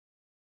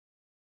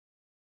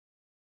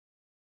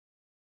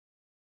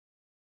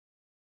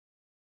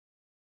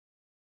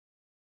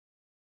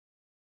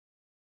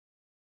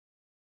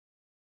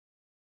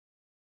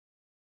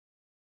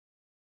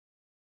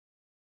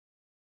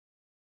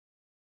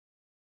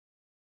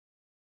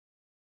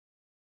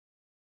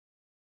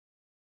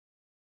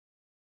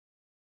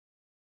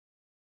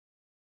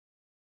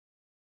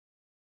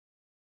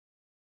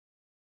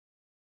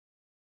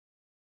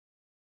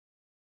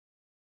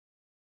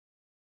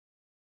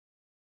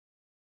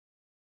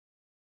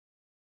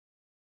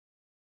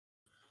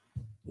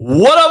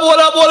What up, what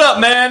up, what up,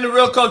 man? The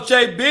real Coach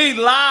JB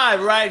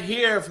live right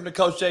here from the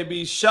Coach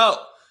JB show.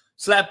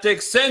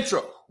 Slapdick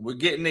Central. We're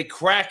getting it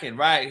cracking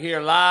right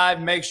here live.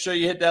 Make sure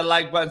you hit that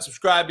like button,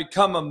 subscribe,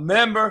 become a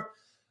member.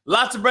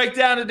 Lots to break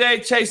down today.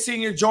 Chase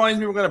Sr. joins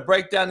me. We're going to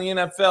break down the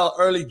NFL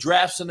early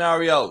draft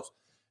scenarios.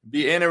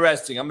 Be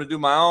interesting. I'm going to do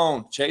my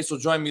own. Chase will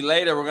join me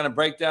later. We're going to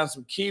break down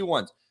some key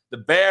ones. The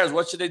Bears,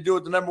 what should they do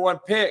with the number one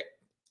pick?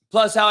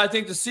 Plus, how I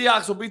think the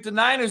Seahawks will beat the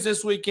Niners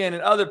this weekend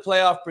and other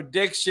playoff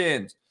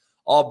predictions.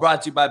 All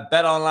brought to you by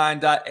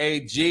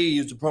betonline.ag.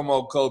 Use the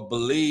promo code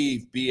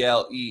BELIEVE,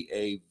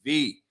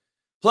 BLEAV.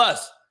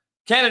 Plus,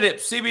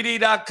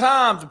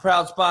 CanadipCBD.com is a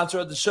proud sponsor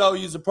of the show.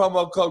 Use the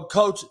promo code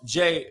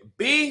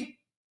CoachJB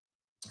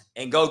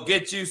and go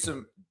get you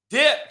some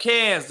dip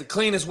cans, the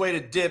cleanest way to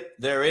dip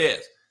there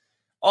is.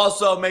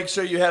 Also, make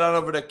sure you head on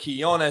over to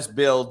Quinones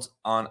Builds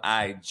on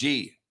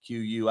IG,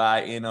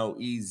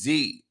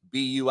 QUINOEZ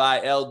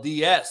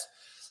BUILDS.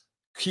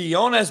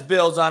 Quinones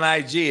Builds on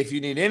IG if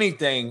you need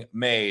anything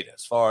made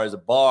as far as a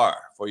bar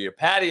for your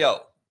patio,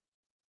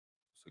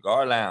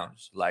 cigar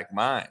lounge like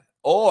mine,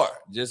 or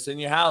just in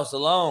your house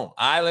alone,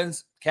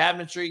 islands,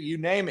 cabinetry, you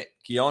name it.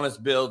 Quinones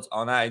Builds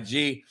on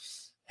IG.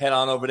 Head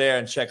on over there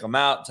and check them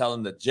out. Tell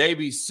them that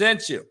JB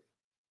sent you.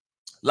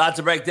 Lots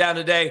to break down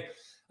today.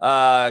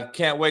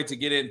 Can't wait to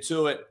get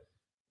into it.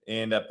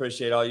 And I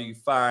appreciate all you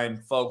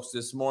fine folks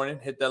this morning.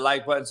 Hit that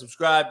like button,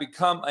 subscribe,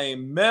 become a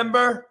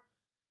member.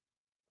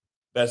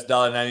 Best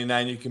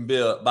 $1.99 you can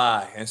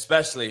buy. And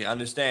especially,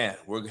 understand,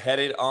 we're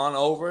headed on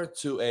over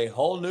to a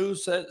whole new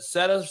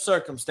set of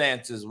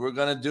circumstances. We're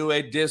going to do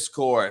a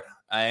Discord,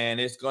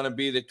 and it's going to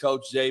be the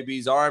Coach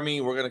JB's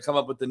Army. We're going to come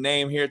up with the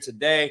name here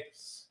today,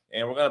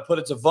 and we're going to put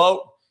it to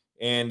vote,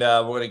 and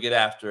we're going to get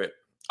after it.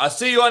 I'll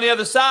see you on the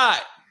other side.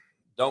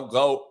 Don't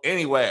go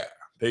anywhere.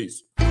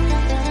 Peace.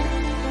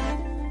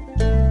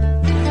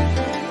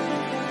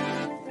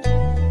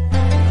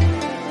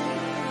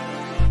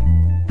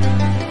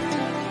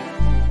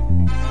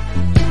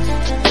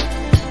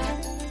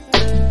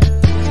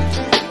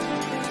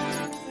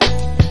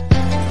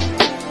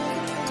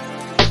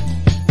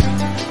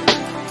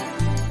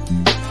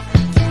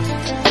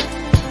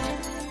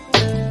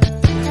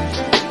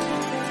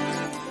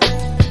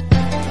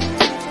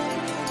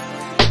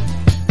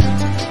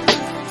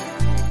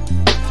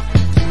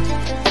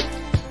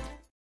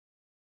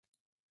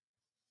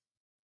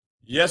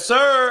 Yes,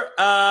 sir.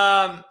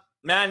 Man,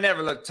 I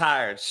never look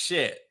tired.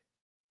 Shit.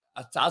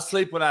 I'll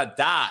sleep when I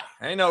die.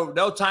 Ain't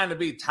no time to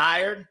be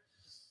tired.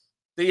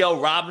 Theo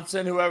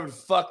Robinson, whoever the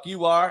fuck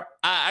you are.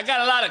 I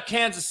got a lot of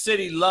Kansas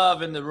City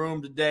love in the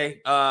room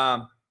today.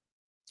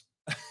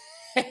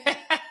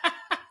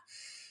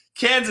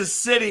 Kansas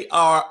City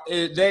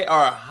they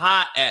are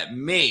hot at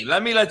me.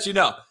 Let me let you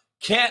know.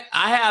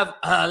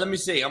 Let me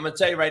see. I'm going to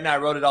tell you right now. I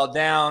wrote it all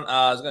down.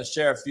 I was going to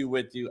share a few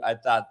with you. I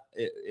thought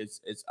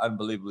it's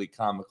unbelievably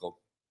comical.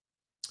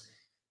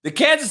 The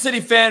Kansas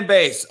City fan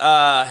base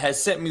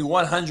has sent me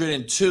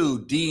 102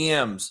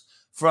 DMs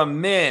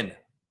from men,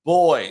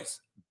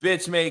 boys,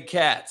 bitch-made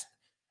cats,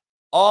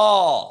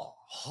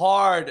 all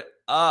hard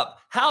up.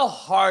 How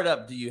hard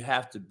up do you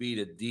have to be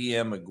to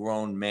DM a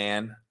grown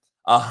man?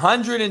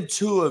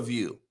 102 of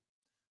you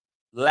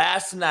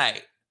last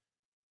night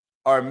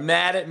are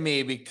mad at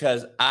me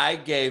because I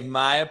gave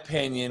my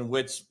opinion,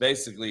 which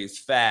basically is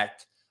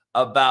fact,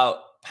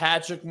 about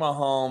Patrick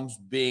Mahomes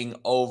being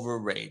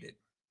overrated.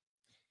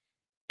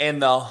 And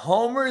the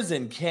homers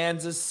in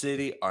Kansas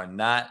City are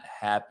not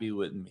happy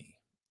with me.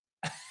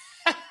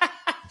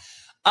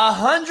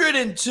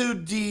 102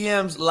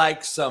 DMs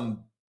like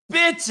some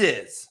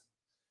bitches.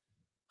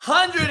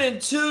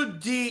 102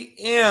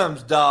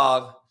 DMs,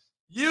 dog.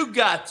 You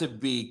got to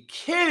be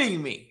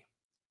kidding me.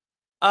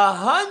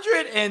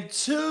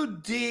 102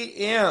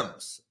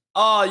 DMs.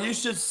 Oh, you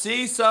should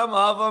see some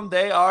of them.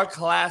 They are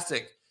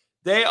classic.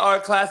 They are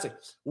classic.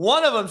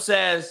 One of them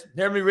says,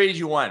 hear me read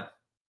you one.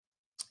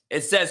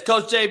 It says,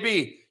 Coach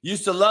JB,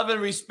 used to love and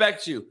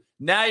respect you.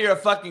 Now you're a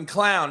fucking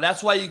clown.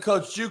 That's why you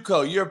coach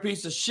JUCO. You're a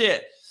piece of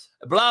shit.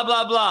 Blah,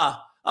 blah, blah.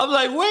 I'm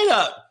like, wait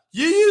up.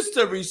 You used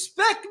to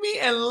respect me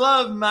and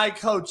love my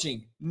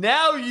coaching.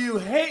 Now you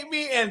hate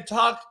me and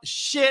talk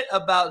shit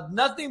about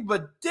nothing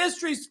but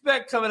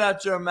disrespect coming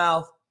out your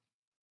mouth.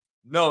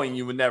 Knowing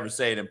you would never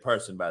say it in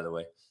person, by the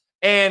way.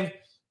 And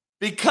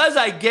because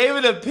I gave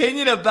an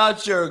opinion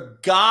about your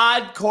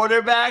god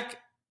quarterback,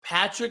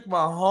 Patrick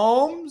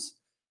Mahomes,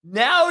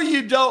 now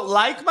you don't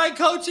like my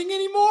coaching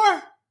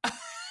anymore?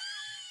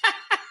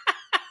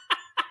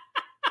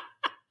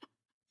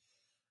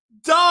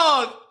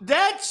 Dog,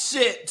 that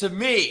shit to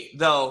me,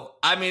 though,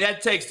 I mean,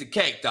 that takes the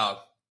cake, dog.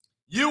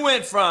 You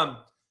went from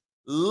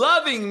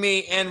loving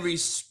me and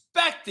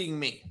respecting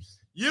me.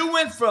 You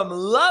went from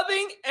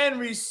loving and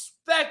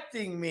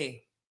respecting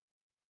me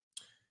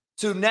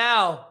to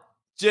now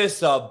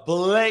just a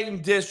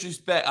blatant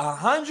disrespect.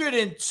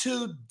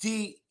 102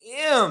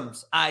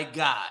 DMs I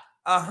got.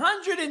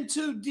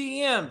 102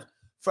 DMs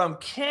from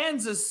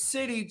Kansas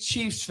City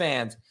Chiefs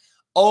fans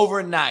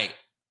overnight.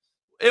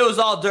 It was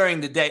all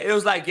during the day. It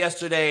was like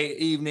yesterday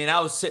evening. I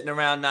was sitting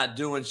around not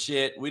doing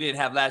shit. We didn't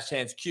have Last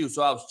Chance Q,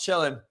 so I was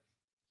chilling.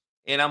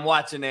 And I'm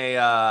watching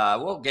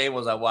what game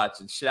was I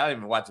watching? Shit, I didn't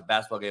even watch a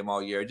basketball game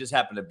all year. It just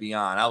happened to be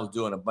on. I was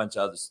doing a bunch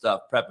of other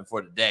stuff, prepping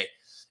for the day.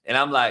 And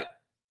I'm like,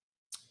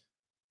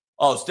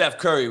 oh, Steph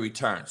Curry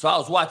returned. So I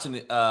was watching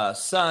the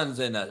Suns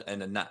and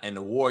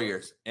the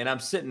Warriors. And I'm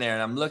sitting there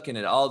and I'm looking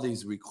at all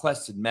these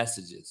requested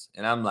messages.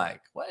 And I'm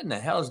like, what in the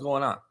hell is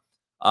going on?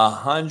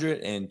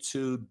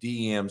 102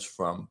 DMs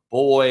from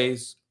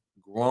boys,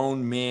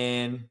 grown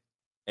men,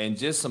 and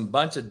just some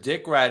bunch of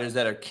dick riders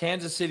that are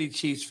Kansas City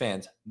Chiefs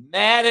fans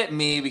mad at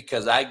me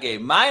because I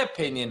gave my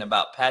opinion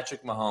about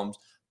Patrick Mahomes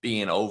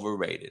being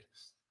overrated.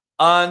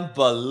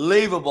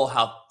 Unbelievable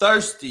how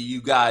thirsty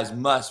you guys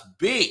must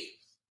be.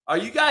 Are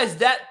you guys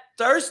that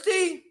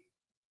thirsty?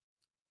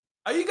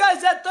 Are you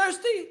guys that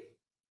thirsty?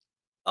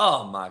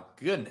 Oh, my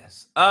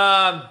goodness.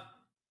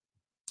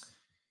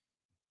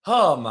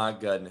 Oh, my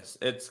goodness.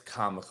 It's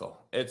comical.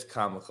 It's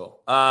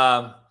comical.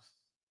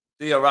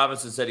 Theo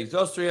Robinson said he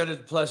throws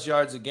 300-plus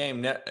yards a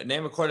game.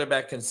 Name a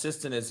quarterback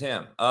consistent as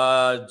him.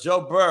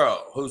 Joe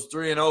Burrow, who's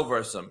 3-0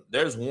 versus him.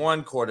 There's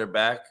one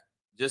quarterback,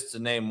 just to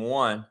name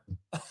one.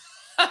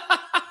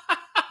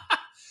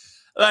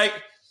 Like,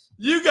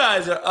 you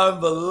guys are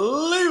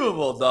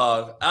unbelievable,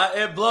 dog.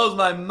 It blows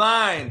my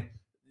mind.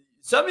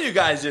 Some of you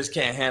guys just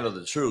can't handle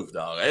the truth,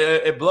 dog.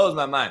 It blows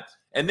my mind.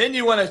 And then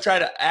you want to try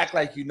to act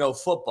like you know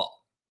football.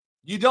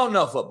 You don't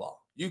know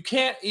football. You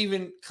can't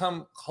even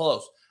come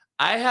close.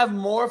 I have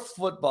more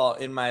football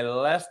in my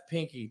left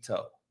pinky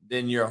toe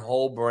than your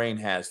whole brain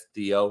has,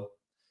 Theo,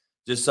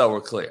 just so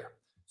we're clear.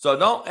 So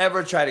don't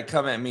ever try to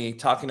come at me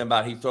talking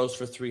about he throws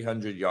for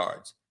 300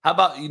 yards. How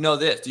about you know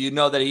this? Do you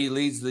know that he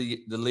leads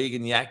the league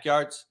in yak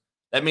yards?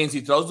 That means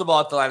he throws the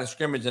ball at the line of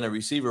scrimmage and a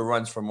receiver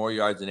runs for more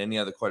yards than any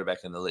other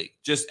quarterback in the league.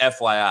 Just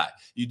FYI.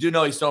 You do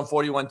know he's thrown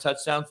 41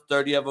 touchdowns.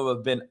 30 of them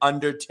have been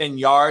under 10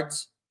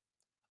 yards.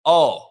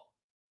 Oh,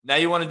 now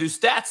you want to do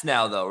stats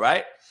now, though,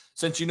 right?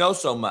 Since you know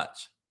so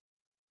much.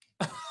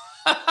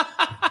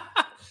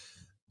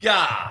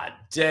 God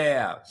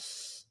damn.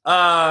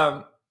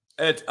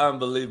 It's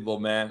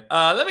unbelievable, man.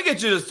 Let me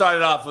get you to start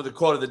it off with the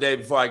quote of the day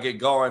before I get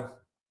going,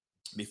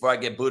 before I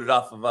get booted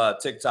off of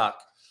TikTok.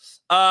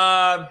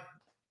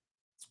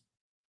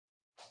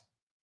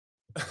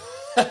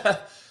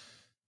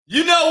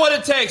 You know what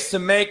it takes to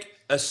make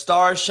a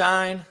star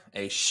shine?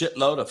 A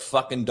shitload of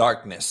fucking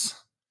darkness.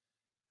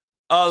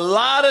 A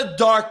lot of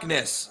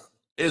darkness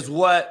is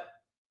what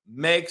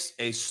makes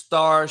a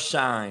star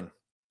shine.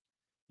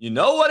 You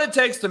know what it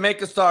takes to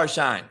make a star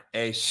shine?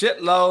 A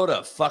shitload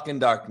of fucking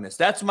darkness.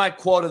 That's my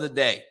quote of the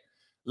day.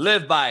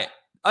 Live by it.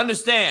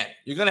 Understand,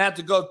 you're going to have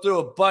to go through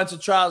a bunch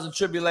of trials and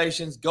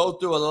tribulations, go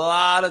through a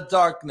lot of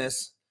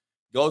darkness,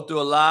 go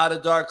through a lot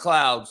of dark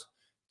clouds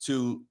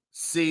to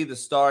see the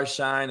stars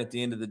shine at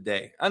the end of the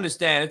day.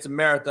 Understand, it's a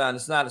marathon.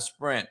 It's not a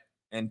sprint.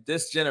 And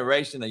this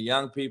generation of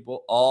young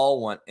people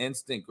all want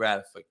instant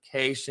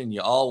gratification.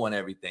 You all want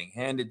everything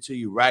handed to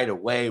you right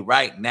away,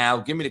 right now.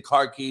 Give me the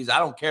car keys. I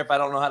don't care if I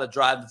don't know how to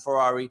drive the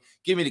Ferrari.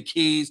 Give me the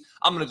keys.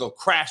 I'm going to go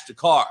crash the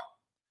car.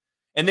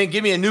 And then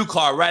give me a new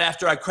car right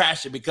after I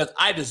crash it because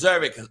I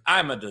deserve it, because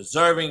I'm a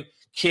deserving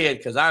kid,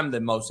 because I'm the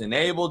most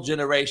enabled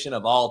generation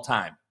of all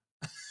time.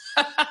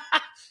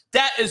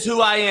 That is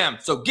who I am.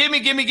 So give me.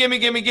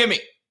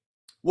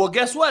 Well,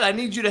 guess what? I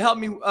need you to help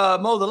me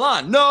mow the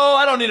lawn. No,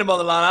 I don't need to mow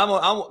the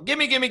lawn. Give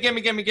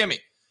me.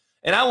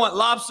 And I want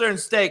lobster and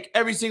steak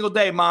every single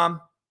day,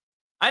 Mom.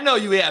 I know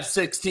you have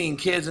 16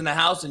 kids in the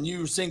house and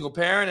you're a single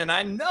parent, and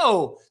I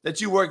know that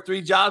you work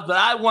 3 jobs, but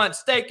I want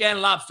steak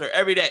and lobster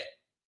every day.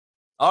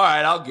 All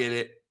right, I'll get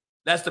it.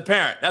 That's the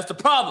parent. That's the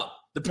problem.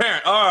 The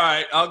parent. All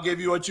right, I'll give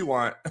you what you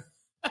want.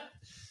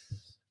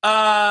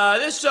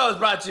 This show is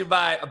brought to you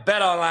by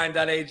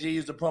betonline.ag.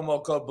 Use the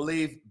promo code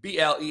BELIEVE,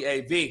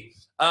 BLEAV.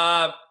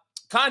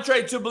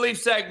 Contrary to Belief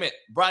segment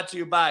brought to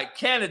you by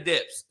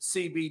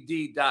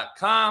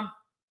CannadipsCBD.com.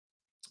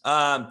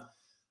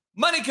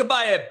 Money can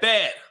buy a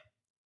bed.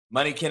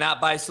 Money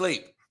cannot buy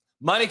sleep.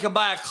 Money can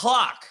buy a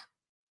clock.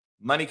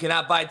 Money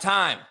cannot buy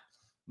time.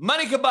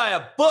 Money can buy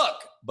a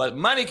book, but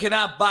money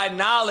cannot buy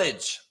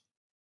knowledge.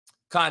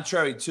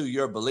 Contrary to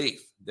your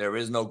belief, there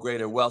is no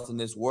greater wealth in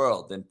this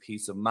world than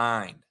peace of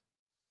mind.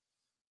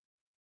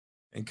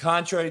 And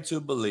contrary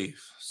to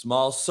belief,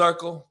 small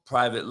circle,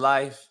 private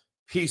life,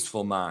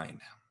 peaceful mind.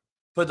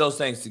 Put those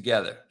things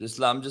together.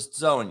 I'm just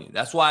showing you.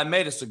 That's why I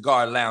made a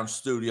cigar lounge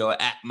studio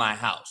at my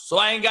house. So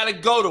I ain't got to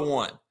go to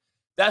one.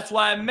 That's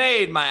why I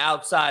made my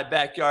outside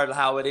backyard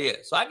how it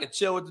is. So I can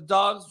chill with the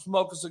dogs,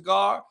 smoke a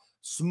cigar,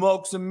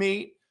 smoke some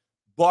meat,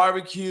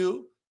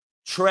 barbecue,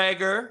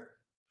 Traeger,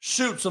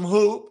 shoot some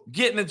hoop,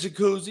 get in a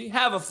jacuzzi,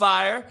 have a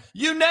fire,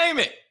 you name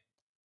it.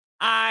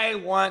 I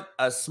want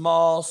a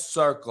small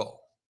circle.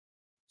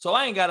 So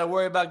I ain't got to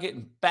worry about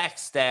getting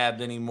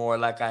backstabbed anymore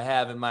like I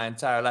have in my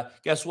entire life.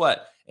 Guess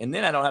what? And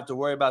then I don't have to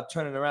worry about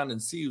turning around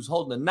and see who's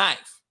holding a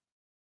knife.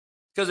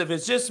 Because if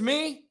it's just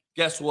me,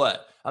 guess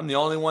what? I'm the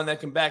only one that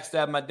can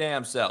backstab my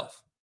damn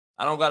self.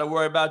 I don't got to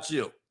worry about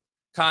you.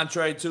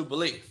 Contrary to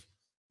belief.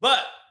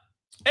 But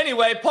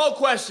anyway, poll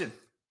question.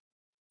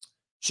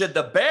 Should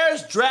the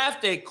Bears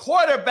draft a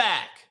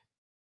quarterback?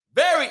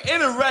 Very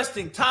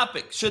interesting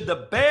topic. Should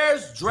the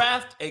Bears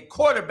draft a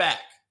quarterback?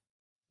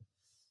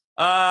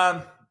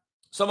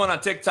 Someone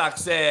on TikTok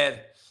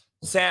said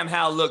Sam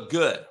Howell looked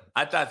good.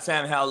 I thought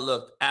Sam Howell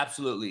looked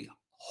absolutely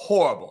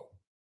horrible.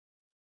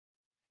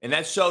 And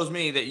that shows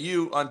me that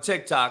you on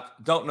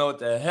TikTok don't know what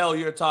the hell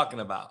you're talking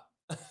about.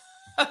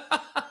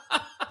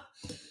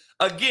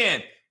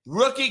 Again,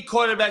 rookie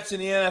quarterbacks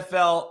in the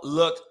NFL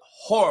look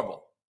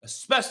horrible,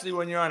 especially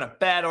when you're on a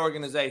bad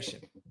organization.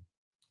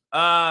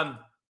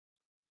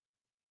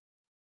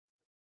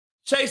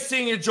 Chase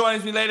Sr.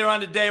 joins me later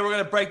on today. We're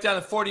going to break down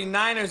the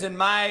 49ers and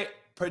my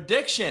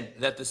prediction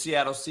that the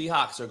Seattle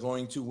Seahawks are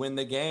going to win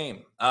the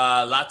game.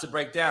 Lots to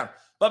break down.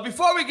 But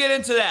before we get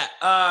into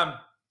that,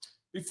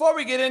 before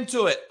we get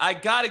into it, I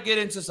got to get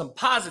into some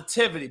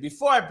positivity.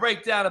 Before I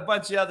break down a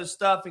bunch of other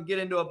stuff and get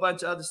into a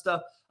bunch of other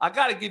stuff, I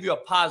got to give you a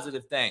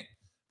positive thing.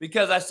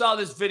 Because I saw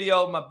this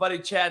video my buddy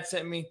Chad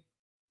sent me.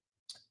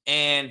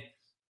 And,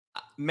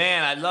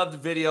 man, I love the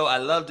video. I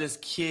love this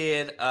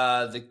kid.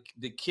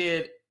 The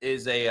kid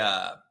is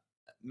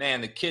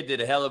the kid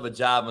did a hell of a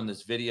job on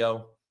this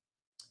video.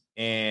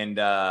 And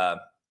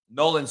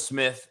Nolan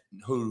Smith,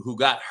 who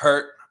got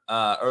hurt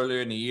earlier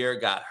in the year,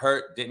 got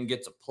hurt, didn't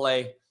get to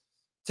play.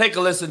 Take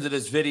a listen to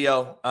this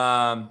video.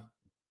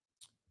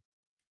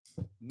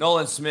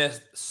 Nolan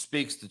Smith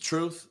speaks the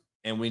truth,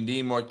 and we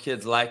need more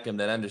kids like him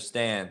that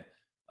understand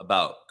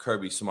about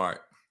Kirby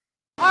Smart.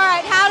 All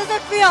right, how does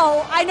it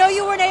feel? I know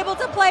you weren't able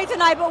to play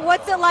tonight, but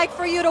what's it like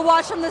for you to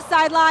watch from the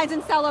sidelines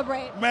and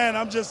celebrate? Man,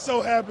 I'm just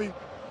so happy.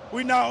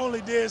 We not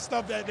only did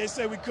stuff that they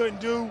said we couldn't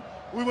do,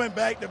 we went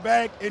back to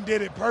back and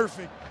did it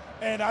perfect.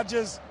 And I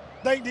just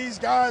thank these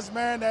guys,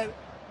 man, that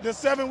the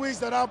 7 weeks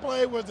that I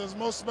played was the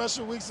most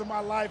special weeks of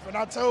my life. And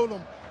I told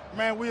them,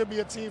 man, we'll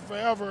be a team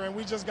forever, and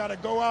we just got to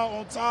go out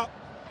on top.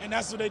 And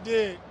that's what they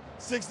did,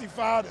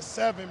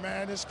 65-7,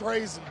 man. It's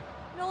crazy.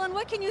 Nolan,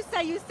 what can you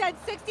say? You said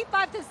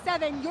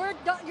 65-7.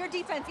 Your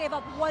defense gave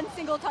up one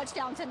single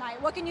touchdown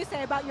tonight. What can you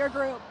say about your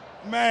group?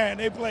 Man,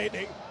 they played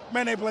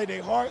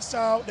their hearts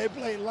out. They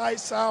played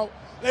lights out.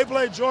 They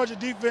played Georgia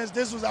defense.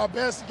 This was our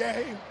best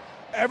game.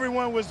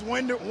 Everyone was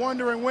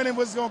wondering when it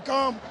was going to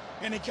come,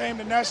 and it came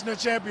the national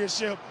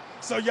championship.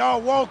 So y'all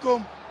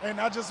welcome,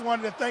 and I just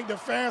wanted to thank the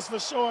fans for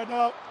showing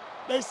up.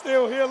 They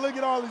still here. Look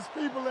at all these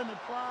people in the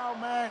crowd,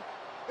 man.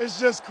 It's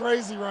just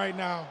crazy right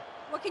now.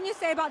 What can you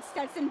say about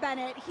Stetson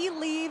Bennett? He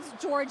leaves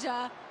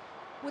Georgia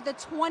with a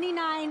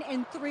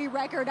 29-3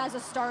 record as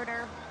a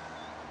starter.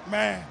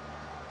 Man,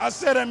 I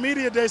said at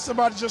media day,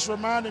 somebody just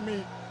reminded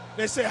me.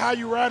 They say, how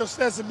you rattle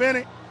Stetson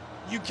Bennett?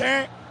 You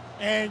can't,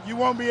 and you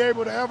won't be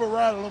able to ever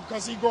rattle him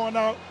because he's going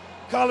out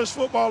college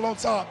football on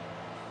top.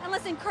 And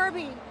listen,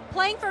 Kirby,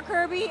 playing for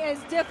Kirby is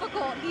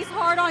difficult. He's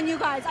hard on you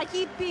guys. I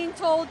keep being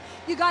told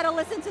you got to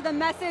listen to the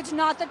message,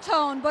 not the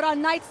tone. But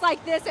on nights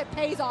like this, it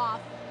pays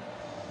off.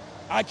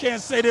 I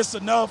can't say this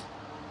enough.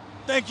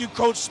 Thank you,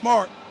 Coach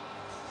Smart.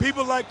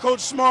 People like Coach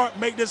Smart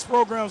make this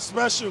program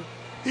special.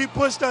 He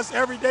pushed us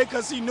every day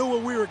because he knew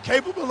what we were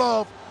capable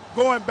of,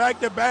 going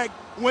back-to-back,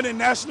 winning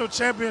national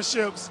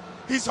championships.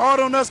 He's hard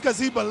on us because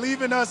he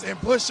believes in us and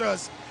push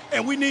us.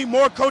 And we need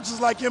more coaches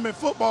like him in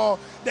football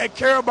that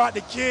care about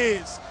the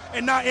kids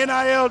and not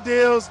NIL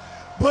deals,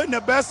 putting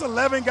the best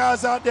 11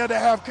 guys out there that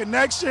have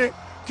connection,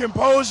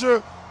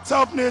 composure,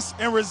 toughness,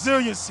 and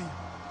resiliency.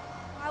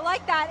 I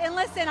like that. And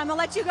listen, I'm going to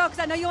let you go because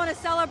I know you want to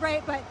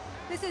celebrate, but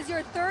this is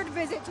your third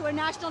visit to a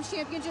national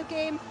championship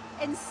game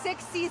in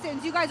 6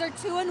 seasons. You guys are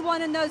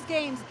 2-1 in those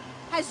games.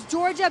 Has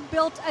Georgia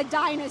built a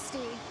dynasty?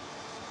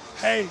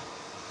 Hey,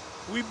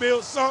 we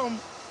built something,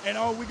 and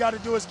all we got to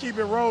do is keep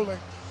it rolling.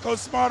 Coach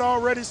Smart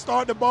already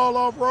started the ball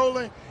off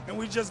rolling, and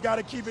we just got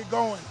to keep it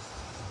going.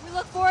 We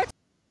look forward to—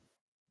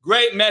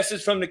 Great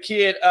message from the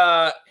kid.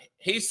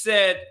 He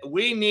said,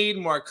 we need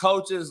more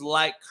coaches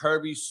like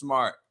Kirby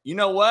Smart. You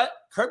know what?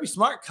 Kirby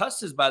Smart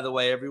cusses, by the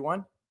way,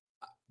 everyone.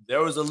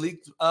 There was a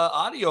leaked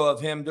audio of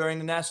him during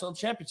the national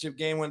championship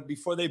game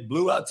before they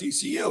blew out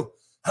TCU.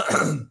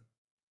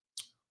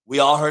 We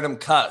all heard him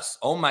cuss.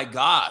 Oh, my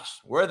gosh.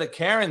 Where are the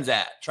Karens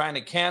at trying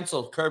to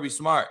cancel Kirby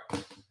Smart?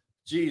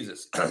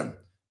 Jesus.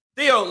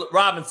 Theo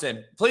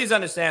Robinson, please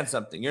understand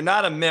something. You're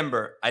not a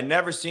member. I've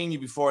never seen you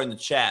before in the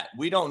chat.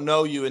 We don't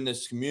know you in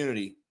this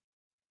community.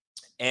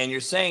 And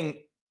you're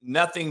saying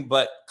nothing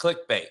but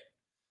clickbait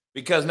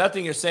because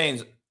nothing you're saying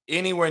is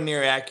anywhere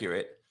near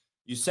accurate.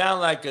 You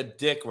sound like a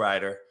dick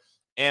rider.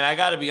 And I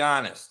got to be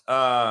honest.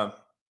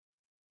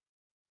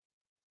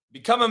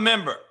 Become a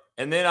member,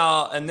 and then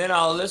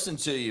I'll listen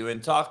to you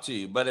and talk to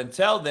you. But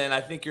until then,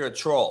 I think you're a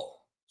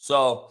troll.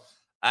 So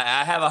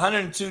I have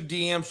 102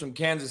 DMs from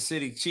Kansas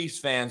City Chiefs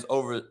fans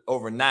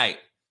overnight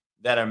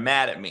that are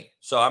mad at me.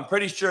 So I'm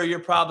pretty sure you're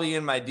probably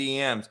in my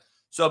DMs.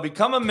 So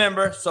become a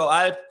member so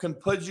I can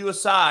put you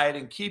aside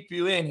and keep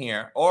you in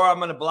here, or I'm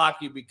going to block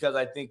you because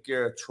I think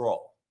you're a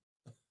troll.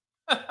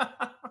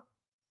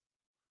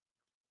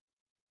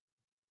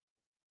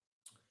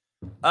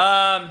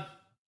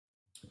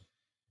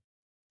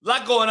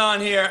 lot going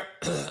on here.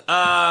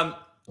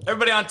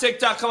 Everybody on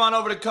TikTok, come on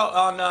over to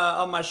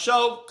on my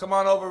show. Come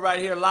on over right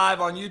here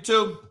live on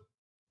YouTube.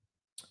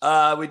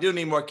 We do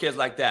need more kids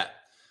like that.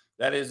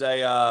 That is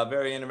a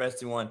very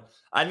interesting one.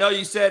 I know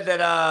you said that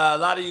a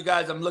lot of you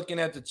guys, I'm looking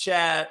at the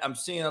chat. I'm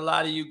seeing a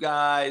lot of you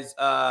guys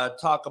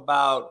talk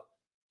about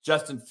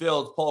Justin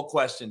Fields poll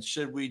question.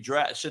 Should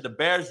the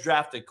Bears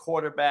draft a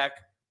quarterback?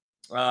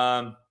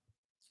 I'm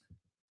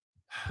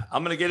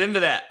going to get into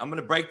that. I'm going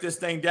to break this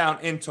thing down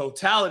in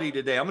totality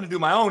today. I'm going to do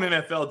my own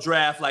NFL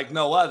draft like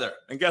no other.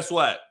 And guess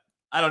what?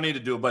 I don't need to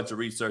do a bunch of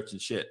research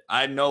and shit.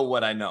 I know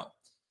what I know.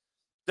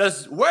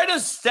 Where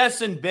does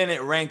Stetson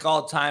Bennett rank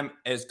all time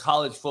as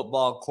college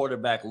football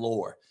quarterback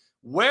lore?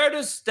 Where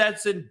does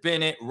Stetson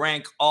Bennett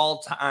rank all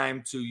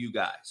time to you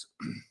guys?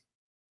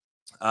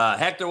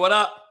 Hector, what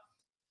up?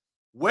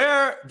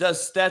 Where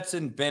does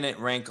Stetson Bennett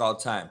rank all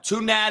time? 2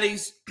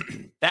 natties,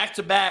 back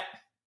to back.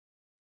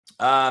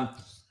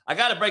 I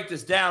got to break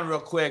this down real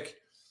quick.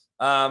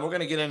 We're going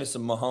to get into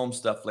some Mahomes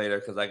stuff later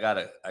because I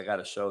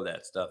gotta show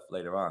that stuff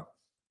later on.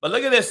 But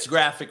look at this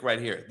graphic right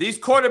here. These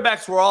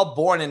quarterbacks were all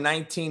born in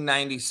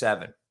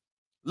 1997.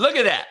 Look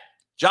at that.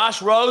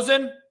 Josh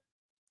Rosen,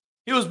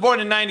 he was born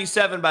in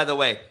 97, by the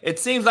way. It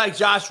seems like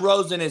Josh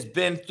Rosen has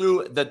been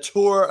through the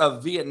tour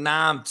of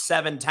Vietnam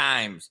 7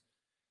 times,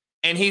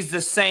 and he's the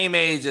same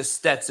age as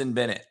Stetson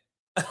Bennett.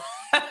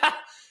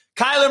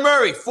 Kyler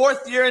Murray,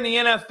 4th year in the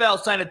NFL,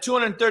 signed a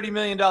 $230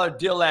 million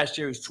deal last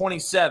year. He's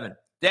 27.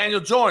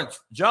 Daniel Jones,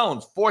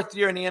 4th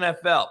year in the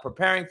NFL,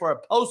 preparing for a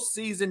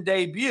postseason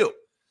debut.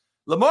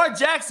 Lamar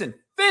Jackson,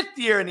 5th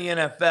year in the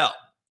NFL,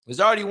 has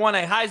already won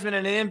a Heisman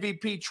and an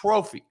MVP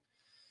trophy.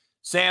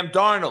 Sam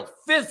Darnold,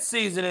 5th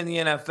season in the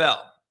NFL,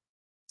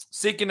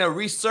 seeking a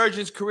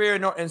resurgence career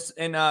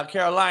in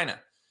Carolina.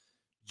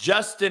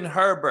 Justin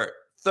Herbert,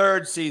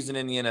 3rd season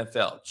in the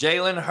NFL.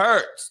 Jalen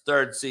Hurts,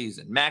 3rd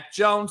season. Mac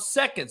Jones,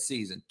 2nd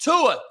season.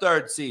 Tua,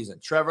 3rd season.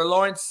 Trevor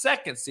Lawrence,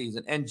 2nd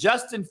season. And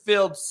Justin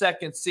Fields,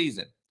 2nd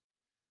season,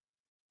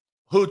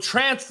 who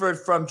transferred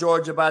from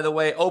Georgia, by the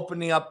way,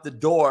 opening up the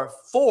door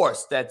for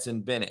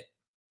Stetson Bennett.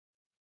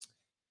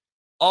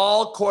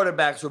 All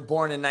quarterbacks were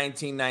born in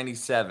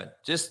 1997.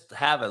 Just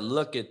have a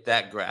look at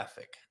that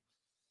graphic.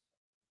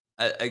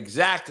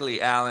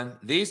 Exactly, Alan.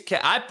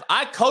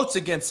 I coached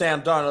against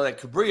Sam Darnold at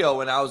Cabrillo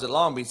when I was at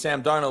Long Beach.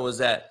 Sam Darnold was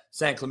at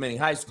San Clemente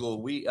High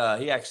School. He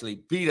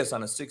actually beat us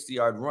on a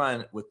 60-yard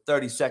run with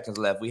 30 seconds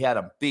left. We had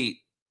him beat.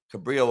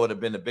 Cabrillo would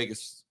have been the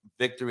biggest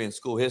victory in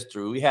school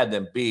history. We had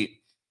them beat.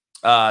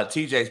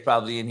 TJ's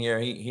probably in here.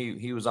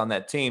 He was on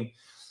that team.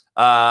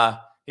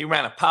 He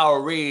ran a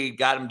power read,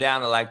 got him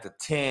down to like the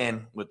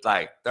 10 with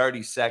like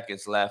 30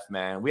 seconds left,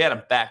 man. We had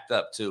him backed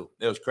up too.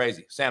 It was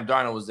crazy. Sam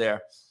Darnold was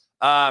there.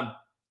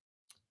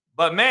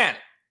 But man,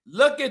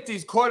 look at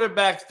these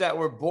quarterbacks that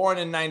were born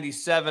in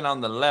 97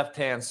 on the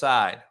left-hand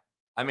side.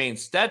 I mean,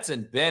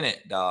 Stetson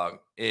Bennett, dog,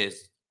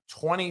 is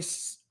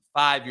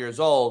 25 years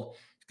old.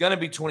 He's going to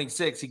be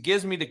 26. He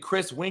gives me the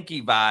Chris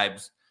Winkie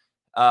vibes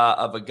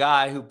of a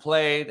guy who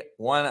played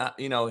at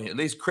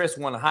least Chris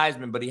won a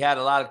Heisman, but he had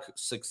a lot of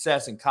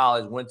success in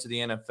college, went to the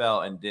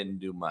NFL and didn't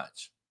do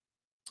much.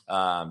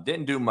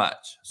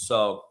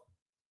 So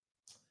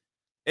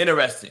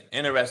interesting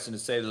to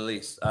say the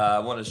least. I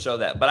want to show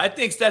that, but I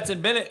think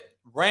Stetson Bennett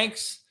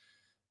ranks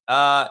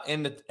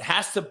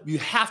you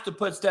have to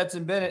put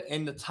Stetson Bennett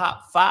in the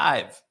top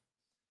 5.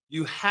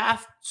 You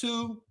have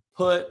to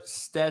put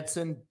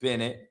Stetson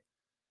Bennett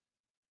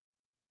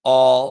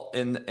all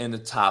in the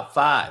top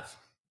 5.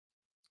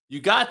 You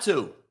got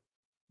to,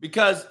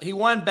 because he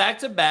won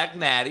back-to-back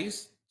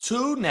natties,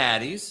 2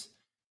 natties.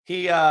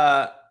 He's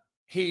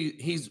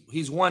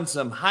won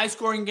some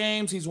high-scoring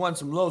games. He's won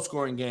some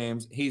low-scoring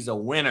games. He's a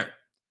winner.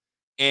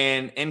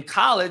 And in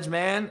college,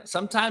 man,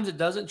 sometimes it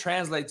doesn't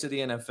translate to the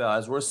NFL,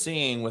 as we're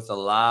seeing with a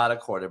lot of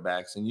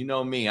quarterbacks. And you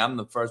know me, I'm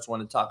the first one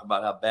to talk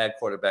about how bad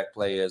quarterback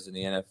play is in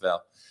the NFL.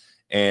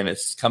 And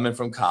it's coming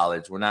from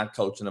college. We're not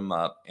coaching them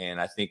up.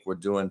 And I think we're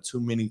doing too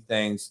many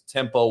things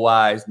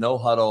tempo-wise, no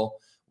huddle.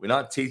 We're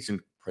not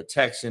teaching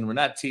protection. We're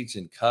not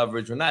teaching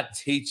coverage. We're not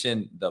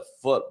teaching the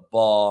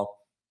football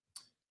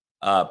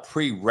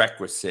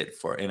prerequisite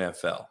for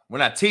NFL. We're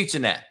not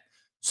teaching that.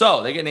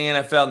 So they get in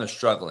the NFL and they're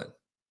struggling.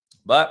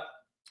 But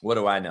what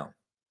do I know?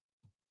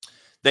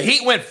 The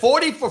Heat went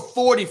 40 for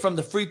 40 from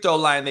the free throw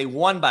line. They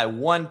won by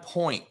 1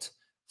 point.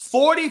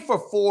 40 for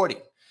 40.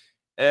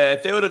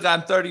 If they would have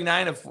gone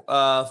 39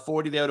 of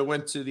 40, they would have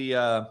went to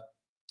the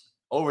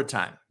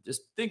overtime.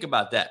 Just think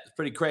about that. It's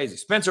pretty crazy.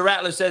 Spencer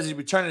Rattler says he's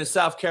returning to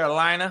South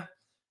Carolina,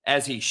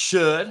 as he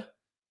should.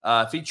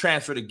 If he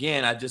transferred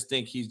again, I just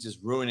think he's just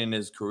ruining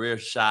his career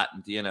shot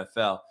at the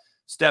NFL.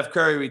 Steph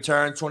Curry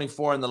returned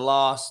 24 in the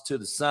loss to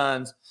the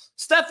Suns.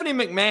 Stephanie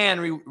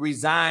McMahon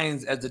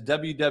resigns as the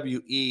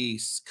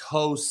WWE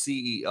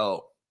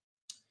co-CEO.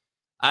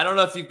 I don't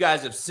know if you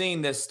guys have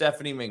seen this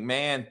Stephanie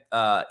McMahon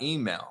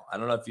email. I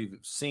don't know if you've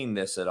seen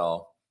this at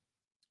all.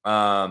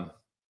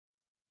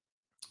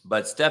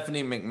 But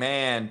Stephanie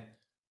McMahon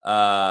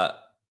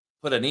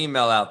put an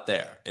email out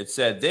there. It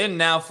said, "Then,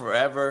 now,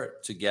 forever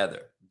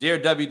together." Dear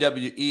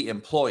WWE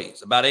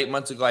employees, about 8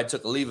 months ago, I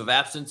took a leave of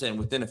absence, and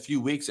within a few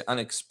weeks,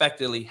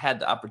 unexpectedly had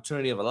the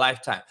opportunity of a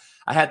lifetime.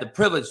 I had the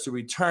privilege to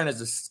return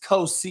as a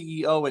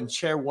co-CEO and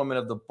chairwoman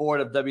of the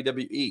board of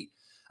WWE.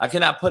 I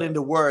cannot put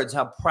into words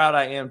how proud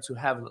I am to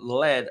have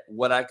led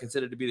what I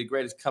consider to be the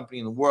greatest company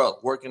in the world,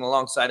 working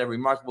alongside a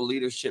remarkable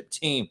leadership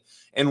team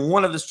and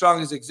one of the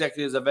strongest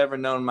executives I've ever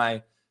known,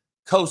 my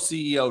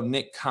co-CEO,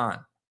 Nick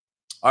Khan.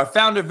 Our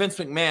founder, Vince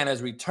McMahon,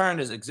 has returned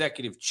as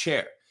executive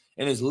chair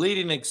and is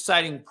leading an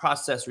exciting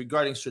process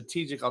regarding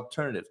strategic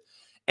alternatives.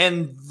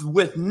 And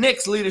with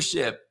Nick's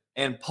leadership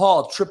and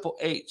Paul Triple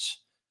H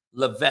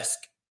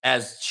Levesque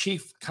as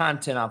chief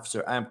content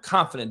officer, I am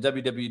confident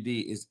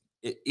WWE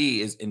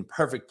is in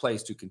perfect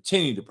place to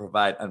continue to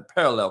provide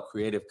unparalleled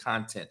creative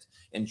content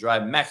and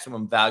drive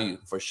maximum value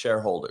for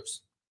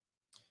shareholders.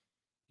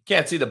 You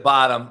can't see the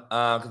bottom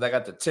because I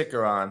got the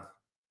ticker on.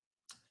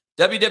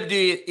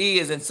 WWE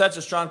is in such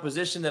a strong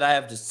position that I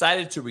have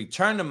decided to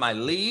return to my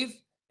leave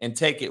and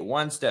take it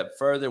one step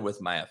further with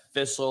my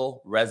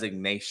official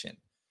resignation.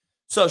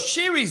 So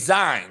she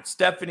resigned,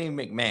 Stephanie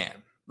McMahon.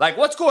 Like,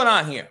 what's going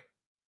on here?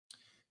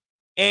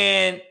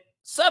 And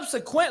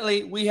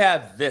subsequently, we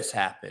have this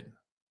happen.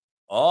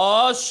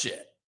 Oh,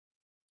 shit.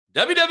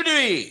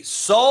 WWE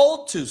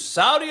sold to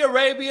Saudi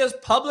Arabia's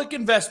public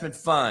investment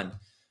fund.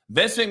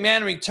 Vince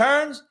McMahon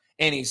returns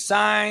and he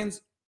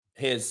signs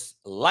his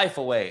life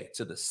away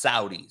to the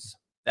Saudis.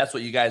 That's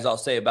what you guys all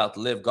say about the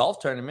LIV Golf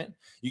Tournament.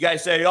 You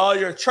guys say, oh,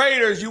 you're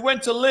traitors. You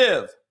went to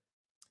LIV.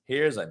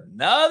 Here's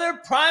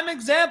another prime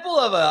example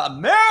of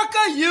America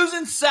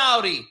using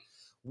Saudi.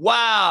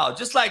 Wow.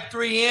 Just like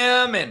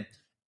 3M and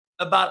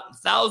about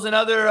 1,000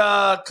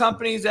 other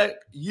companies that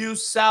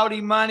use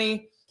Saudi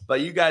money. But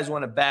you guys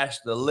want to bash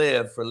the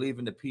LIV for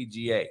leaving the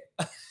PGA.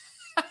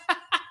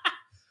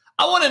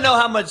 I want to know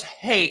how much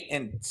hate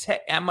and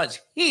how much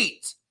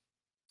heat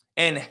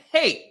and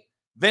hate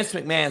Vince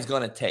McMahon's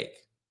going to take.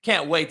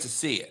 Can't wait to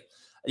see it.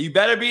 You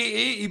better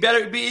be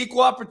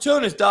equal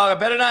opportunist,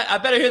 dog. I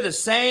better hear the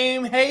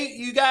same hate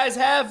you guys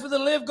have for the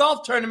LIV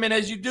Golf Tournament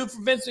as you do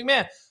for Vince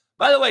McMahon.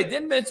 By the way,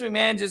 didn't Vince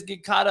McMahon just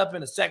get caught up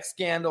in a sex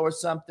scandal or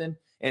something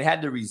and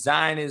had to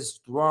resign his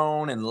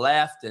throne and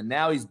left, and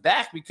now he's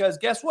back because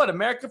guess what?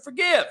 America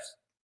forgives.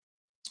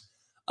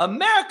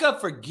 America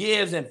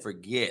forgives and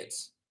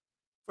forgets.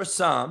 For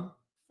some,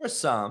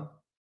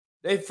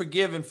 they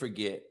forgive and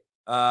forget.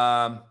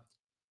 And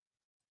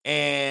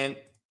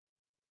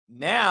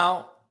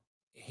now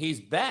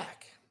he's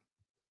back.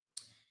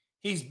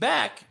 He's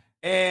back,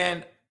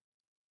 and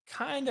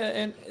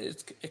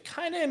it's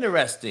kind of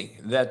interesting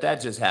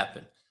that just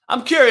happened.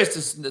 I'm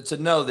curious to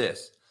know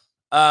this.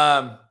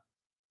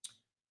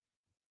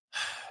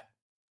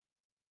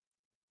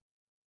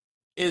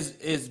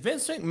 Is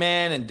Vince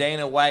McMahon and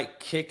Dana White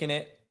kicking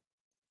it?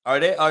 Are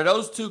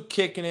those two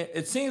kicking it?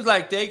 It seems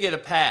like they get a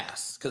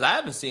pass because I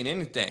haven't seen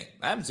anything.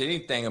 I haven't seen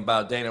anything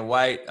about Dana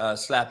White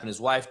slapping his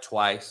wife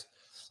twice.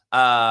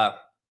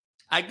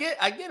 I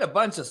get a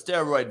bunch of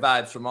steroid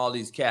vibes from all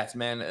these cats,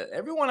 man.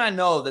 Everyone I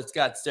know that's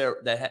got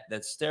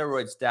that's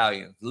steroid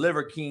stallion.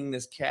 Liver King,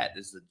 this cat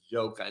is a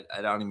joke.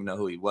 I don't even know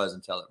who he was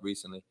until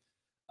recently.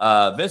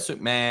 Vince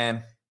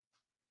McMahon,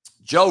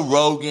 Joe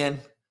Rogan.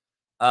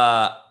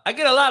 I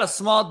get a lot of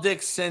small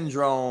dick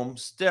syndrome,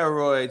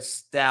 steroid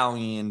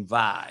stallion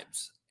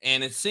vibes.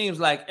 And it seems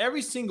like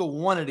every single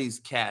one of these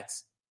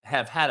cats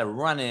have had a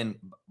run-in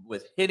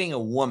with hitting a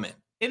woman,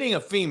 hitting a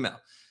female,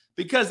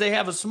 because they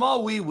have a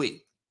small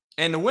wee-wee.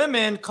 And the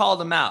women call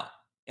them out.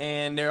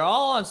 And they're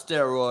all on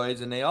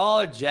steroids, and they all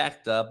are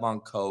jacked up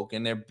on coke,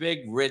 and they're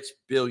big, rich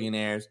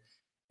billionaires,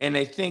 and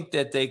they think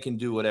that they can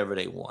do whatever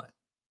they want.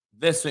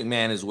 Vince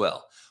McMahon as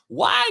well.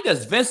 Why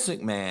does Vince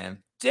McMahon,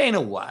 Dana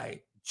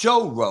White,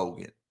 Joe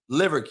Rogan,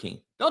 Liver King,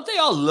 don't they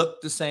all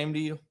look the same to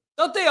you?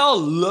 Don't they all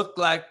look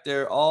like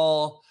they're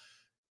all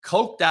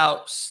coked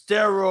out,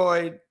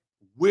 steroid,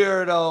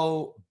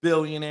 weirdo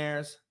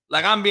billionaires?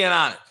 Like, I'm being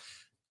honest.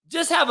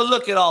 Just have a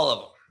look at all of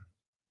them.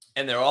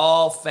 And they're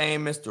all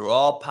famous. They're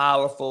all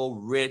powerful,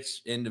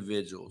 rich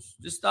individuals.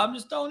 I'm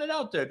just throwing it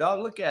out there,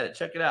 dog. Look at it.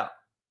 Check it out.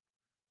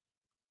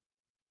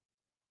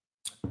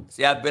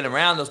 See, I've been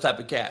around those type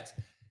of cats.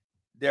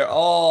 They're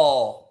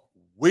all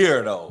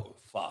weirdo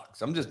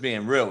fucks. I'm just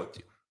being real with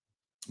you.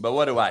 But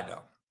what do I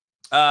know?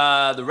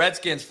 The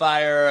Redskins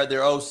fire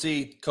their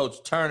OC,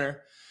 Coach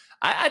Turner.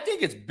 I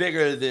think it's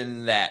bigger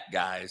than that,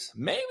 guys.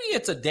 Maybe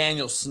it's a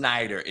Daniel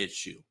Snyder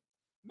issue.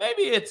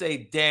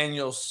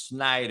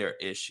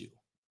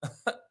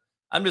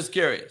 I'm just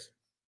curious.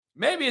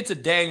 Maybe it's a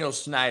Daniel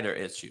Snyder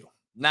issue,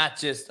 not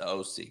just the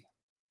OC.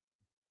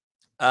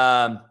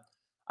 I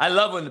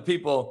love when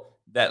people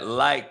that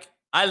like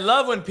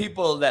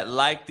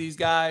these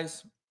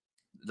guys,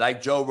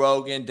 like Joe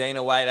Rogan,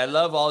 Dana White. I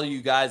love all of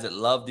you guys that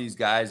love these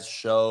guys'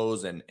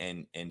 shows and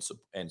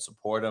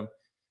support them.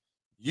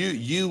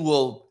 You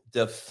will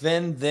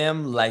defend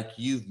them like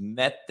you've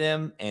met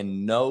them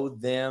and know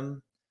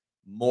them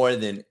more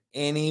than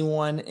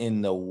anyone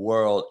in the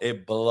world.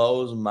 It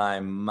blows my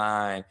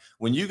mind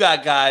when you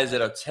got guys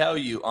that'll tell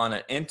you on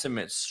an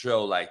intimate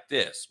show like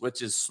this,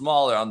 which is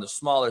smaller, on the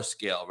smaller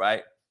scale,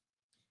 right?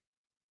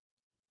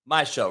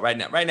 My show right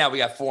now we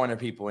got 400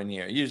 people in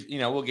here. You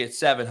know, we'll get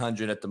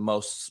 700 at the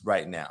most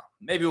right now.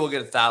 Maybe we'll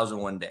get 1,000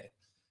 one day.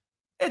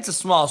 It's a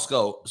small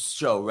scope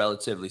show,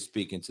 relatively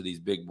speaking, to these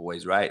big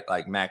boys, right?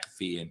 Like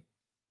McAfee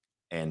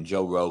and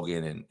Joe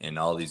Rogan and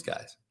all these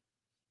guys.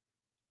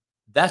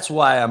 That's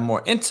why I'm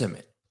more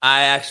intimate.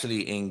 I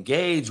actually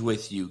engage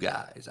with you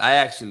guys. I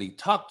actually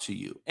talk to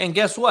you. And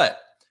guess what?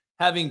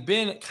 Having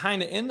been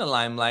kind of in the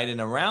limelight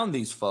and around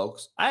these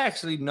folks, I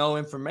actually know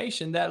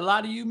information that a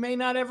lot of you may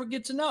not ever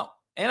get to know.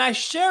 And I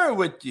share it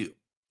with you.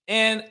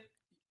 And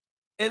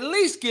at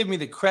least give me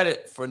the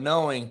credit for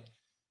knowing.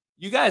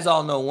 You guys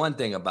all know one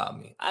thing about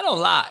me. I don't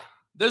lie.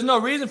 There's no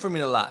reason for me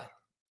to lie.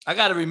 I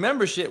got to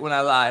remember shit when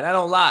I lie, and I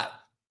don't lie.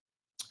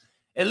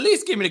 At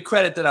least give me the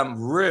credit that I'm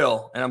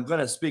real and I'm going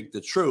to speak the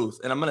truth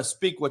and I'm going to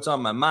speak what's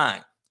on my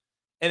mind.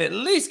 And at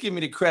least give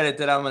me the credit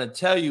that I'm going to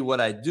tell you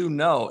what I do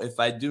know if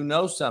I do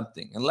know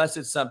something, unless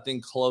it's something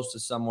close to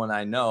someone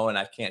I know and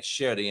I can't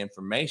share the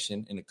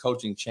information in a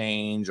coaching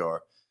change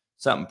or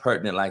something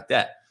pertinent like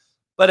that.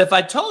 But if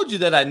I told you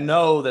that I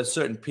know that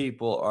certain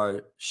people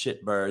are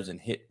shitbirds and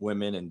hit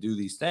women and do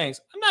these things,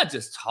 I'm not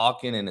just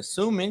talking and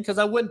assuming, because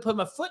I wouldn't put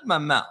my foot in my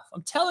mouth.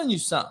 I'm telling you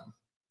something.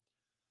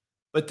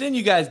 But then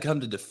you guys come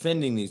to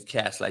defending these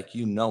cats like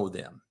you know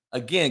them.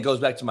 Again, it goes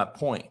back to my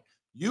point.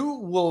 You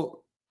won't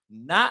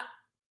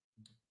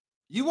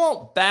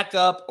back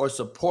up or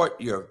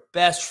support your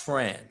best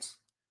friends,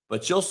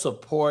 but you'll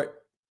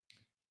support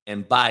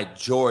and buy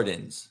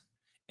Jordans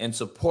and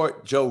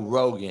support Joe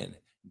Rogan,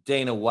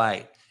 Dana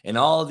White, and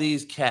all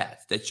these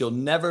cats that you'll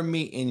never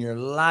meet in your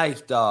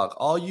life, dog.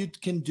 All you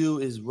can do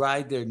is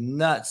ride their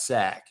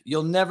nutsack.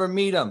 You'll never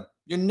meet them.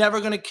 You're never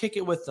going to kick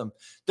it with them.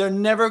 They're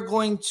never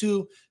going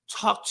to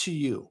talk to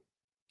you.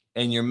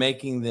 And you're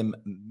making them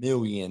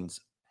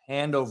millions,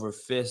 hand over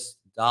fist,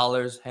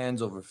 dollars,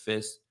 hands over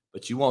fist,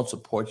 but you won't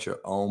support your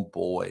own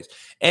boys.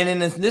 And in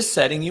this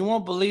setting, you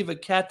won't believe a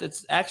cat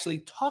that's actually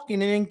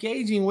talking and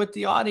engaging with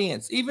the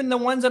audience, even the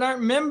ones that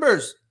aren't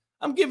members.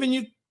 I'm giving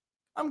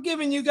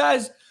you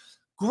guys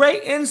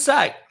great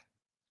insight,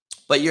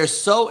 but you're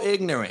so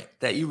ignorant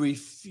that you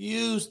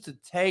refuse to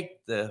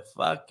take the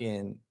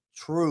fucking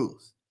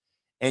truth,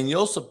 and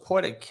you'll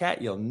support a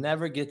cat you'll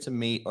never get to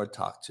meet or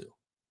talk to.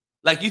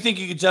 Like, you think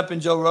you could jump in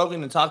Joe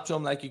Rogan and talk to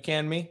him like you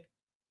can me?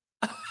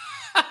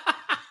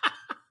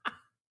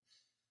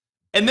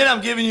 And then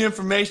I'm giving you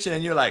information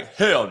and you're like,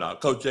 hell no,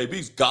 Coach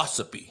JB's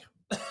gossipy.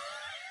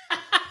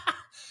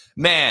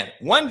 Man,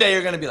 one day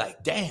you're going to be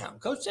like, damn,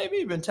 Coach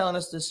JB been telling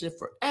us this shit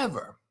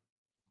forever.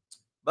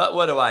 But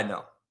what do I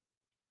know?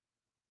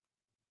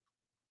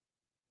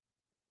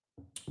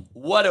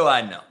 What do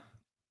I know?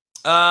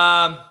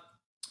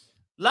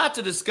 Lot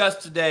to discuss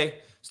today.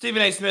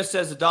 Stephen A. Smith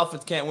says the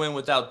Dolphins can't win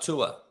without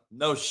Tua.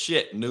 No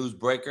shit,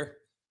 newsbreaker.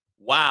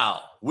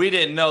 Wow, we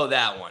didn't know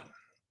that one.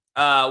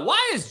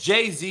 Why is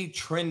Jay-Z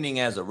trending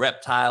as a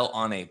reptile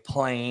on a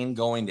plane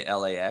going to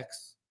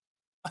LAX?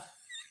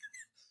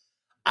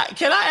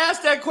 Can I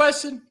ask that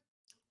question?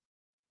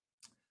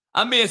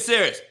 I'm being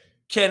serious.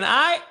 Can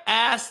I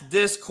ask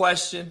this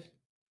question?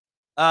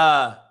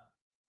 Why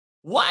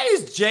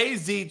is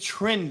Jay-Z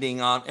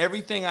trending on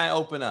everything I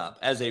open up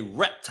as a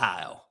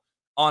reptile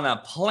on a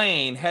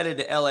plane headed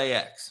to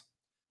LAX?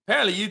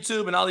 Apparently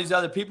YouTube and all these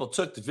other people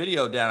took the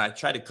video down. I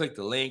tried to click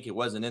the link. It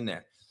wasn't in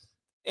there.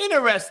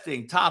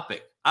 Interesting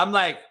topic. I'm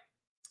like,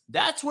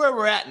 that's where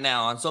we're at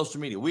now on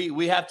social media.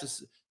 We have to.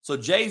 So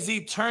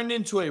Jay-Z turned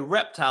into a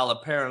reptile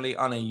apparently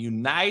on a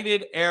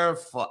United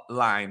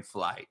Airline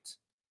flight.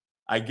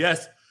 I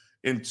guess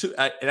and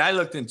I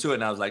looked into it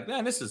and I was like,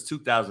 man, this is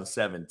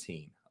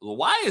 2017. Well,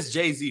 why is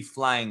Jay-Z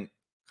flying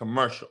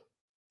commercial?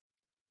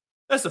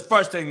 That's the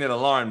first thing that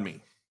alarmed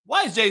me.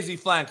 Why is Jay-Z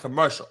flying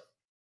commercial?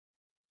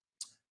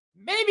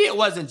 Maybe it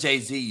wasn't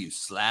Jay-Z, you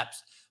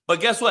slaps.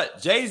 But guess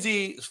what?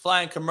 Jay-Z's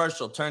flying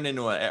commercial turned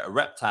into a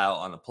reptile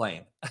on a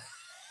plane.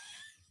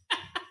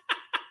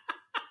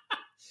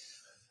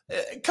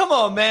 Come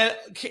on, man.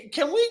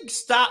 Can we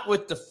stop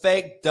with the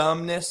fake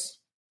dumbness?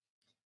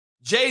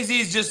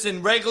 Jay-Z's just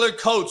in regular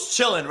coach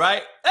chilling,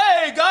 right?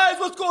 Hey, guys,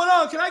 what's going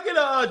on? Can I get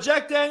a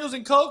Jack Daniels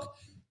and Coke?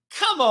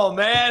 Come on,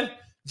 man.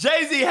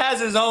 Jay-Z has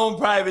his own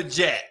private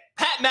jet.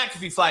 Pat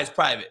McAfee flies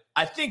private.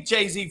 I think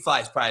Jay-Z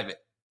flies private.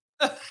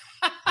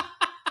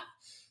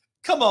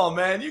 Come on,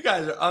 man. You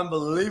guys are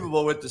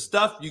unbelievable with the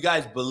stuff you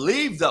guys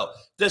believe, though.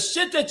 The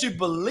shit that you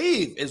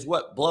believe is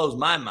what blows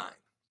my mind.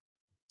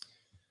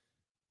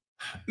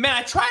 Man,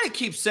 I try to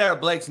keep Sarah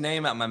Blake's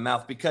name out my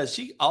mouth because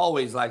she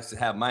always likes to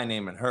have my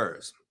name in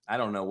hers. I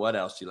don't know what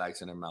else she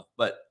likes in her mouth.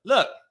 But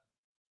look,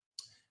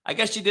 I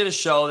guess she did a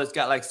show that's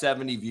got like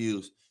 70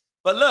 views.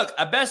 But look,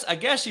 I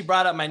guess she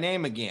brought up my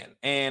name again.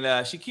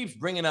 And she keeps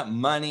bringing up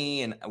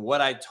money and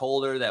what I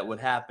told her that would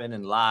happen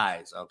and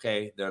lies,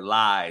 okay? They're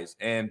lies.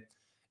 And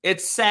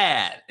It's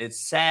sad. It's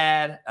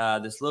sad.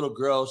 This little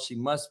girl, she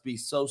must be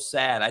so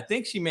sad. I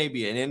think she may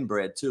be an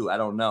inbred too. I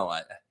don't know.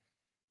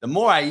 The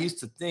more I used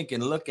to think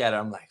and look at her,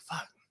 I'm like,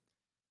 fuck.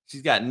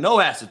 She's got no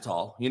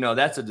acetol. You know,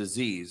 that's a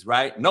disease,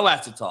 right? No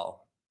acetol.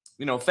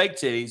 You know, fake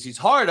titties. She's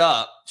hard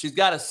up. She's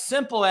got a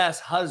simple ass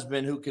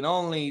husband who can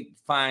only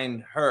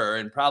find her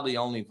and probably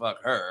only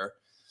fuck her.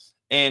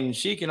 And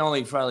she can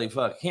only probably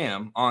fuck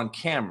him on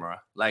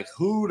camera. Like,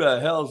 who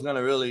the hell's going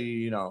to really,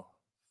 you know?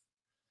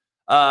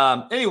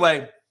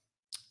 Anyway,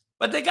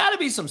 but they got to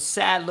be some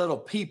sad little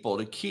people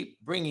to keep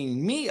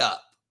bringing me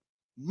up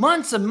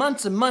months and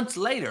months and months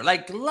later.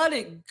 Like, let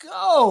it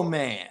go,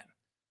 man.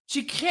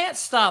 She can't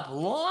stop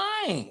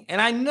lying. And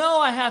I know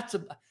I have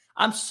to.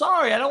 I'm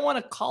sorry. I don't want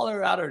to call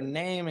her out her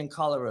name and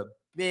call her a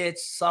bitch.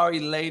 Sorry,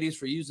 ladies,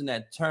 for using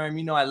that term.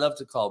 You know, I love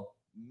to call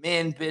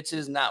men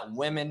bitches, not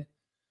women.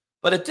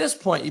 But at this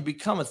point, you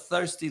become a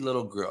thirsty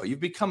little girl.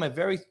 You've become a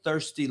very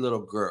thirsty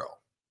little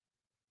girl.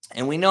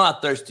 And we know how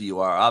thirsty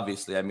you are,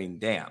 obviously. I mean,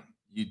 damn,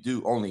 you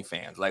do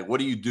OnlyFans. Like, what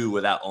do you do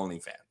without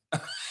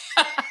OnlyFans?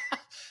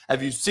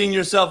 Have you seen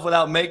yourself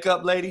without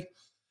makeup, lady?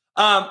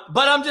 But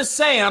I'm just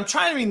saying, I'm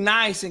trying to be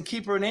nice and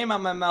keep her name out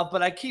of my mouth,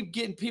 but I keep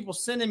getting people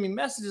sending me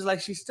messages like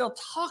she's still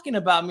talking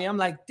about me. I'm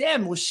like,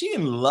 damn, was she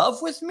in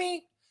love with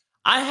me?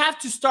 I have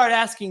to start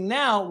asking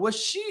now,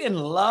 was she in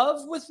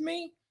love with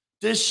me?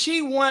 Does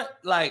she want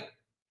to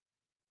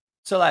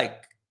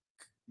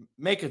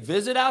make a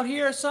visit out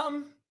here or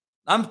something?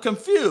 I'm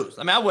confused.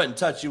 I mean, I wouldn't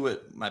touch you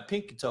with my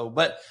pinky toe,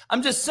 but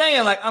I'm just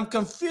saying, like, I'm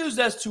confused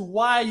as to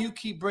why you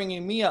keep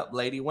bringing me up,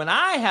 lady, when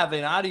I have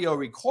an audio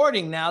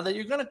recording now that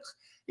you're gonna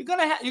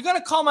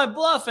call my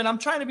bluff, and I'm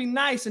trying to be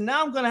nice, and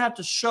now I'm gonna have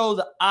to show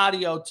the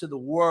audio to the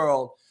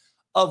world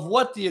of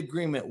what the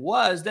agreement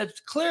was that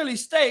clearly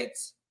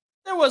states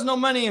there was no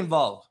money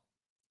involved,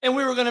 and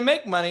we were gonna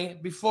make money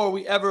before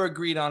we ever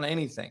agreed on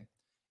anything.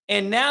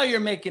 And now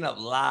you're making up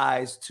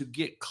lies to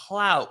get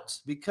clout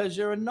because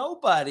you're a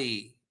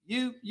nobody.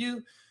 You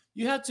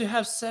have to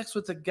have sex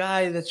with a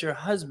guy that's your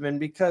husband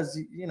because,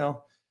 you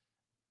know,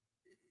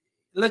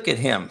 look at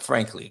him,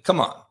 frankly. Come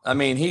on. I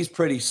mean, he's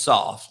pretty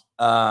soft.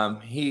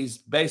 He's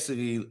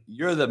basically,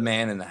 you're the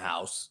man in the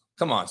house.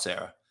 Come on,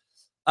 Sarah.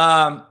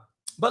 But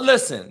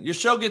listen, your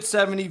show gets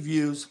 70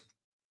 views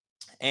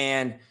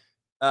and,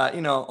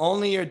 you know,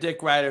 only your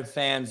Dick Rider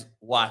fans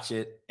watch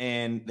it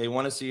and they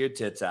want to see your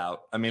tits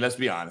out. I mean, let's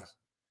be honest.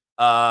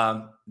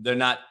 They're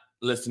not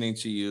listening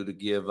to you to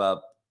give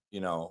up,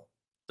 you know,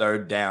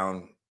 third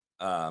down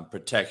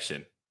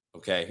protection.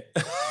 Okay.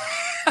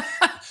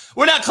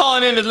 We're not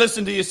calling in to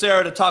listen to you,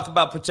 Sarah, to talk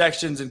about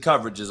protections and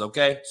coverages.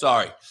 Okay.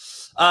 Sorry.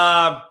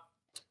 But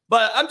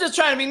I'm just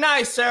trying to be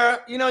nice,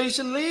 Sarah. You know, you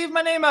should leave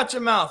my name out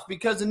your mouth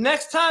because the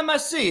next time I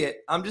see it,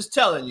 I'm just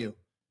telling you,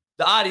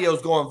 the audio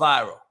is going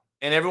viral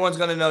and everyone's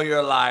going to know you're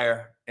a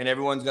liar and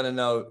everyone's going to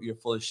know you're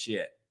full of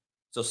shit.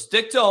 So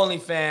stick to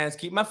OnlyFans.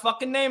 Keep my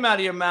fucking name out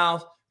of your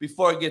mouth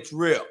before it gets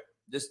real.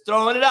 Just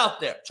throwing it out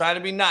there. Trying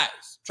to be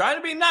nice. Trying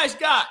to be a nice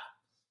guy.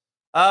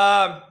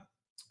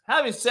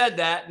 Having said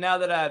that, now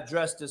that I've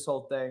addressed this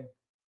whole thing,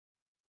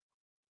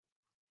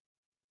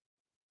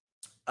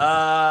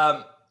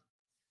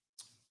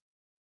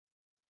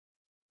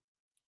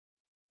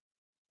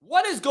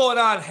 what is going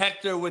on,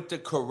 Hector, with the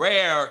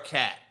Correa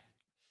cat?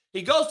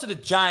 He goes to the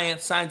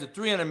Giants, signs a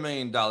 $300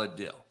 million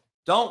deal.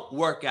 Don't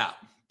work out.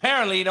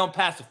 Apparently, he don't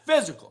pass a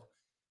physical.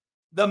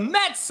 The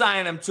Mets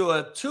sign him to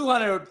a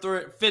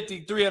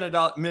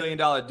 $300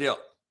 million deal.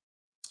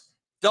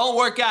 Don't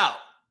work out.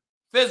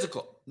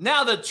 Physical.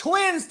 Now the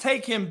Twins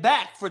take him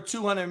back for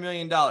 $200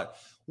 million.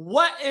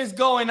 What is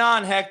going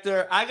on,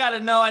 Hector? I got to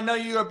know. I know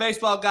you're a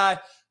baseball guy.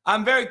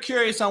 I'm very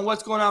curious on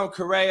what's going on with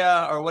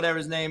Correa or whatever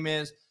his name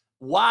is.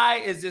 Why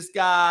is this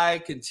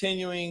guy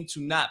continuing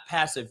to not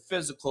pass a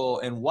physical,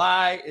 and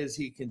why is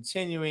he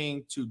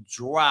continuing to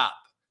drop?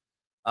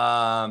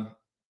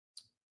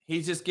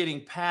 He's just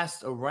getting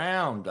passed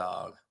around,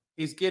 dog.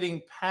 He's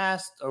getting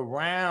passed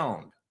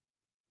around.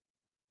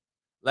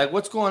 Like,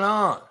 what's going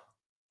on?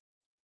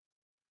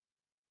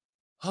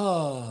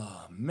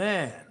 Oh,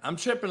 man. I'm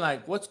tripping.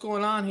 Like, what's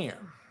going on here?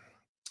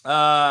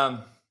 Oh,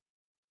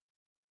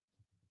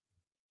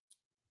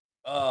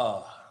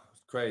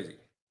 it's crazy.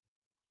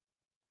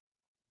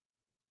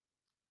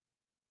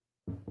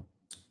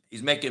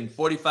 He's making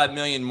 $45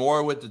 million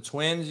more with the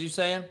Twins, you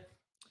saying?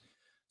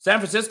 San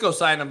Francisco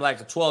signed him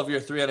like a 12-year,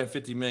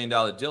 $350 million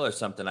deal or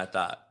something, I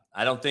thought.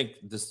 I don't think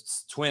the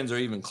Twins are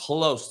even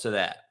close to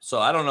that. So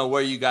I don't know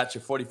where you got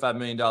your $45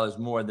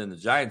 million more than the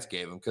Giants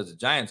gave him, because the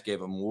Giants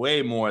gave him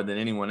way more than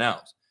anyone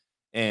else.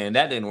 And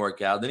that didn't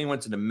work out. Then he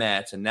went to the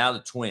Mets and now the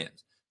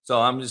Twins. So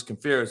I'm just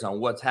confused on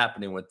what's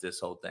happening with this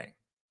whole thing.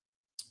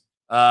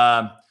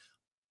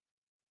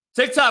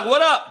 TikTok,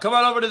 what up? Come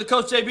on over to the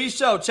Coach JB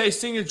show. Chase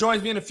Senior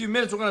joins me in a few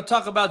minutes. We're going to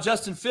talk about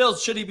Justin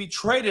Fields. Should he be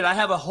traded? I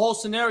have a whole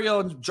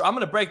scenario, and I'm going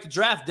to break the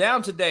draft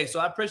down today.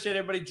 So I appreciate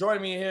everybody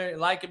joining me here and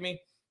liking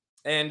me.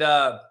 And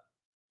how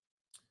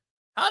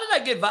did I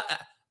get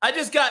I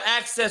just got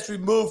access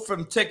removed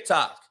from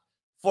TikTok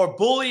for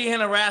bullying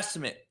and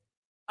harassment.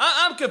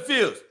 I'm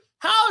confused.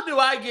 How do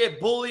I get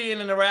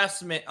bullying and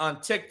harassment on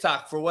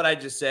TikTok for what I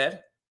just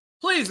said?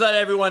 Please let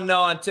everyone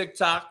know on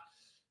TikTok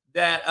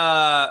that,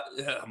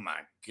 oh my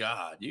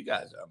God, you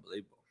guys are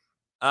unbelievable.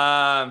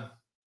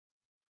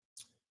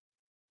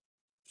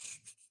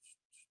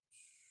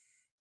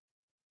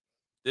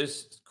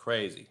 This is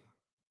crazy.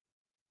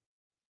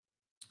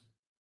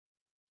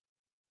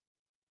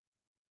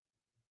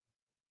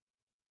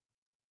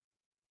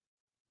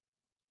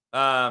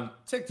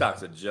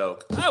 TikTok's a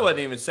joke. I wasn't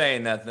even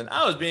saying nothing. Did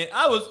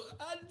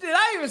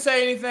I even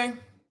say anything?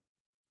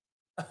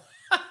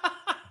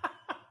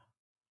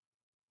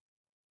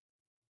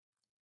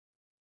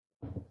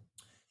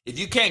 If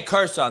you can't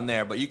curse on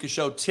there, but you can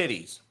show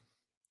titties,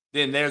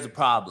 then there's a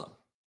problem.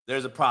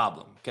 There's a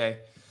problem, okay?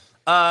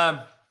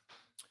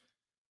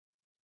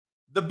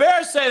 The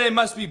Bears say they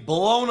must be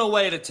blown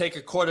away to take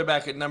a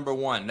quarterback at number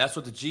 1. That's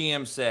what the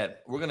GM said.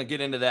 We're going to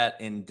get into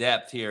that in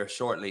depth here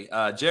shortly.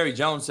 Jerry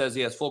Jones says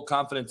he has full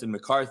confidence in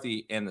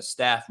McCarthy and the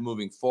staff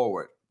moving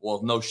forward.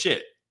 Well, no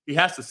shit. He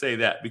has to say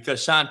that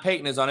because Sean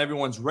Payton is on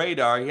everyone's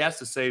radar. He has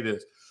to say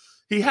this.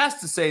 He has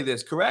to say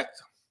this,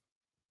 correct?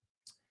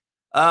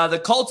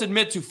 The Colts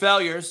admit to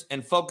failures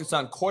and focus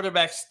on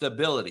quarterback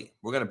stability.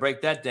 We're going to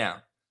break that down.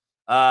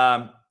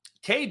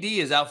 KD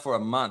is out for a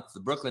month.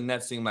 The Brooklyn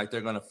Nets seem like they're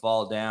going to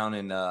fall down,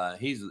 and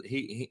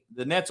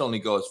the Nets only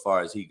go as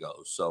far as he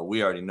goes, so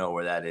we already know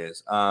where that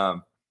is.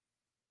 Man,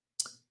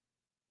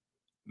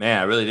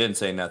 I really didn't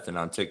say nothing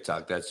on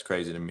TikTok. That's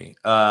crazy to me.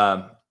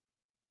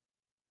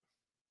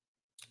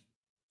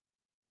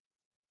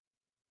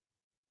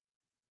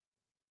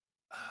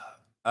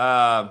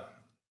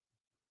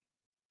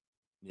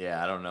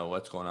 Yeah, I don't know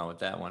what's going on with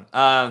that one.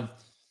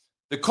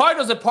 The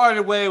Cardinals have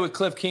parted way with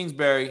Cliff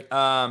Kingsbury.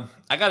 I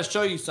got to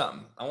show you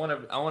something. I want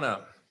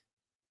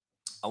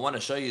to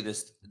show you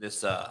this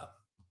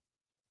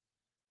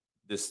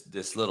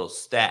little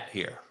stat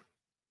here.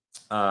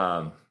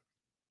 Now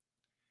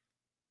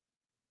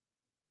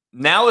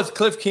with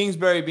Cliff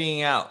Kingsbury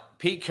being out,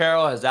 Pete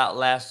Carroll has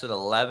outlasted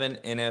 11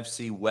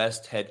 NFC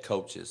West head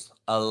coaches.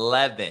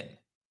 11.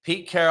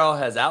 Pete Carroll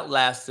has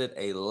outlasted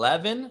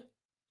 11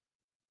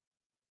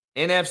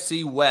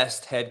 NFC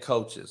West head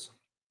coaches.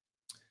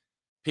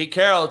 Pete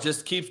Carroll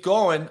just keeps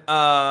going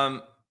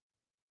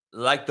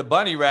like the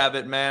bunny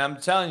rabbit, man.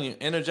 I'm telling you,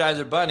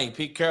 Energizer Bunny.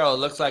 Pete Carroll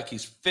looks like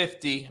he's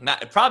 50.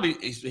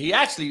 He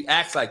actually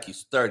acts like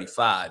he's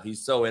 35.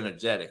 He's so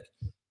energetic.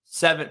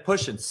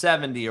 Pushing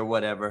 70 or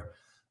whatever.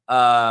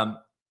 Man,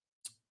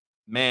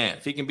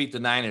 if he can beat the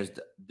Niners,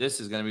 this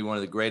is going to be one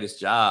of the greatest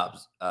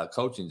jobs,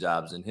 coaching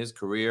jobs in his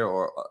career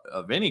or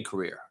of any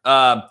career.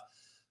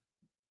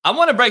 I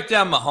want to break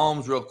down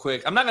Mahomes real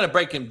quick. I'm not going to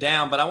break him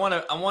down, but I want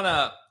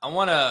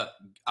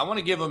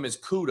to give him his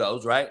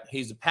kudos, right?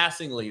 He's a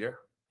passing leader.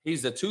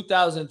 He's the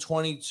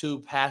 2022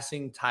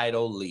 passing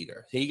title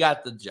leader. He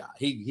got the job.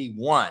 He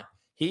won.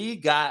 He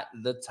got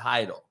the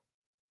title.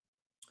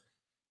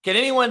 Can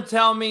anyone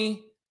tell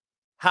me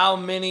how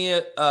many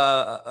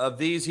of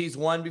these he's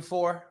won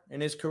before in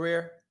his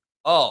career?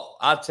 Oh,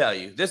 I'll tell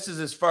you. This is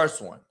his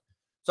first one.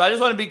 So I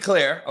just want to be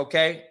clear,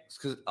 okay?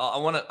 Because I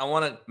want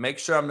to make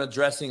sure I'm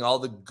addressing all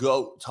the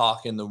GOAT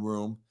talk in the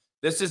room.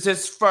 This is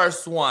his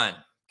first one,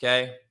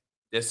 okay?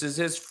 This is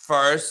his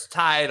first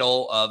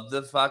title of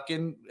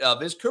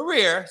his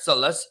career. So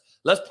let's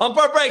pump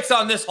our brakes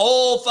on this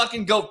whole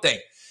fucking GOAT thing.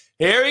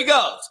 Here he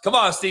goes. Come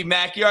on, Steve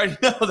Mack. You already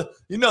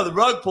know the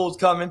rug pull's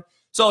coming.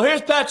 So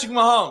here's Patrick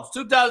Mahomes,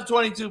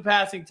 2022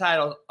 passing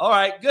title. All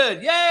right,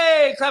 good.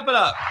 Yay! Clap it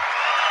up.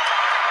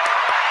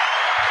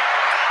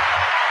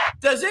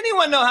 Does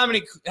anyone know how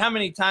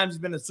many times he's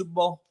been in the Super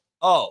Bowl?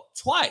 Oh,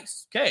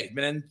 twice. Okay, he's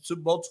been in the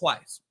Super Bowl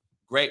twice.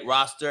 Great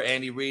roster.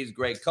 Andy Reid's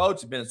great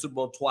coach. He's been in the Super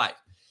Bowl twice.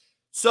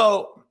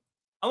 So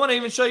I want to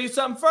even show you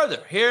something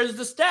further. Here's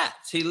the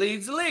stats. He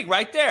leads the league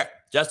right there.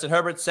 Justin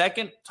Herbert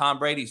second. Tom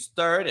Brady's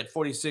third at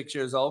 46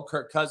 years old.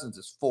 Kirk Cousins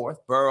is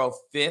fourth. Burrow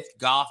fifth.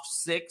 Goff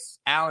sixth.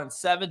 Allen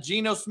seventh.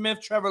 Geno Smith,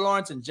 Trevor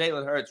Lawrence, and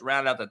Jalen Hurts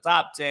round out the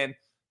top 10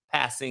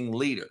 passing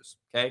leaders.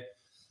 Okay.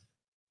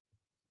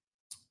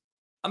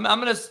 I'm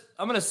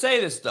gonna say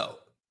this though.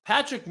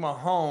 Patrick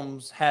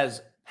Mahomes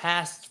has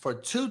passed for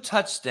 2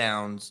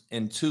 touchdowns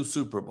in 2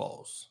 Super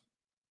Bowls.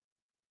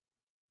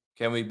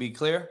 Can we be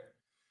clear?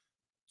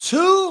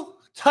 2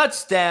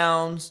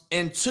 touchdowns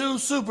in 2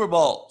 Super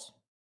Bowls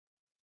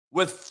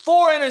with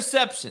 4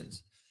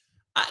 interceptions.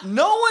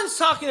 No one's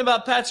talking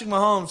about Patrick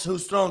Mahomes,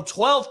 who's thrown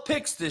 12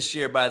 picks this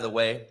year, by the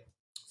way.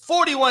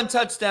 41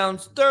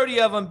 touchdowns,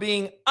 30 of them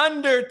being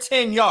under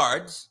 10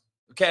 yards.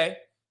 Okay.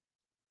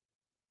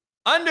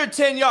 Under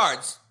 10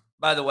 yards,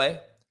 by the way.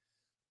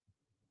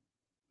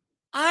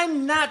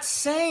 I'm not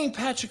saying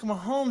Patrick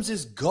Mahomes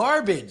is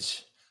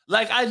garbage.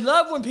 Like, I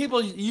love when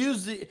people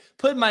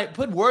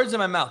put words in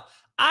my mouth.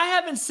 I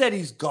haven't said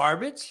he's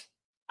garbage.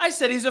 I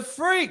said he's a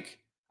freak.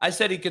 I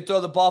said he could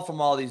throw the ball from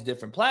all these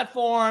different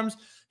platforms.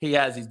 He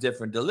has these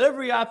different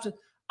delivery options.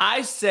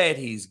 I said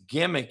he's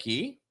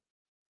gimmicky.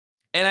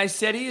 And I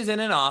said he is in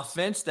an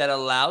offense that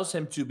allows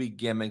him to be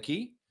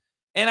gimmicky.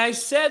 And I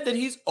said that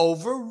he's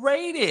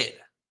overrated.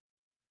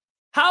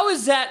 How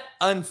is that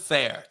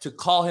unfair to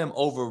call him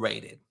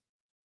overrated?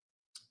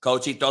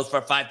 Coach, he throws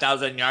for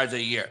 5,000 yards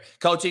a year.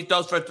 Coach, he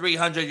throws for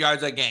 300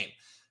 yards a game.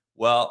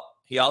 Well,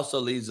 he also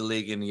leads the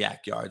league in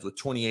yak yards with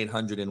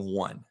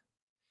 2,801.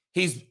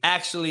 He's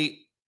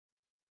actually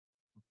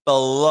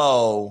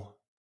below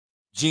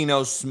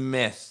Geno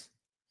Smith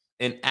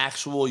in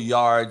actual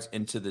yards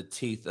into the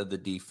teeth of the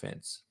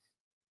defense.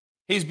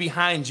 He's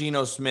behind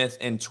Geno Smith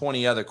and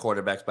 20 other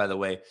quarterbacks, by the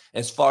way,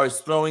 as far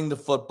as throwing the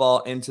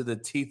football into the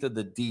teeth of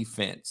the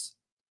defense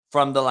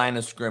from the line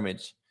of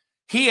scrimmage.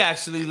 He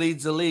actually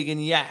leads the league in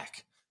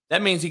yak.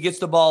 That means he gets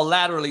the ball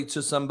laterally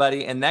to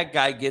somebody, and that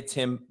guy gets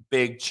him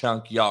big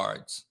chunk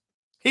yards.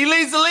 He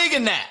leads the league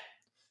in that,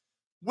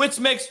 which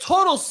makes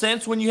total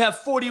sense when you have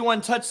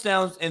 41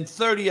 touchdowns and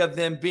 30 of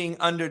them being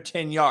under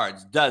 10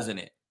 yards, doesn't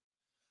it?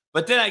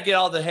 But then I get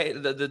all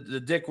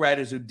the dick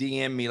riders who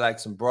DM me like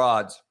some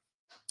broads,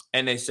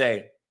 and they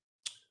say,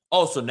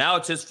 oh, so now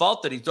it's his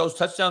fault that he throws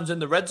touchdowns in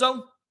the red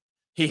zone?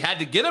 He had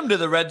to get him to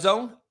the red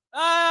zone?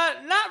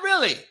 Not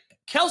really.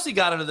 Kelsey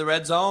got him to the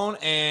red zone,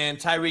 and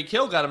Tyreek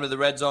Hill got him to the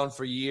red zone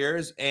for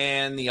years,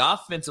 and the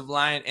offensive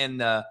line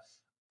and the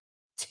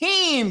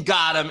team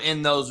got him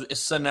in those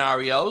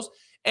scenarios.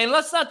 And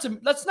let's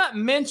not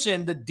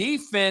mention the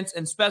defense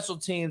and special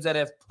teams that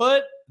have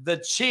put the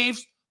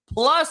Chiefs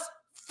plus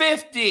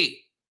 50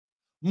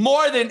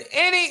 more than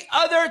any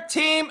other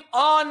team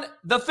on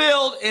the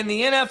field in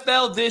the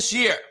NFL this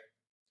year.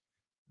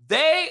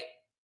 They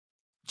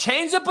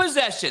change the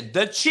possession.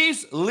 The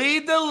Chiefs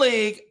lead the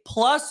league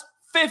plus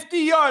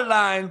 50-yard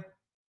line,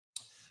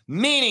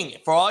 meaning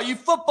for all you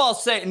football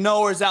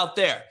knowers out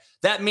there,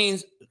 that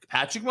means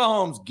Patrick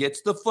Mahomes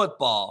gets the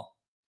football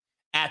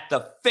at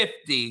the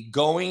 50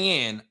 going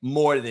in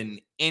more than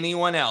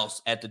anyone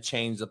else at the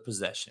change of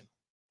possession.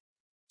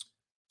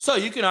 So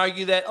you can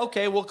argue that,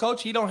 okay, well,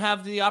 coach, he don't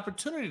have the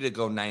opportunity to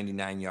go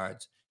 99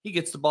 yards. He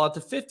gets the ball at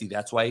the 50.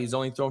 That's why he's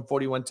only thrown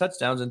 41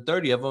 touchdowns and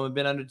 30 of them have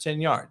been under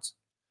 10 yards.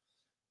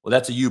 Well,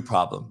 that's a you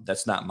problem.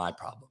 That's not my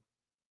problem.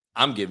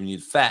 I'm giving you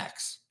the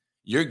facts.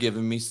 You're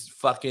giving me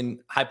fucking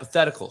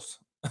hypotheticals.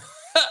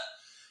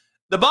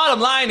 The bottom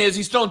line is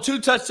he's thrown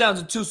 2 touchdowns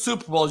and 2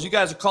 Super Bowls. You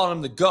guys are calling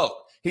him the GOAT.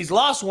 He's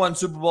lost 1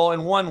 Super Bowl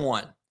and won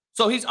 1.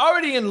 So he's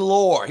already in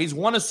lore. He's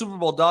won a Super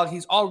Bowl, dog.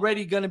 He's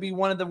already going to be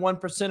one of the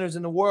 1%ers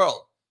in the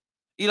world.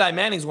 Eli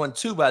Manning's won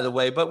 2, by the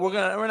way, but we're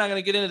not going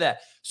to get into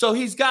that. So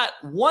he's got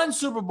 1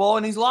 Super Bowl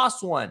and he's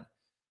lost 1.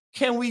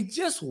 Can we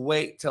just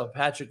wait till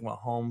Patrick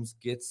Mahomes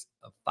gets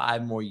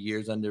 5 more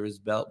years under his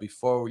belt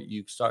before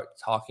you start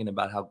talking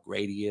about how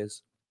great he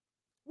is?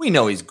 We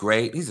know he's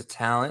great. He's a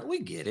talent. We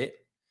get it.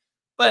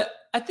 But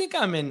I think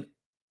I'm in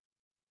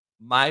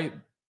my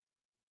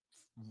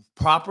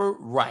proper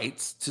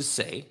rights to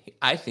say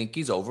I think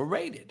he's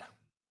overrated.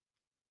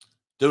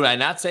 Did I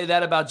not say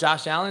that about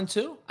Josh Allen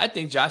too? I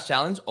think Josh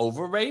Allen's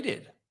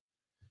overrated.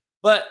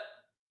 But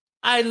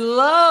I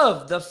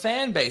love the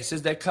fan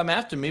bases that come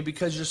after me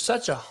because you're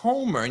such a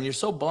homer and you're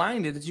so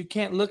blinded that you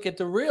can't look at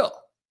the real.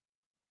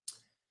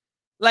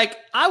 Like,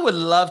 I would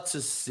love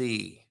to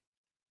see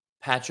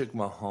Patrick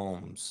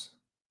Mahomes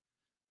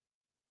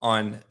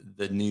on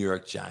the New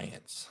York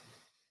Giants.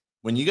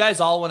 When you guys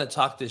all want to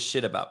talk this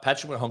shit about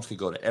Patrick Mahomes could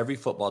go to every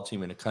football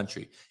team in the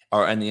country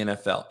or in the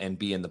NFL and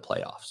be in the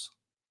playoffs.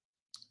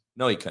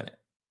 No, he couldn't.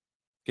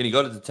 Can he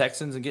go to the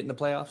Texans and get in the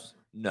playoffs?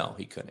 No,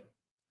 he couldn't.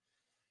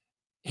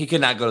 He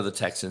could not go to the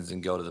Texans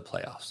and go to the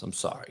playoffs. I'm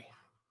sorry.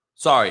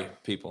 Sorry,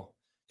 people.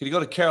 Could he go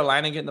to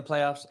Carolina and get in the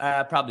playoffs?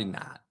 Probably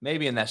not.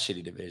 Maybe in that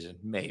shitty division.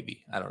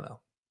 Maybe. I don't know.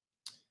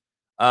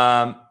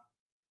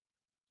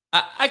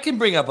 I can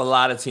bring up a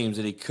lot of teams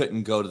that he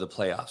couldn't go to the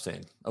playoffs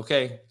in.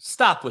 Okay?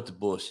 Stop with the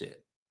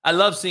bullshit. I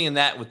love seeing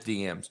that with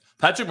DMs.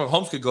 Patrick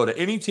Mahomes could go to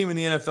any team in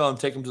the NFL and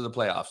take him to the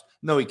playoffs.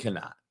 No, he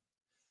cannot.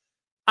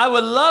 I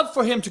would love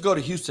for him to go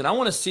to Houston. I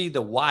want to see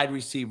the wide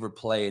receiver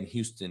play in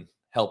Houston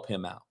help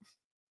him out.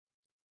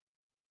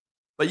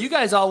 But you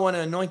guys all want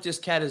to anoint this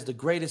cat as the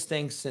greatest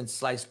thing since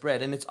sliced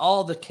bread. And it's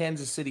all the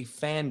Kansas City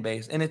fan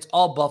base. And it's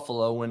all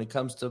Buffalo when it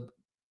comes to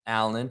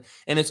Allen.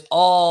 And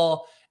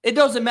it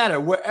doesn't matter.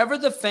 Wherever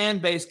the fan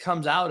base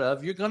comes out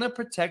of, you're going to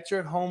protect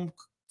your home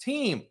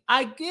team.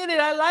 I get it.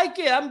 I like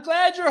it. I'm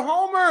glad you're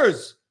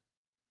homers.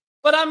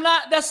 But I'm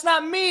not. That's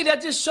not me.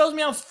 That just shows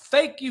me how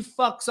fake you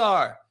fucks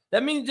are.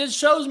 That means it just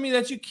shows me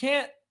that you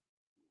can't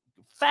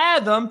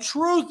fathom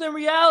truth and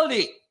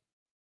reality.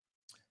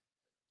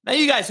 Now,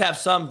 you guys have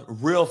some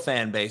real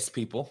fan base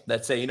people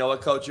that say, you know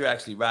what, coach, you're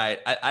actually right.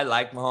 I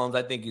like Mahomes.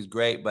 I think he's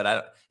great,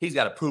 but he's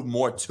got to prove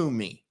more to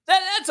me.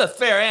 That's a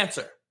fair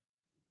answer.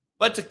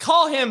 But to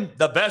call him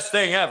the best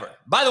thing ever,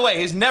 by the way,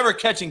 he's never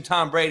catching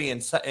Tom Brady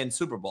in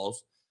Super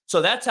Bowls.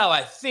 So that's how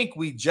I think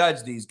we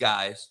judge these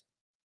guys.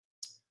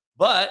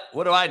 But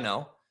what do I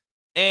know?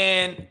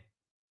 And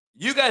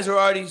you guys are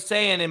already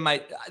saying in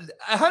my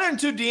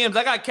 102 DMs,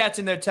 I got cats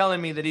in there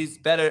telling me that he's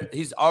better.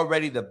 He's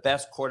already the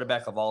best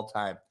quarterback of all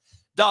time.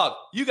 Dog,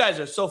 you guys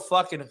are so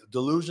fucking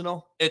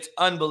delusional. It's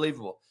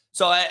unbelievable.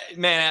 So,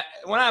 when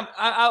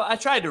I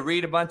tried to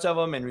read a bunch of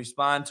them and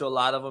respond to a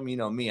lot of them. You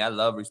know me, I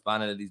love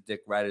responding to these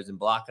dick writers and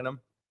blocking them.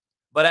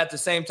 But at the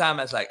same time,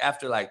 it's like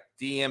after like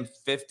DM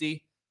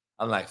 50,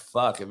 I'm like,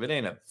 fuck, if it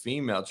ain't a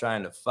female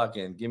trying to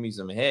fucking give me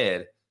some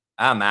head,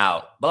 I'm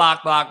out.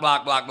 Block, block,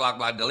 block, block, block,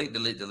 block, delete,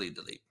 delete, delete,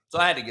 delete. So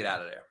I had to get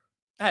out of there.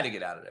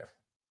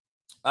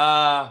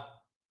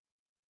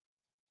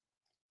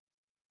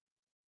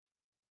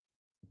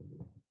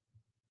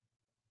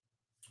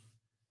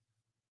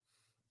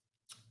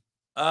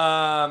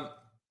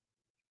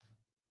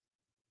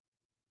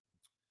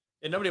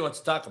 And nobody wants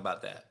to talk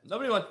about that. No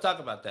one wants to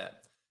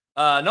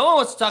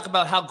talk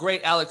about how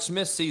great Alex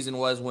Smith's season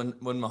was when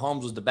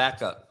Mahomes was the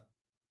backup.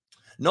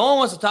 No one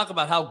wants to talk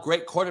about how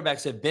great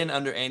quarterbacks have been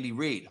under Andy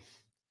Reid.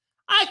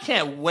 I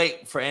can't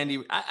wait for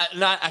Andy.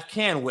 I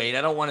can wait.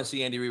 I don't want to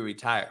see Andy Reid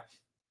retire.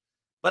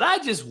 But I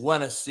just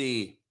want to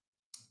see.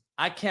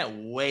 I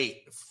can't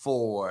wait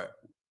for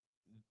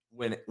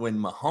when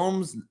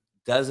Mahomes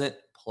doesn't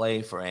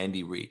play for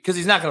Andy Reid, because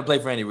he's not going to play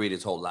for Andy Reid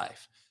his whole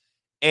life.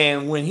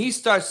 And when he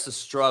starts to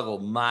struggle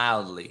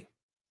mildly,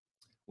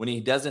 when he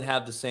doesn't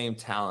have the same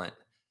talent,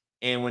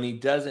 and when he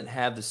doesn't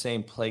have the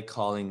same play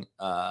calling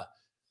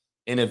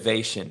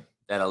innovation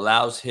that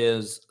allows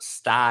his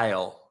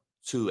style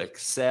to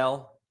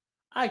excel,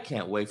 I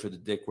can't wait for the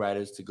Dick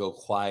Riders to go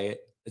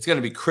quiet. It's going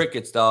to be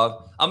crickets,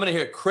 dog. I'm going to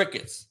hear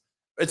crickets.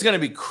 It's going to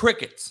be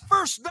crickets.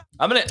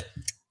 I'm going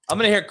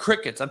to hear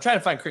crickets. I'm trying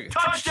to find crickets.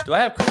 Do I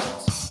have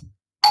crickets?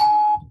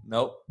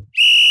 Nope.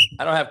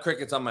 I don't have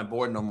crickets on my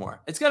board no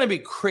more. It's going to be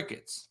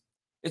crickets.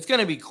 It's going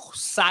to be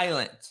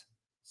silent.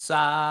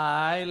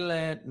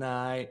 Silent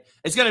night.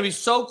 It's going to be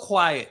so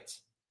quiet.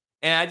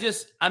 And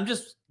I'm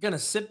just going to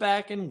sit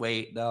back and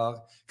wait, dog.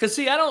 Because,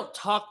 see, I don't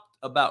talk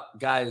about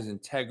guys'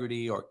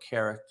 integrity or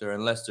character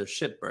unless they're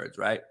shitbirds,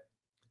 right?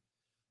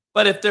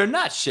 But if they're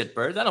not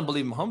shitbirds, I don't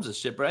believe Mahomes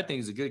is a shitbird. I think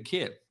he's a good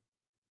kid.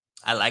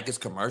 I like his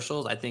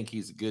commercials. I think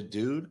he's a good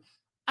dude.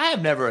 I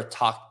have never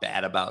talked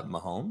bad about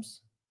Mahomes.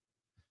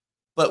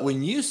 But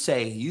when you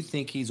say you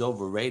think he's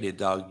overrated,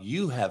 dog,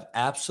 you have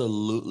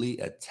absolutely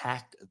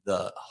attacked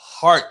the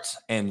heart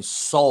and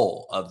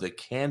soul of the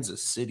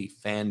Kansas City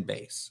fan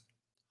base.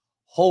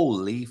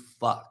 Holy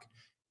fuck.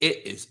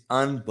 It is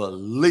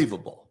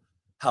unbelievable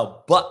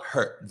how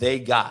butthurt they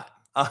got.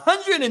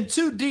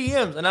 102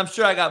 DMs, and I'm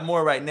sure I got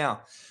more right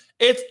now.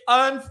 It's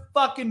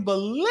unfucking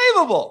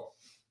believable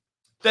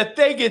that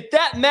they get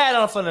that mad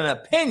off of an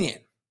opinion.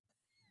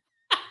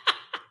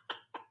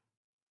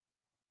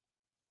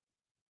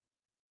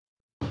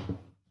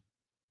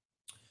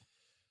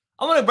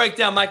 I want to break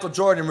down Michael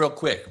Jordan real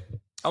quick.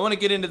 I want to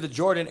get into the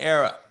Jordan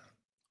era.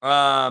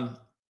 I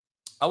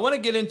want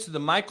to get into the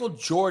Michael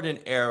Jordan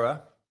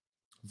era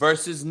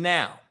versus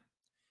now.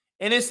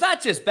 And it's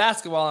not just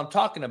basketball I'm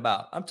talking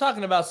about. I'm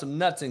talking about some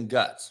nuts and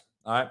guts.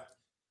 All right.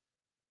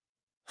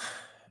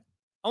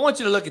 I want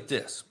you to look at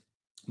this.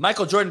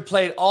 Michael Jordan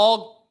played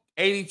all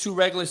 82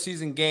 regular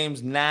season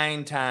games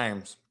 9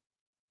 times.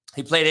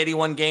 He played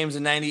 81 games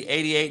in 90,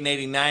 88 and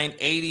 89,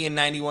 80 and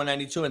 91,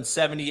 92, and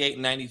 78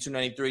 and 92,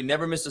 93.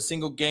 Never missed a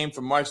single game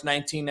from March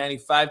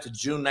 1995 to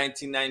June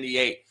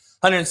 1998.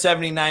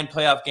 179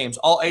 playoff games,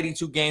 all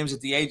 82 games at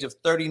the age of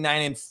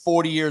 39 and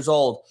 40 years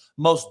old.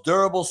 Most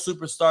durable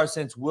superstar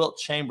since Wilt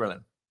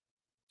Chamberlain.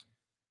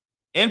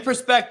 In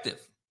perspective,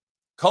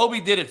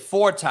 Kobe did it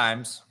 4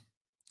 times.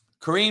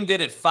 Kareem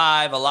did it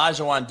 5.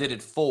 Olajuwon did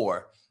it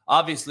 4.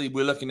 Obviously,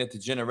 we're looking at the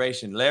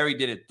generation. Larry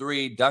did it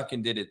 3.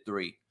 Duncan did it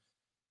 3.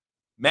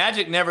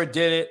 Magic never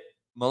did it.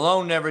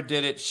 Malone never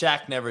did it.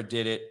 Shaq never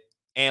did it.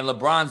 And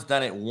LeBron's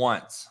done it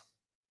once.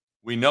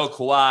 We know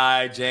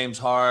Kawhi, James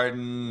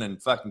Harden,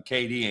 and fucking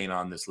KD ain't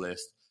on this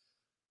list.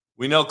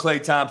 We know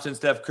Klay Thompson,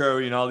 Steph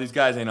Curry, and all these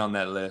guys ain't on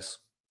that list.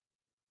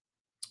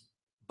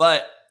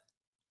 But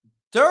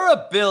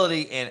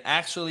durability and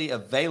actually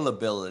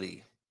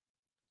availability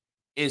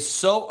is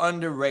so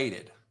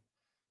underrated.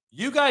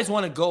 You guys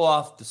want to go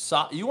off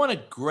the you want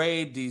to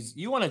grade these,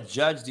 you want to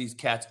judge these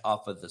cats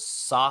off of the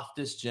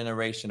softest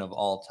generation of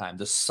all time,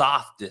 the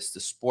softest the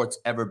sport's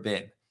ever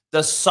been.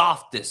 The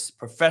softest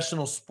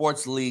professional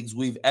sports leagues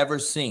we've ever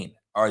seen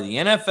are the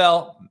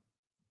NFL,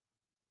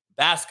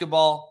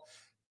 basketball.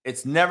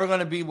 It's never going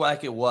to be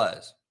like it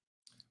was.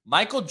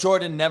 Michael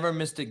Jordan never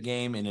missed a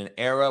game in an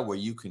era where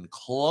you can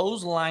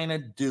clothesline a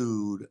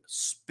dude,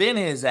 spin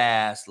his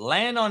ass,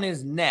 land on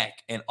his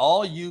neck, and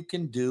all you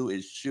can do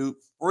is shoot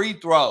free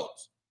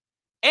throws.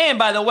 And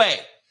by the way,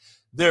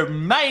 there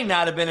may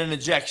not have been an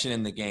ejection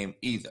in the game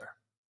either.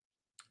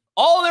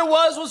 All there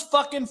was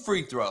fucking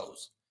free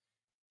throws.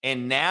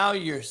 And now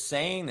you're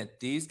saying that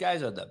these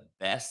guys are the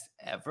best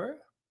ever?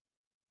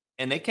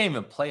 And they can't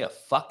even play a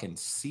fucking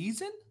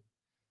season?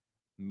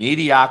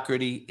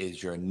 Mediocrity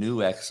is your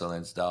new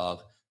excellence,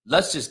 dog.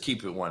 Let's just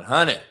keep it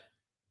 100.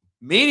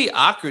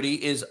 Mediocrity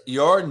is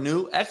your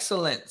new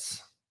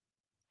excellence.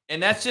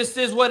 And that just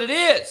is what it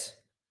is.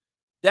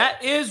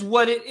 That is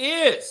what it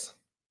is.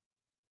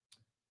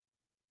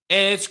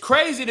 And it's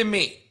crazy to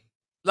me.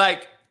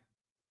 Like,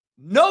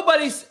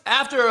 nobody's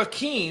after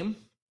Akeem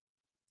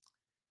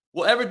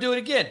will ever do it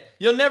again.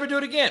 You'll never do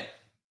it again.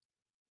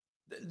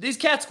 These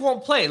cats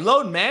won't play.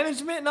 Load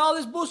management and all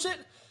this bullshit.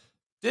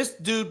 This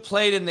dude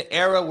played in the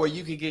era where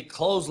you could get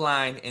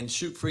clothesline and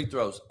shoot free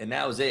throws, and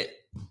that was it.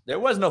 There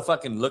was no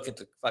fucking look at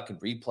the fucking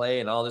replay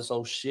and all this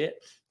old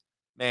shit.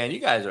 Man, you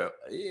guys are,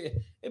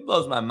 it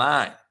blows my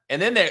mind.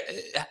 And then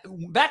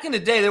back in the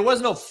day, there was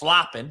no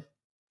flopping.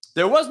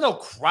 There was no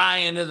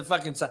crying to the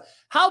fucking side.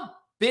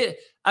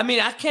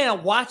 I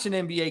can't watch an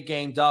NBA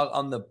game, dog,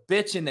 on the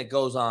bitching that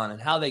goes on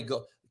and how they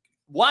go.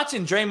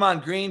 Watching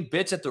Draymond Green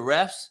bitch at the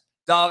refs,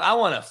 dog, I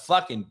want to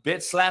fucking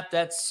bitch slap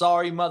that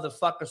sorry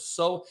motherfucker.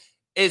 So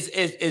is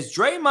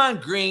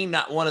Draymond Green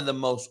not one of the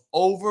most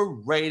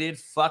overrated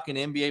fucking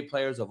NBA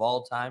players of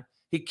all time?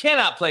 He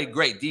cannot play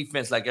great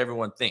defense like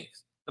everyone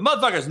thinks. The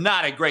motherfucker's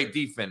not a great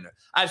defender.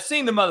 I've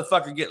seen the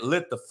motherfucker get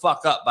lit the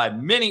fuck up by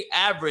many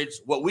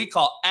what we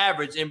call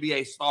average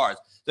NBA stars.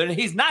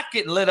 He's not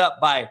getting lit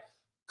up by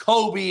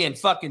Kobe and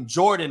fucking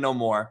Jordan no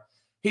more.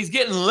 He's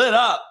getting lit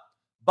up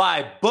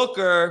by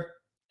Booker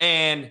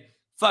and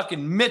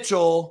fucking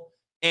Mitchell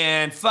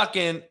and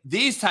fucking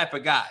these type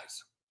of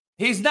guys.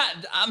 He's not,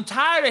 I'm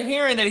tired of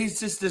hearing that he's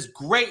just this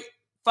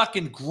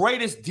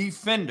greatest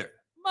defender.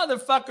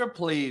 Motherfucker,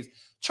 please.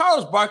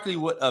 Charles Barkley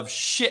would have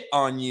shit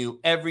on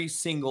you every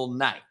single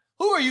night.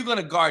 Who are you going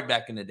to guard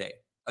back in the day?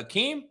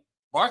 Hakeem?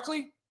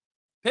 Barkley?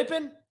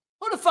 Pippen?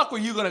 Who the fuck were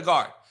you going to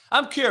guard?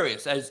 I'm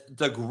curious, as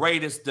the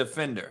greatest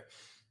defender.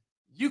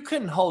 You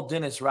couldn't hold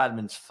Dennis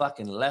Rodman's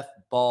fucking left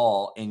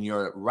ball in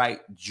your right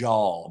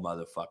jaw,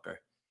 motherfucker.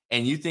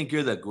 And you think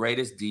you're the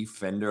greatest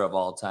defender of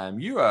all time?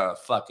 You are a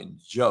fucking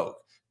joke.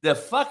 The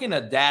fucking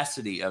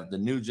audacity of the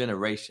new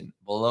generation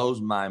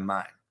blows my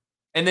mind.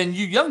 And then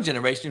you young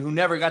generation who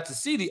never got to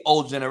see the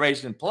old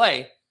generation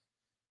play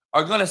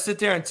are going to sit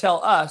there and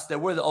tell us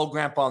that we're the old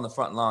grandpa on the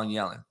front lawn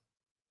yelling.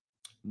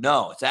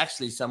 No, it's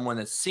actually someone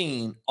that's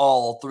seen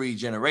all three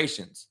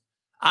generations.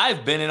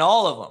 I've been in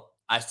all of them.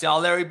 I saw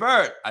Larry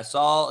Bird. I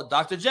saw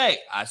Dr. J.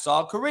 I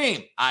saw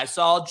Kareem. I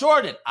saw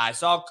Jordan. I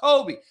saw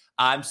Kobe.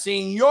 I'm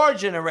seeing your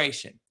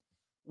generation.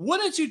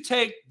 Wouldn't you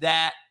take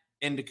that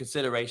into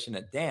consideration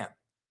that, damn,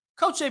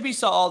 Coach JB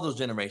saw all those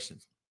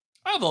generations.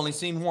 I've only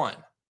seen one.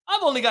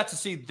 I've only got to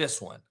see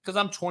this one because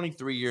I'm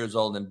 23 years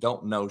old and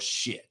don't know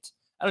shit.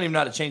 I don't even know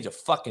how to change a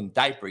fucking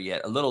diaper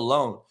yet, let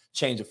alone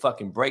change a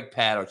fucking brake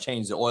pad or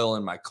change the oil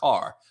in my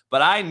car.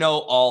 But I know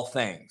all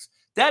things.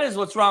 That is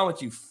what's wrong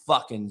with you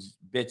fucking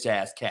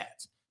bitch-ass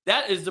cats.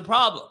 That is the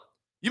problem.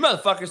 You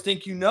motherfuckers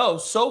think you know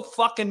so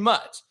fucking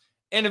much.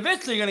 And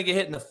eventually you're going to get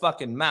hit in the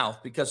fucking mouth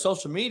because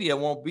social media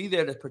won't be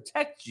there to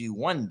protect you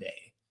one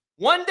day.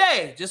 One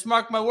day, just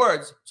mark my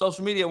words,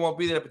 social media won't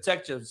be there to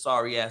protect you,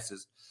 sorry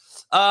asses.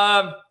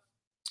 I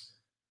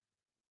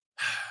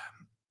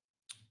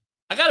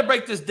got to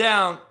break this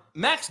down.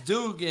 Max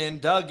Duggan,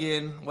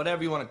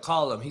 whatever you want to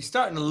call him, he's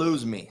starting to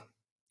lose me.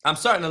 I'm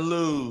starting to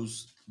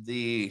lose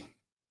the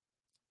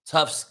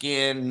tough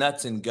skin,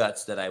 nuts and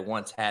guts that I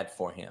once had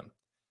for him.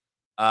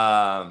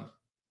 I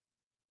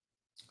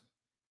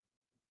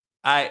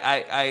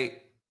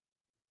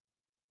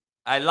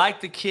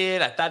liked the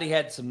kid. I thought he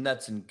had some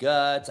nuts and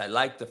guts. I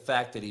liked the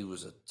fact that he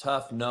was a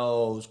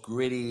tough-nosed,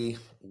 gritty,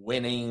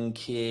 winning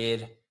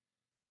kid.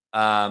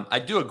 I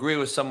do agree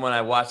with someone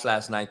I watched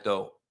last night,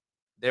 though.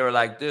 They were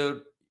like,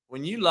 dude,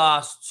 when you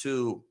lost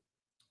to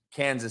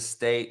Kansas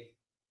State,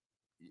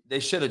 they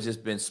should have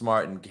just been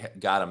smart and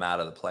got him out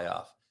of the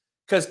playoff.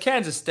 Because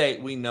Kansas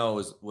State, we know,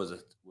 was a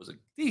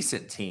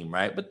decent team,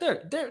 right? But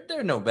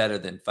they're no better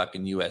than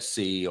fucking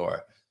USC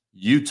or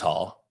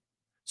Utah.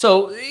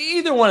 So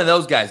either one of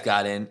those guys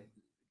got in.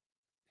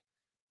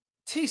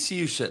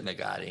 TCU shouldn't have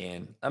got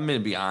in. I'm going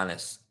to be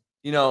honest.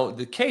 You know,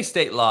 the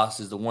K-State loss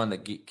is the one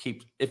that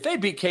keeps – if they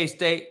beat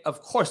K-State,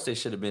 of course they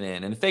should have been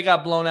in. And if they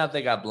got blown out,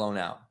 they got blown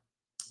out.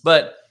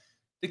 But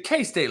the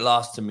K-State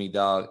loss to me,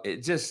 dog,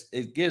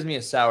 it gives me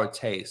a sour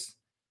taste.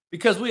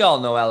 Because we all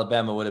know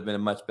Alabama would have been a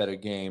much better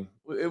game.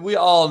 We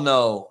all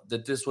know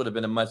that this would have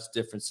been a much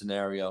different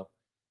scenario.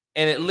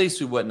 And at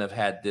least we wouldn't have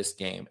had this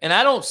game. And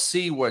I don't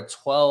see where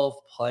 12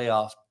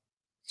 playoff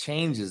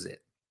changes it.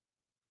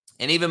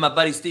 And even my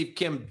buddy Steve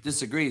Kim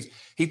disagrees.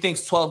 He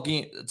thinks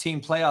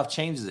 12-team playoff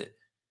changes it.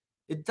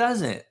 It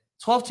doesn't.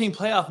 12-team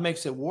playoff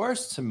makes it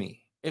worse to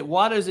me. It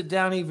waters it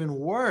down even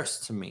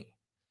worse to me.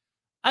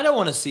 I don't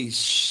want to see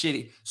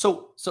shitty.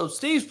 So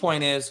Steve's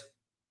point is,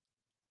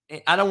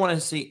 I don't want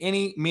to see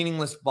any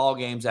meaningless ball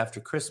games after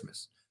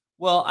Christmas.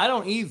 Well, I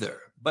don't either,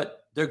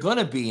 but they're going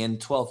to be in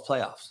 12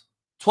 playoffs.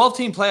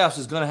 12-team playoffs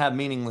is going to have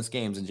meaningless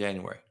games in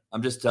January.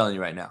 I'm just telling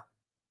you right now.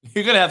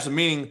 You're going to have some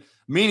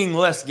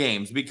meaningless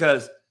games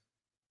because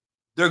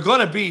they're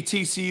going to be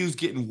TCU's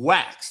getting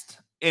waxed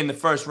in the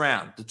first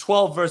round. The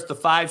 12 versus the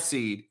 5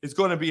 seed is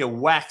going to be a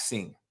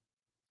waxing.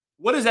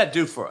 What does that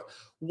do for us?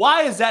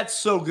 Why is that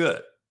so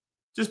good?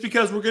 Just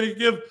because we're going to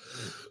give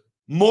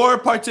more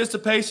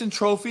participation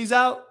trophies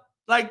out?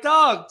 Like,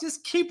 dog,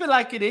 just keep it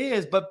like it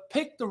is, but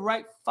pick the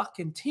right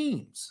fucking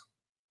teams.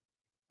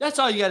 That's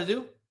all you got to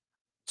do.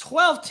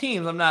 12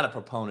 teams I'm not a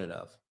proponent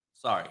of.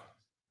 Sorry.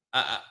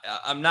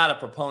 I'm not a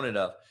proponent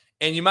of.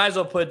 And you might as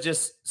well put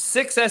just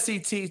 6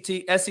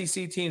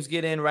 SEC teams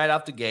get in right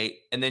off the gate,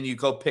 and then you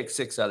go pick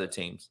 6 other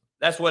teams.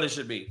 That's what it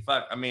should be.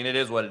 Fuck. I mean, it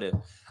is what it is.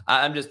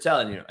 I'm just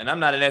telling you. And I'm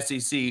not an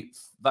SEC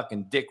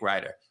fucking dick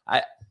rider.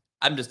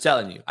 I'm just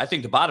telling you. I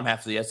think the bottom half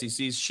of the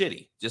SEC is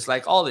shitty, just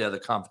like all the other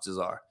conferences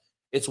are.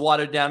 It's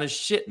watered down as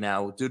shit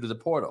now due to the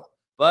portal.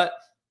 But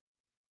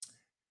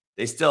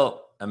they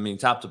still, I mean,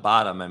 top to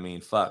bottom, I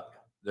mean, fuck.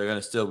 They're going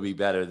to still be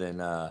better than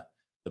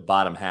the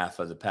bottom half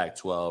of the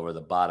Pac-12 or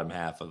the bottom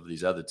half of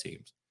these other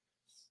teams.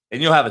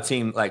 And you'll have a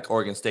team like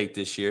Oregon State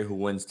this year who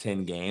wins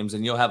 10 games,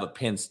 and you'll have a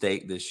Penn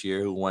State this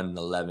year who won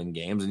 11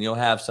 games, and you'll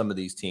have some of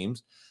these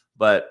teams.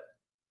 But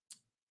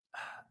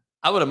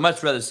I would have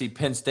much rather see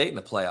Penn State in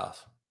the playoff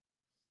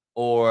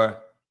or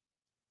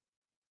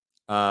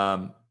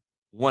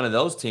one of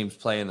those teams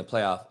play in the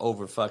playoff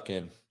over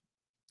fucking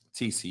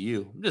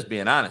TCU. I'm just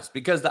being honest,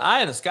 because the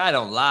eye in the sky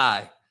don't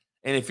lie.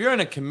 And if you're in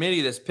a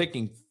committee that's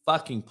picking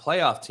fucking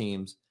playoff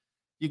teams,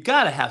 you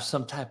got to have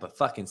some type of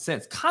fucking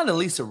sense.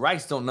 Condoleezza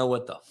Rice don't know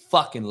what the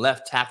fucking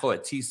left tackle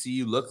at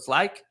TCU looks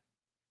like.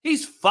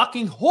 He's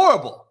fucking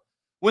horrible.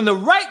 When the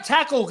right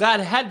tackle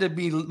had to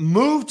be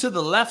moved to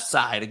the left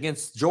side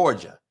against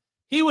Georgia,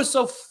 he was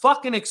so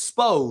fucking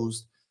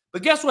exposed.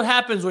 But guess what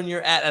happens when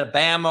you're at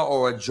Alabama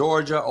or a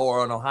Georgia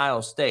or an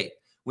Ohio State?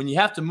 When you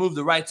have to move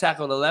the right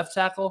tackle to the left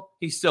tackle,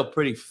 he's still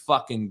pretty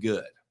fucking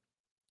good.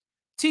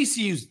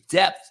 TCU's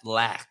depth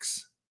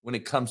lacks when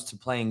it comes to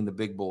playing the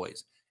big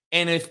boys.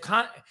 And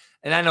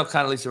and I know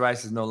Condoleezza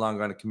Rice is no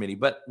longer on the committee,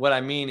 but what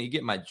I mean, you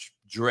get my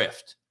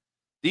drift.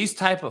 These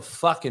type of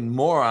fucking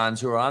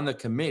morons who are on the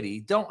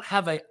committee don't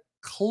have a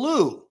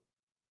clue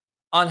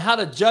on how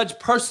to judge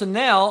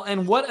personnel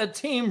and what a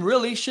team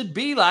really should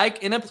be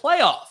like in a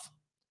playoff.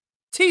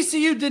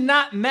 TCU did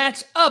not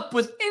match up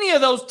with any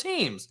of those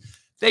teams.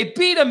 They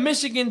beat a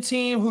Michigan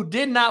team who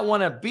did not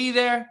want to be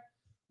there.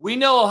 We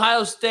know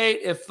Ohio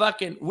State,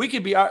 we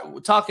could be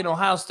talking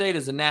Ohio State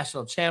as the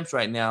national champs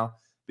right now,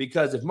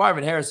 because if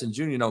Marvin Harrison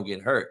Jr. don't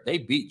get hurt, they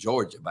beat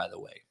Georgia, by the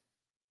way.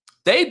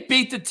 They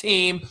beat the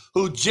team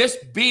who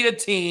just beat a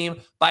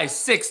team by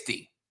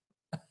 60.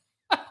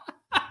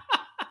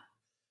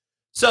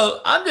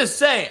 So I'm just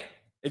saying,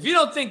 if you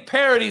don't think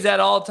parity's at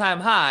all-time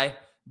high,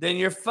 then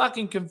you're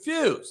fucking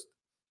confused.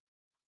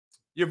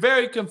 You're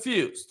very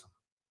confused.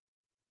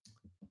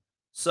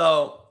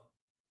 So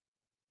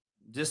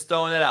just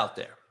throwing it out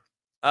there.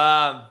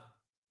 I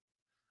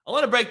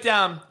want to break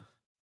down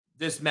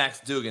this Max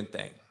Duggan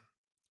thing.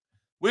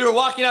 We were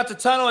walking out the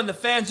tunnel and the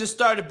fans just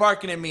started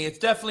barking at me. It's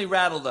definitely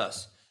rattled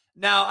us.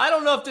 Now, I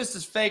don't know if this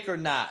is fake or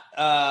not.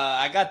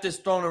 I got this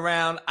thrown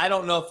around. I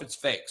don't know if it's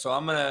fake. So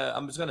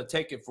I'm just gonna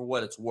take it for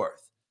what it's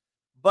worth.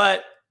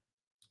 But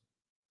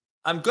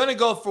I'm gonna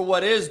go for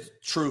what is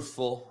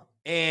truthful.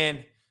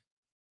 And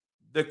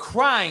the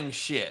crying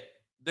shit.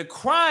 The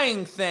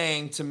crying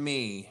thing to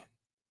me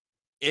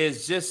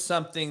is just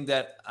something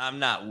that I'm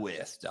not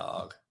with,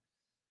 dog.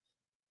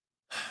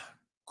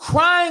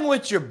 Crying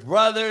with your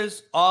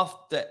brothers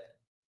off the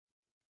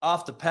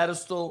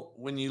pedestal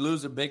when you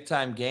lose a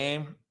big-time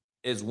game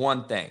is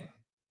one thing.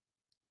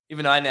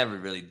 Even though I never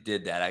really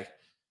did that.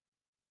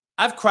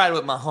 I've cried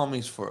with my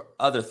homies for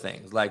other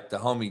things, like the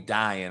homie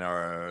dying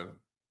or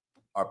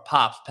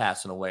pops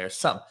passing away or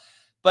something.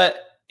 But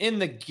in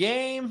the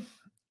game,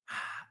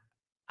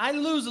 I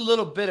lose a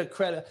little bit of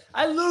credit.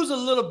 I lose a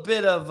little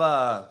bit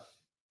of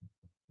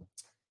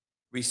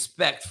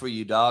respect for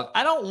you, dog.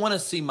 I don't want to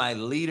see my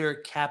leader,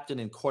 captain,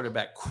 and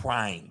quarterback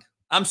crying.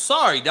 I'm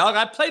sorry, dog.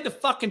 I played the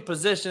fucking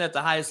position at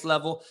the highest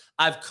level.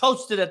 I've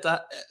coached 3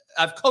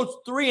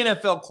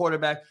 NFL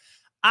quarterbacks.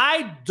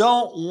 I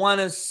don't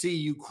want to see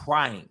you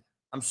crying.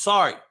 I'm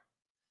sorry.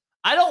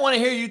 I don't want to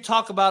hear you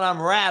talk about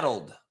I'm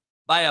rattled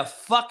by a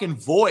fucking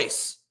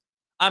voice.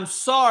 I'm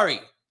sorry.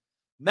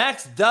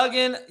 Max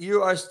Duggan,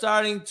 you are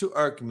starting to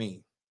irk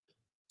me.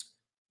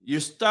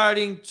 I'm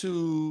starting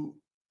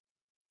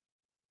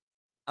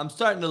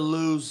to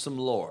lose some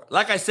lore.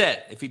 Like I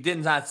said, if he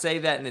did not say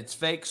that and it's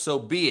fake, so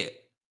be it.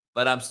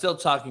 But I'm still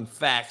talking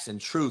facts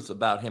and truth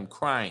about him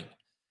crying.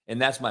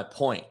 And that's my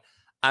point.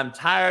 I'm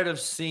tired of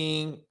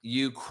seeing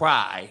you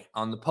cry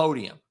on the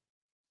podium.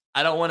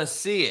 I don't want to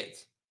see it.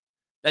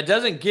 That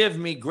doesn't give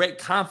me great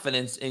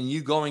confidence in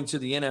you going to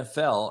the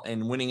NFL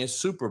and winning a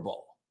Super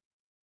Bowl.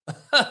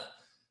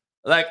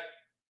 Like,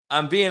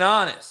 I'm being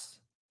honest.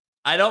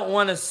 I don't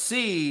want to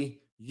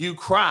see you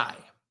cry.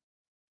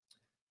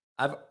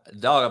 I've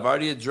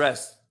already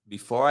addressed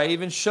before I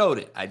even showed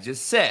it. I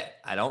just said,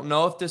 I don't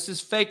know if this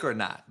is fake or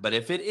not, but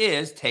if it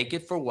is, take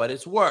it for what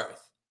it's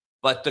worth.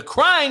 But the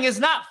crying is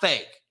not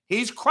fake.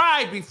 He's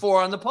cried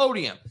before on the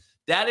podium.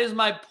 That is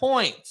my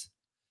point.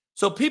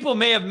 So people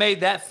may have made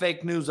that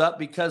fake news up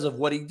because of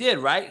what he did,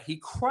 right? He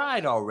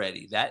cried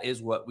already. That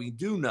is what we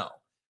do know.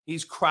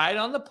 He's cried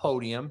on the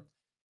podium,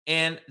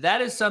 and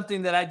that is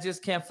something that I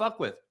just can't fuck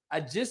with.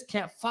 I just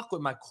can't fuck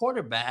with my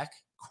quarterback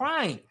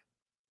crying.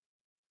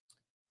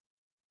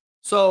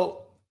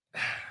 So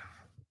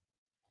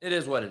it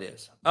is what it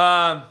is. So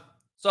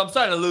I'm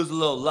starting to lose a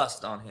little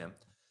lust on him.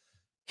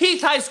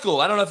 Heath High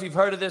School. I don't know if you've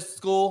heard of this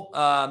school.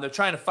 They're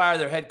trying to fire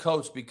their head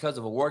coach because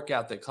of a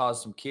workout that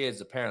caused some kids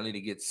apparently to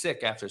get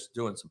sick after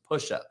doing some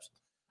push-ups.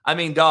 I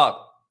mean,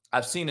 dog,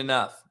 I've seen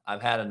enough.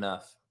 I've had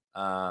enough.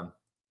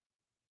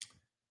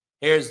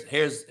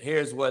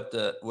 Here's what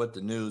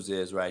the news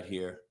is right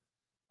here.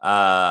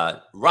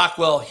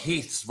 Rockwell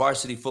Heath's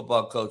varsity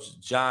football coach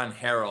John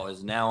Harrell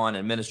is now on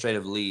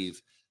administrative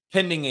leave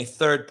pending a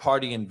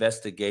third-party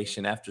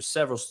investigation after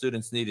several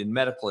students needed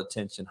medical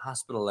attention,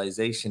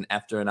 hospitalization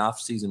after an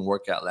off-season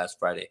workout last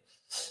Friday.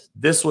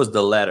 This was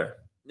the letter.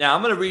 Now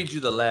I'm going to read you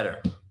the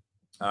letter.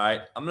 All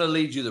right, I'm going to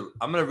read you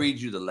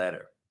the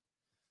letter.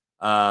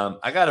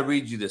 I got to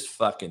read you this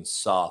fucking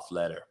soft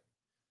letter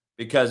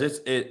because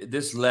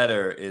this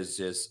letter is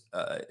just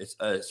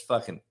it's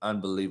fucking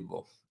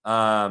unbelievable.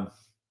 Oh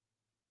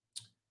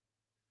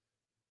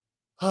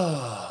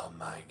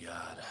my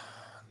God.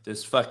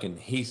 This fucking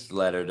Heath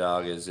letter,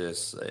 dog, is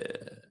just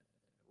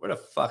where the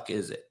fuck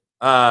is it?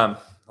 Hold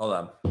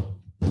on.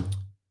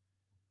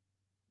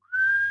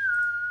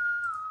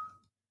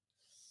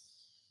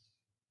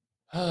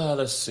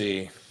 Let's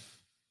see.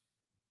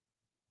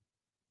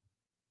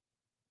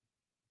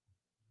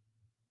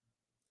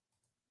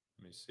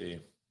 Let me see.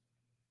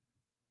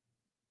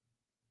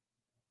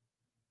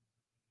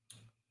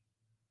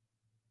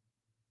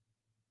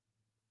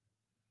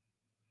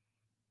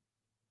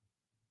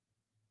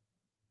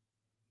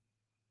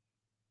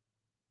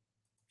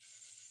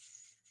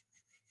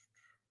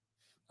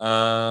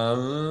 All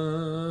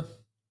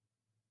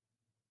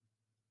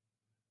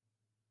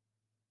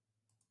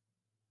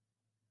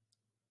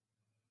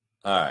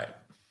right.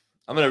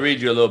 I'm going to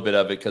read you a little bit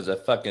of it because I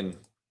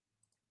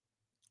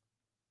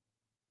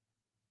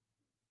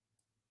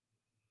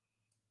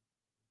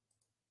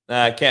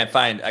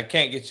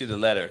can't get you the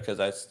letter because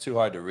it's too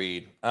hard to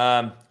read.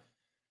 But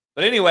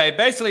anyway,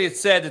 basically it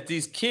said that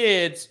these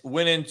kids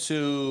went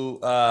into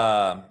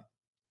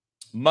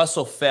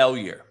muscle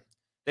failure.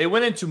 They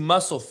went into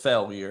muscle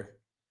failure,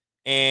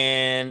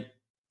 and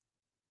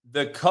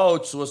the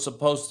coach was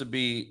supposed to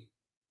be,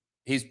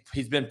 he's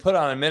been put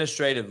on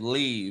administrative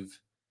leave.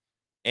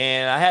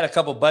 And I had a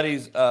couple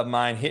buddies of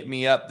mine hit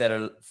me up that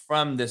are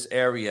from this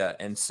area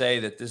and say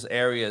that this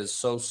area is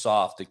so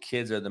soft. The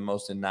kids are the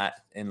most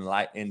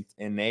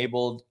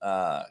enabled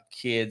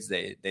kids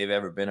they've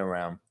ever been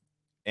around.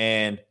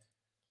 And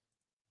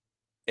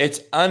it's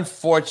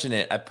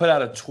unfortunate. I put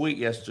out a tweet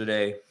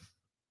yesterday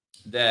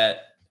they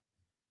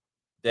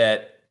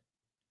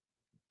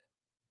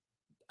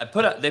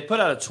put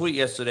out a tweet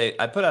yesterday.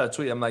 I put out a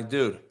tweet. I'm like,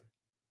 dude,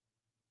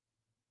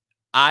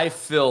 I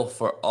feel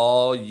for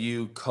all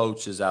you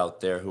coaches out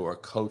there who are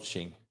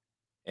coaching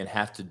and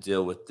have to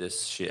deal with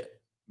this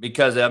shit.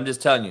 Because I'm just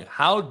telling you,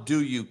 how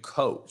do you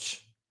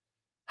coach?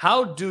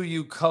 How do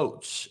you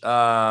coach?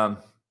 How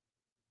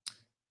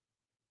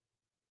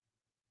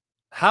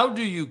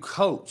do you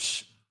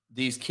coach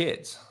these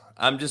kids?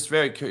 I'm just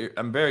very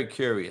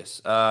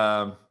curious.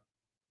 How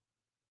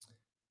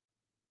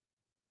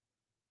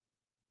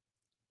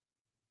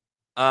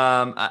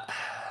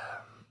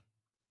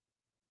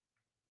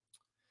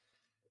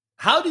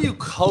do you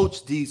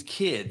coach these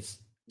kids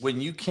when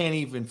you can't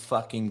even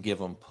fucking give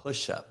them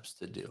push-ups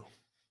to do?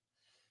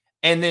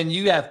 And then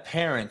you have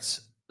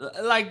parents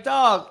like,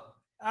 dog,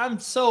 I'm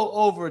so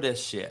over this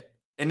shit.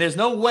 And there's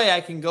no way I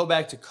can go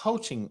back to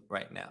coaching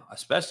right now,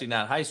 especially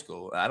not high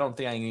school. I don't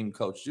think I can even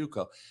coach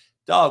JUCO.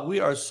 Dog, we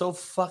are so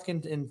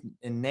fucking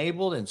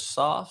enabled and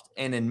soft,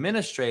 and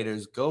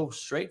administrators go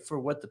straight for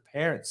what the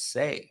parents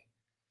say.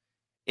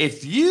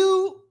 If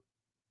you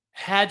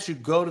had to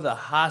go to the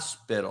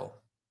hospital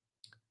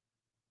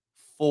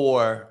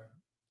for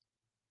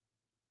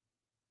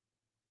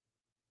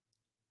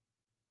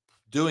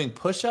doing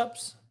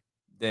push-ups,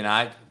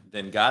 then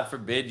God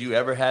forbid you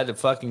ever had to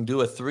fucking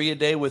do a 3 a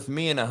day with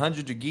me in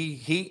 100-degree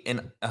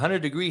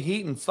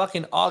heat in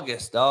fucking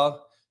August,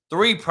 dog.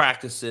 3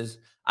 practices.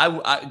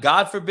 I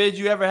God forbid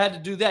you ever had to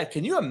do that.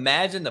 Can you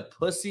imagine the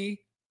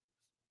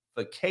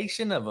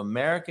pussy-fication of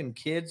American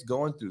kids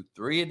going through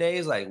 3 a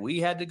days like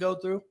we had to go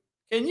through?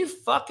 Can you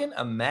fucking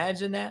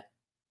imagine that?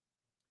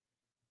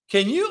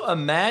 Can you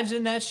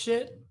imagine that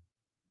shit?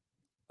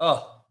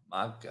 Oh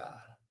my God.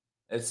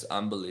 It's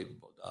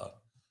unbelievable, dog.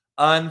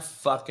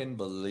 Unfucking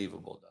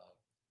believable, dog.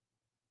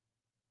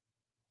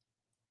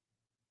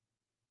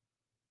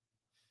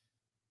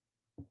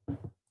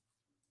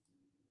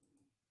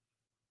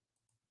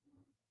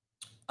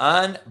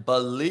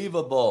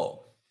 Unbelievable.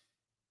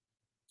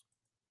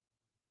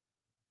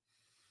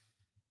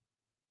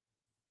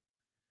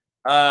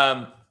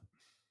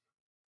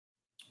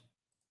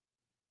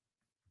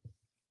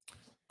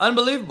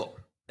 Unbelievable.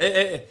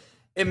 It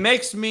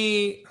makes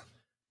me.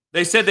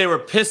 They said they were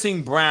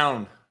pissing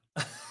Brown.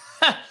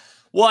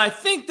 Well, I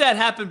think that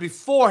happened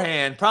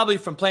beforehand, probably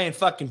from playing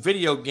fucking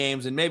video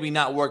games and maybe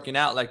not working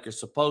out like you're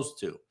supposed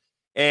to.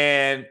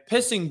 And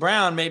pissing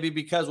Brown maybe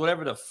because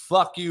whatever the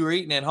fuck you were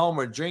eating at home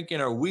or drinking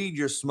or weed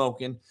you're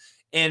smoking.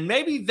 And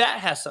maybe that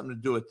has something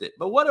to do with it.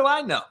 But what do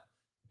I know?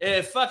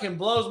 It fucking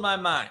blows my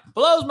mind.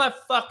 Blows my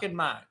fucking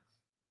mind.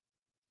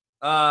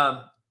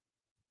 Dog,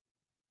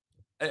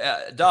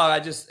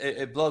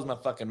 it blows my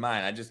fucking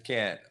mind. I just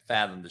can't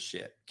fathom the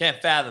shit.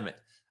 Can't fathom it.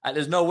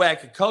 There's no way I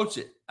could coach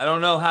it. I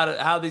don't know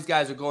how these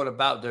guys are going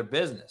about their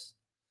business.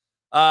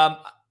 I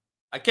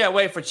can't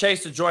wait for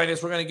Chase to join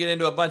us. We're going to get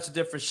into a bunch of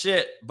different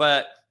shit,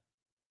 but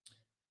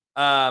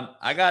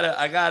I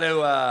gotta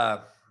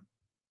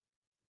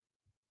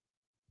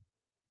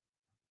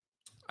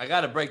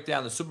break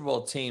down the Super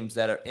Bowl teams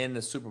that are in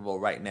the Super Bowl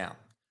right now.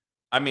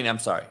 I'm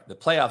sorry, the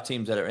playoff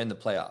teams that are in the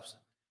playoffs.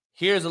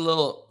 Here's a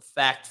little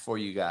fact for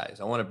you guys.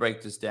 I want to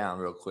break this down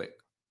real quick.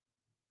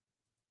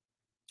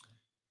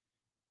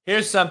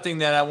 Here's something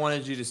that I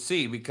wanted you to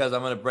see because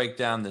I'm going to break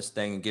down this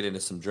thing and get into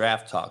some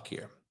draft talk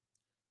here.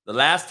 The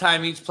last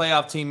time each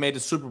playoff team made the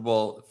Super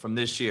Bowl from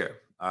this year,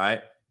 all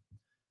right?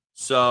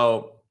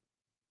 So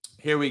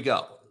here we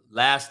go.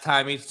 Last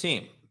time each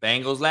team.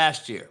 Bengals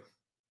last year.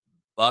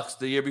 Bucks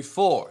the year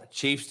before.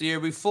 Chiefs the year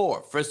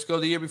before. Frisco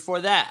the year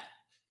before that.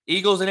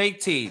 Eagles in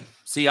 18.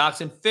 Seahawks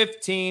in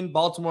 15.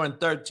 Baltimore in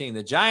 13.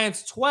 The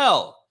Giants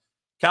 12.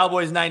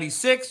 Cowboys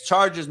 96.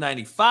 Chargers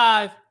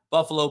 95.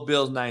 Buffalo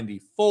Bills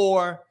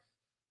 94.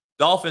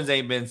 Dolphins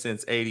ain't been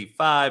since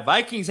 85.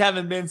 Vikings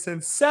haven't been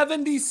since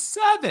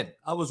 77.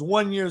 I was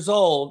 1 year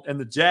old, and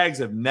the Jags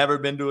have never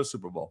been to a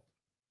Super Bowl.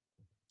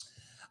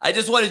 I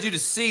just wanted you to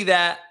see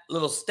that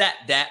little stat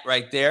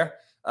right there.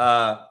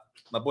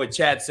 My boy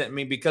Chad sent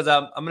me because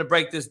I'm going to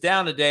break this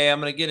down today. I'm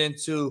going to get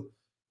into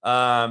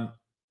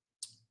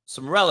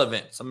some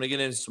relevance.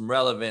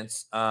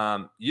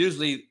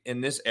 Usually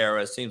in this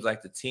era, it seems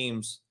like the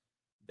teams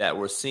that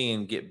we're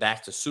seeing get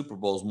back to Super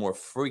Bowls more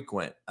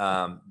frequent.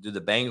 Do the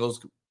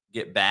Bengals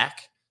get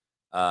back?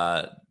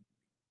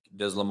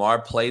 Does Lamar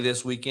play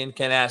this weekend?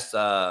 Ken asks,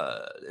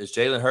 is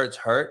Jalen Hurts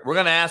hurt? We're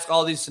going to ask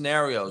all these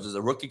scenarios. Does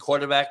a rookie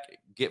quarterback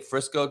get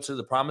Frisco to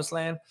the promised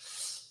land?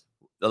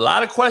 A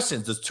lot of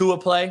questions. Does Tua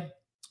play?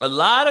 A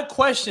lot of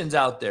questions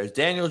out there. Is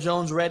Daniel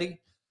Jones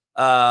ready?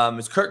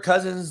 Is Kirk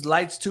Cousins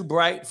lights too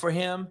bright for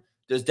him?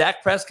 Does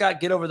Dak Prescott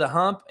get over the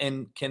hump,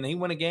 and can he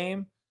win a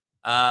game?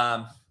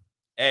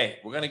 Hey,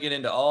 we're going to get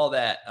into all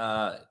that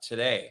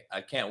today.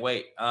 I can't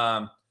wait.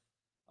 I'm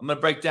going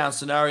to break down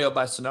scenario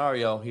by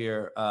scenario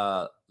here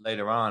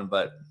later on,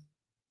 but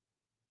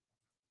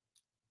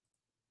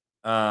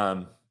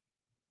I'm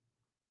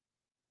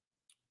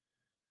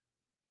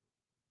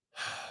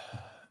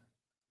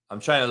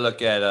trying to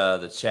look at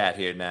the chat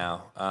here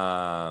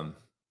now.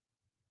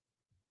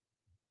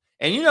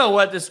 And you know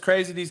what? This is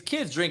crazy. These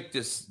kids drink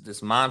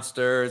this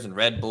Monsters and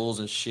Red Bulls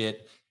and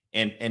shit.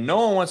 And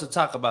no one wants to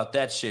talk about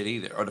that shit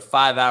either. Or the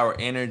 5-hour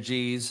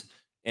energies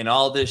and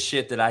all this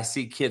shit that I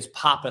see kids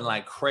popping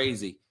like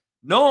crazy.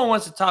 No one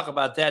wants to talk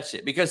about that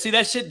shit. Because, see,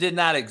 that shit did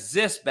not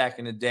exist back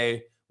in the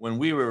day when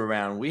we were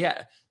around.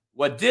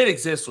 What did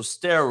exist was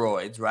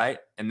steroids, right?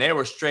 And they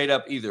were straight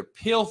up either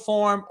pill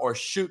form or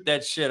shoot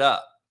that shit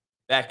up.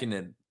 Back in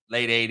the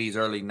late 80s,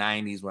 early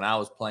 90s when I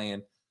was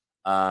playing,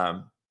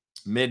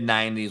 mid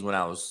 90s when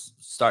I was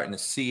starting to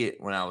see it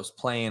when I was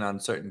playing on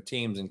certain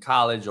teams in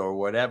college or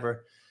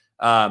whatever.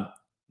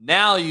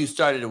 Now you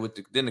started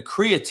then the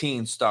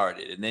creatine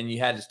started, and then you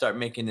had to start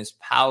making this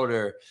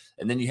powder,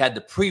 and then you had the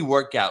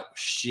pre-workout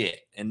shit,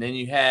 and then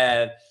you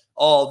had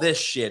all this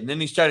shit, and then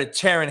you started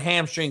tearing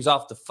hamstrings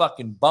off the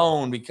fucking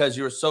bone because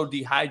you were so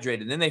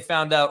dehydrated. And then they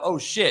found out, oh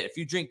shit,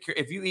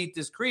 if you eat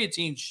this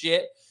creatine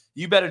shit,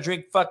 you better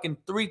drink fucking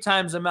 3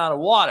 times the amount of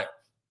water.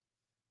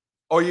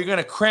 Or you're going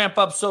to cramp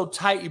up so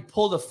tight you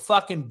pull the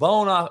fucking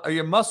bone off or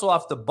your muscle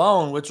off the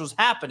bone, which was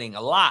happening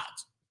a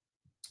lot.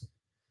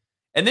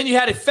 And then you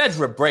had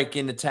ephedra break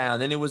into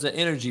town. Then it was an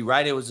energy,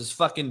 right? It was this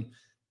fucking,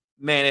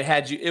 man,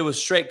 it was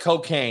straight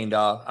cocaine,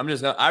 dog.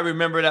 I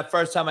remember that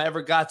first time I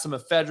ever got some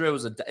ephedra.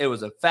 It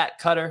was a fat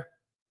cutter.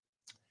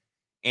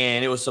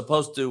 And it was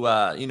supposed to,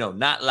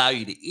 not allow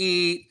you to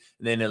eat.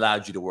 And then it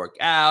allowed you to work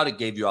out. It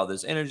gave you all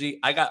this energy.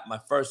 I got my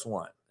first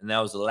one, and that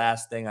was the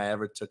last thing I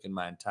ever took in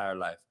my entire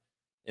life.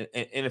 And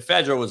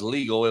ephedra was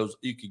legal.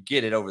 You could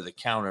get it over the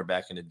counter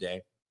back in the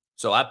day.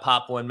 So I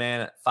popped one,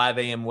 man, at 5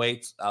 a.m.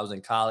 weights. I was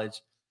in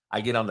college. I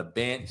get on the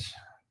bench.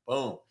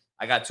 Boom.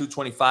 I got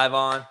 225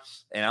 on,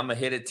 and I'm going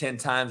to hit it 10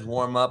 times,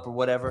 warm up or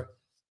whatever.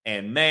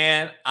 And,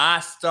 man, I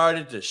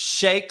started to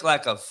shake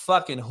like a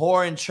fucking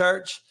whore in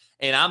church.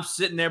 And I'm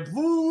sitting there,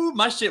 woo,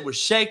 my shit was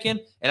shaking.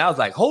 And I was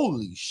like,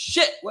 holy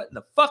shit, what in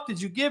the fuck did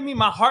you give me?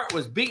 My heart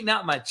was beating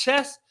out my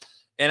chest.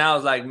 And I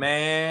was like,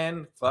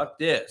 man, fuck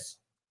this.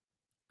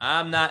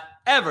 I'm not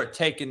ever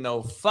taking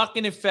no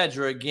fucking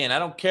ephedra again. I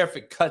don't care if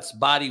it cuts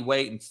body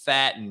weight and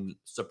fat and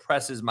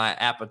suppresses my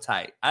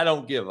appetite. I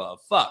don't give a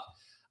fuck.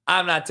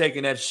 I'm not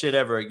taking that shit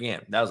ever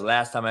again. That was the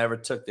last time I ever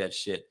took that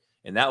shit.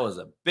 And that was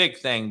a big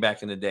thing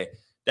back in the day.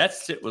 That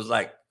shit was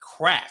like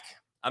crack.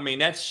 I mean,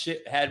 that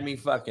shit had me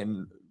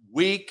fucking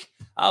weak.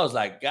 I was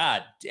like,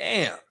 God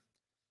damn.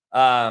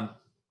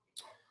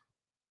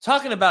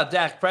 Talking about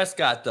Dak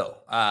Prescott, though,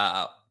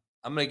 I'm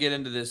going to get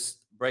into this,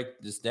 break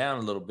this down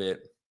a little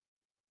bit.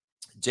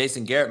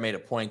 Jason Garrett made a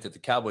point that the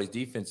Cowboys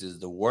defense is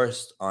the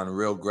worst on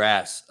real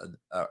grass,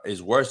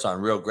 is worse on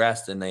real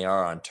grass than they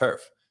are on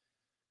turf.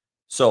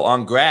 So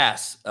on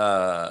grass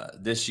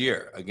this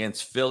year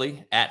against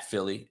Philly, at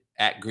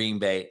Green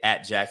Bay,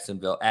 at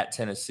Jacksonville, at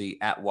Tennessee,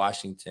 at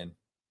Washington,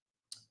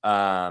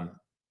 They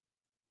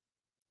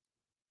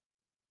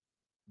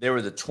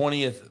were the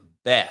 20th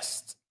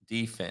best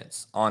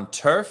defense. On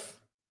turf,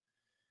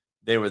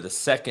 they were the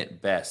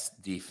second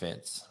best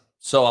defense.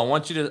 So I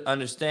want you to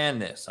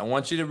understand this. I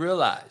want you to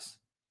realize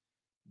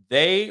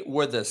they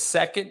were the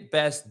second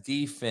best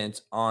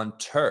defense on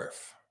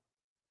turf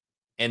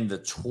and the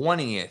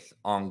 20th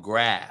on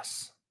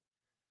grass.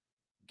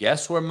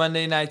 Guess where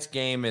Monday night's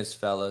game is,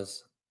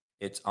 fellas?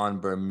 It's on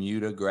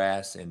Bermuda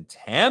grass in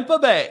Tampa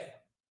Bay.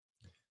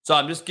 So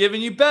I'm just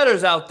giving you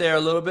bettors out there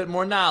a little bit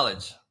more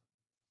knowledge.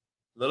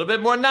 A little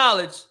bit more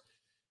knowledge.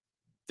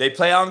 They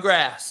play on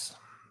grass,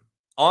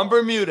 on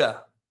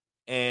Bermuda,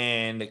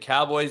 and the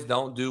Cowboys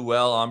don't do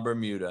well on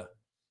Bermuda.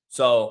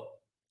 So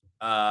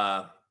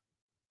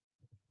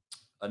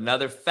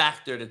another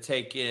factor to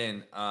take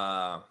in.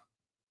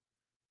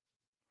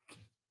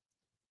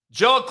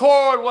 Joe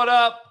Accord, what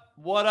up?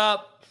 What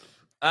up?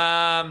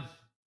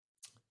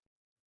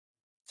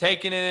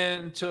 Taking it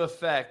into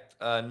effect,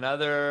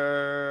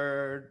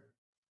 another,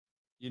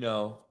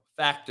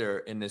 factor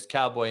in this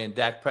Cowboy and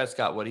Dak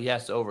Prescott, what he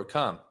has to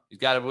overcome. He's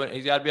got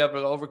to be able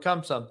to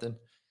overcome something.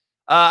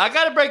 I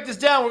got to break this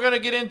down. We're going to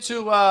get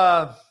into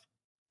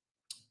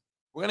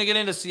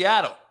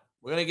Seattle.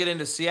 We're going to get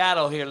into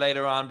Seattle here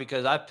later on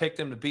because I picked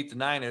them to beat the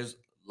Niners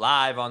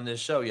live on this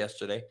show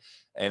yesterday,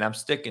 and I'm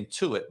sticking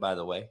to it, by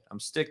the way. I'm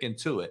sticking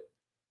to it.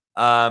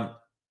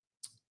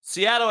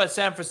 Seattle at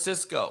San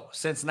Francisco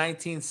since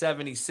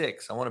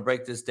 1976. I want to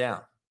break this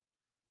down.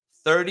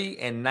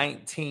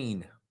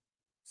 30-19.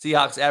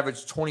 Seahawks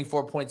average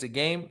 24 points a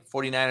game.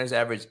 49ers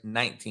average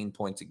 19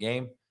 points a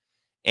game.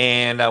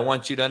 And I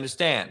want you to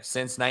understand,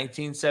 since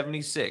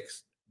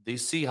 1976, the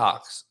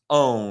Seahawks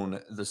own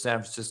the San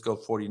Francisco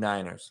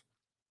 49ers.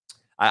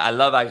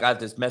 I got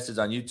this message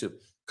on YouTube.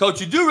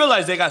 Coach, you do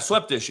realize they got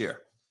swept this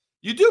year.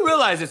 You do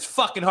realize it's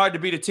fucking hard to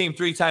beat a team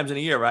 3 times in a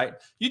year, right?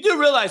 You do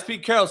realize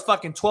Pete Carroll's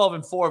fucking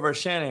 12-4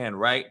 versus Shanahan,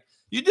 right?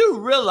 You do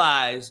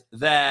realize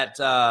that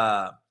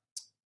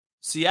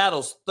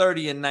Seattle's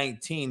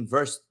 30-19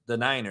 versus the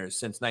Niners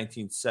since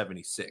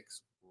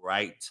 1976,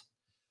 right?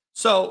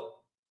 So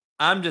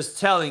I'm just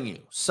telling you,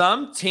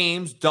 some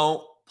teams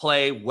don't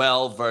play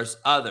well versus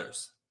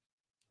others.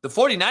 The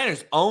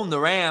 49ers own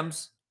the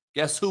Rams.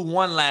 Guess who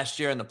won last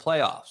year in the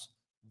playoffs?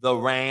 The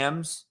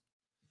Rams.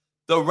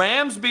 The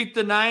Rams beat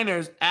the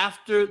Niners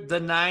after the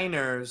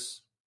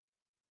Niners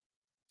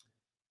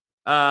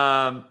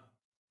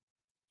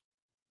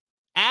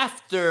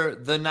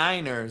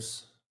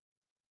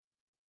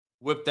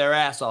whipped their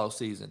ass all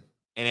season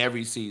and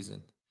every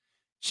season.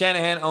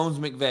 Shanahan owns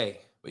McVay.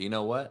 But you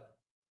know what?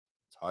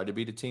 It's hard to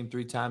beat a team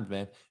 3 times,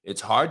 man.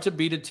 It's hard to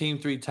beat a team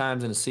 3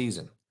 times in a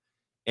season.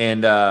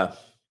 And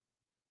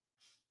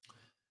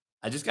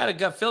I just got a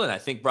gut feeling. I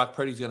think Brock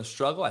Purdy's going to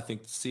struggle. I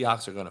think the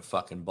Seahawks are going to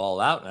fucking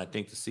ball out, and I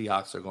think the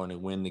Seahawks are going to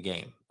win the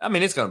game. I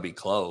mean, it's going to be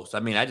close.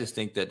 I mean, I just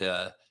think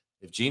that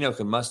if Geno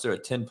can muster a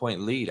 10-point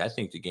lead, I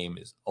think the game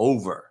is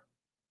over.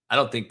 I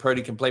don't think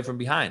Purdy can play from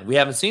behind. We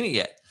haven't seen it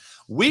yet.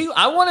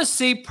 I want to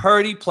see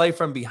Purdy play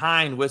from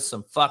behind with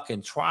some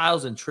fucking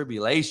trials and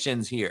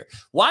tribulations here.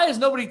 Why is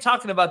nobody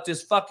talking about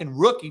this fucking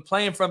rookie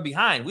playing from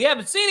behind? We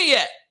haven't seen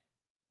it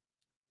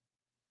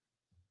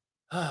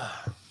yet.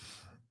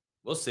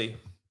 We'll see.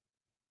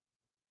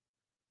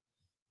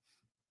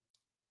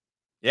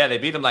 Yeah, they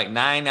beat them like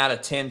 9 out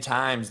of 10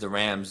 times, the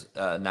Rams,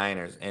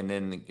 Niners, and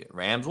then the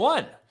Rams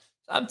won.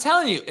 I'm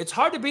telling you, it's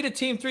hard to beat a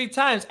team 3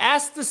 times.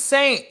 Ask the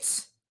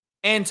Saints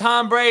and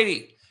Tom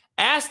Brady.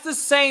 Ask the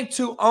Saints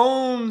who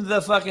own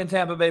the fucking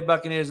Tampa Bay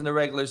Buccaneers in the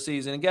regular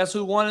season. And guess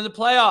who won in the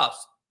playoffs?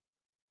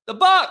 The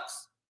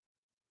Bucs,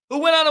 who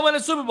went on to win a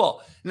Super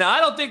Bowl. Now,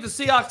 I don't think the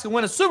Seahawks can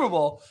win a Super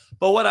Bowl,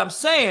 but what I'm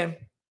saying,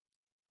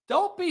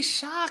 don't be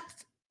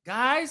shocked,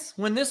 guys,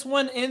 when this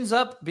one ends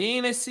up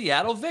being a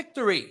Seattle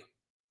victory.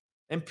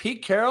 And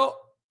Pete Carroll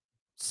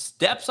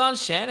steps on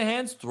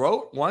Shanahan's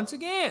throat once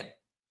again.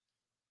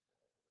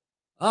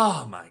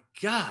 Oh, my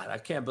God. I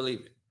can't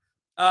believe it.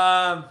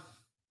 We're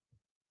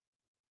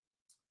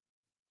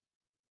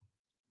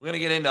going to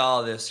get into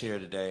all this here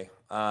today.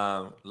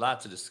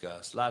 Lots to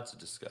discuss.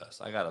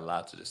 I got a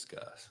lot to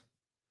discuss.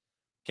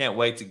 Can't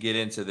wait to get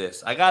into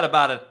this. I got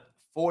about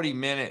 40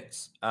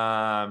 minutes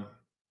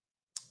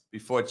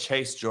before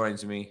Chase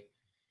joins me.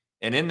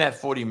 And in that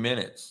 40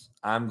 minutes,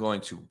 I'm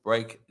going to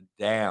break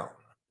down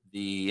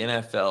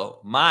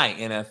my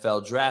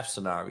NFL draft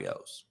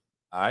scenarios.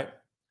 All right.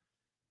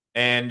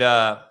 And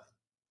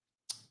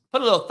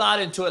put a little thought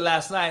into it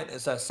last night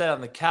as I sat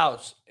on the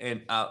couch,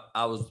 and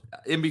I was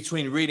in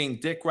between reading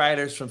Dick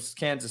Riders from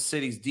Kansas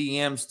City's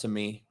DMs to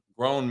me,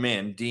 grown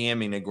men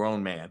DMing a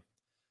grown man.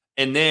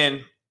 And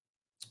then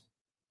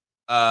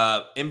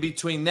in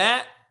between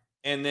that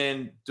and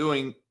then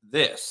doing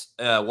this,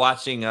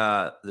 watching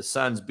the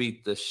Suns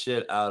beat the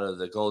shit out of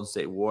the Golden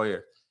State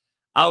Warriors,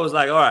 I was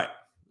like, all right,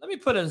 let me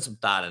put in some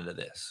thought into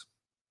this.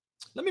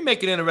 Let me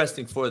make it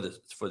interesting for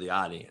the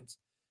audience.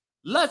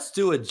 Let's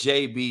do a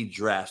JB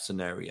draft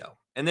scenario.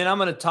 And then I'm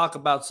going to talk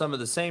about some of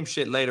the same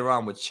shit later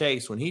on with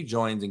Chase when he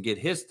joins and get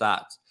his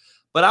thoughts.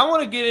 But I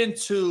want to get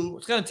into,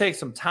 it's going to take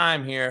some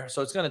time here.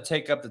 So it's going to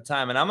take up the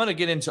time. And I'm going to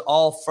get into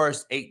all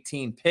first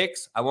 18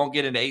 picks. I won't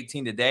get into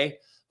 18 today,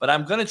 but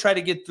I'm going to try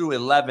to get through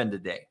 11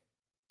 today.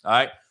 All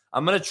right.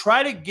 I'm going to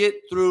try to get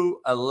through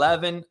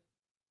 11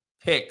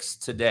 picks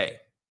today.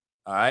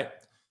 All right.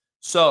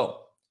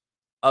 So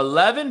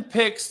 11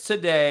 picks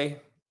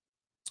today.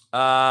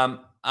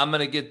 I'm going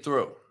to get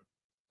through.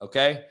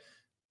 Okay.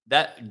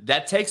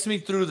 That takes me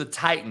through the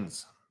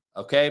Titans.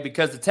 Okay.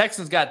 Because the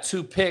Texans got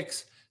 2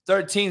 picks.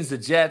 13's the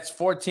Jets,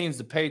 14's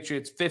the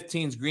Patriots,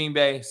 15's Green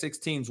Bay,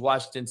 16's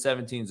Washington,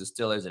 17's the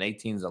Steelers, and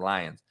 18's the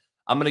Lions.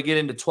 I'm going to get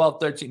into 12,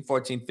 13,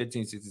 14,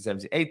 15, 16,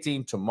 17,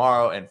 18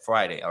 tomorrow and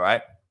Friday, all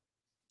right?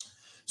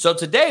 So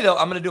today, though,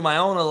 I'm going to do my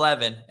own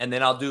 11, and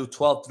then I'll do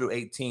 12 through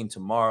 18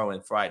 tomorrow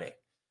and Friday.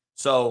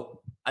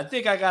 So I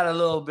think I got a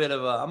little bit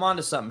of I'm on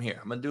to something here.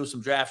 I'm going to do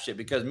some draft shit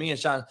because me and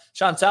Sean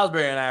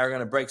Salisbury and I are going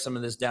to break some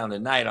of this down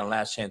tonight on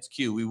Last Chance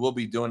Q. We will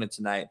be doing it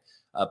tonight.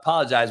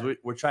 Apologize.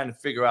 We're trying to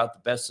figure out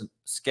the best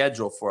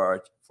schedule for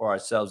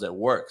ourselves that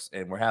works,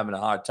 and we're having a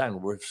hard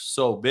time. We're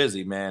so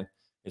busy, man.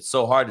 It's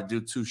so hard to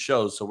do 2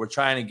 shows. So we're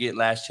trying to get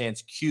Last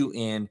Chance Q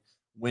in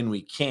when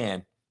we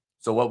can.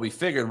 So what we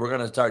figured, we're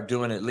going to start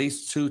doing at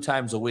least 2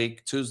 times a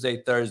week,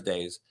 Tuesday,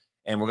 Thursdays,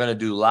 and we're going to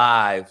do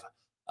live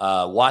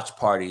watch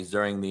parties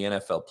during the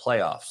NFL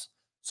playoffs.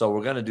 So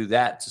we're going to do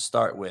that to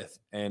start with.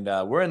 And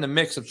we're in the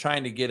mix of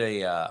trying to get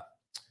a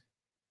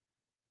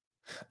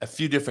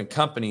few different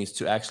companies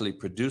to actually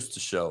produce the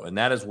show, and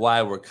that is why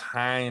we're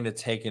kind of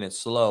taking it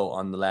slow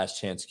on the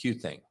Last Chance Q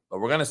thing. But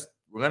we're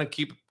gonna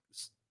keep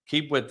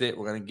with it.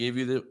 We're gonna give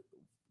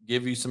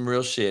you some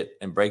real shit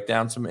and break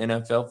down some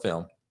NFL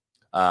film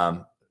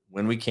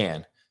when we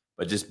can.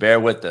 But just bear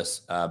with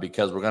us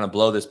because we're gonna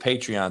blow this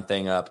Patreon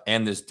thing up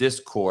and this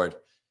Discord.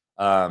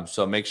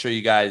 So make sure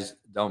you guys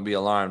don't be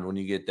alarmed when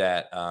you get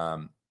that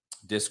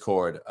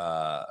Discord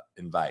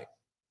invite.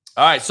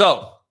 All right,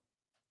 so.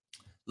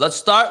 Let's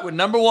start with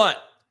number 1.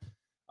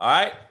 All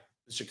right,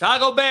 the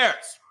Chicago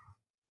Bears.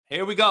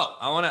 Here we go.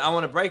 I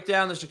want to break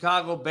down the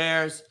Chicago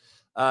Bears.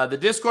 The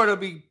Discord will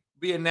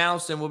be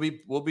announced, and we'll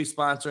be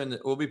sponsoring.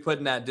 We'll be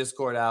putting that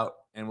Discord out,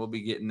 and we'll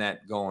be getting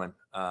that going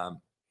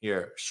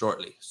here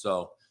shortly.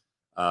 So,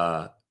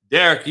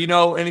 Derek, you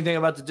know anything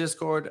about the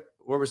Discord?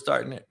 Where we're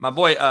starting it? My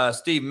boy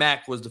Steve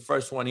Mack was the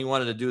first one. He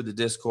wanted to do the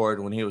Discord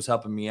when he was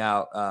helping me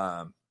out.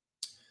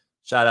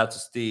 Shout out to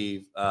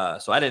Steve.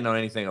 So I didn't know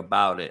anything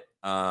about it.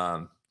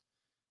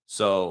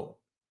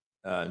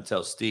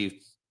 Until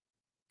Steve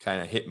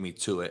kind of hit me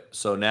to it.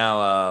 So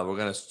now we're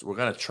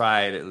gonna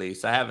try it at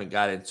least. I haven't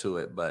got into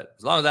it, but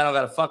as long as I don't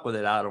gotta fuck with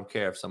it, I don't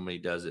care if somebody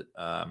does it.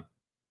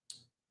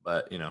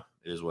 But you know,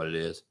 it is what it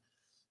is.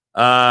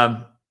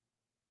 I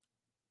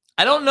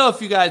don't know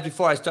if you guys,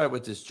 before I start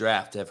with this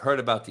draft, have heard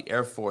about the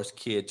Air Force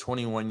kid,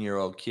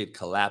 21-year-old kid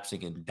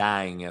collapsing and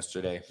dying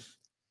yesterday.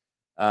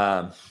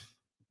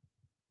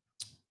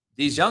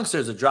 These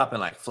youngsters are dropping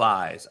like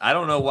flies. I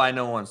don't know why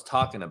no one's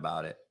talking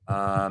about it.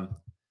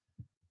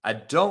 I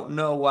don't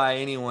know why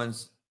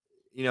anyone's,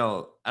 I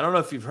don't know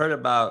if you've heard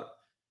about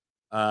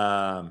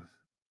the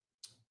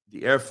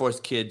Air Force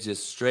kid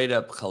just straight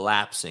up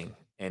collapsing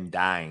and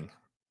dying.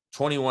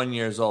 21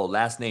 years old,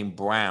 last name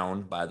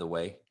Brown, by the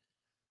way.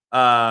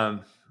 The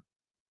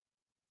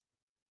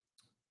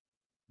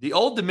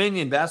Old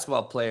Dominion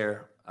basketball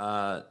player,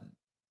 I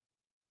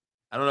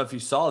don't know if you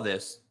saw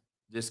this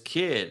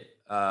kid,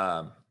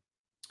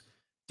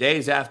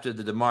 days after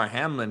the DeMar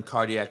Hamlin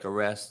cardiac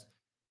arrest,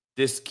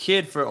 this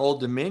kid for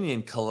Old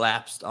Dominion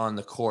collapsed on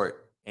the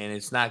court, and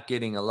it's not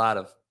getting a lot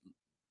of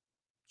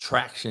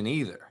traction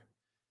either.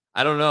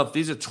 I don't know if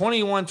these are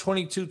 21,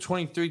 22,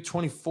 23,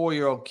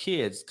 24-year-old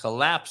kids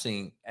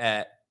collapsing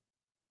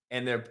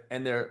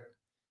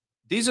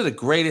these are the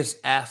greatest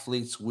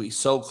athletes we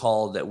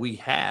so-called that we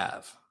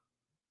have.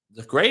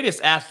 The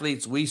greatest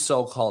athletes we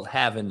so-called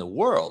have in the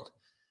world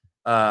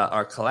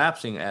are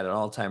collapsing at an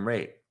all-time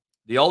rate.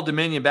 The Old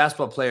Dominion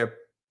basketball player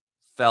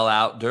fell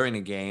out during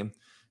the game.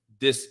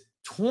 This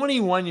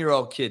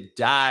 21-year-old kid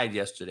died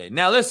yesterday.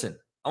 Now, listen,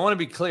 I want to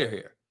be clear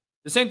here.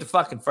 This ain't the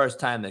fucking first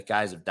time that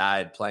guys have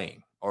died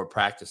playing or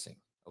practicing,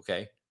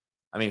 okay?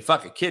 I mean,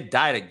 fuck, a kid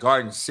died at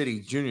Garden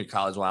City Junior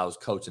College while I was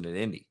coaching at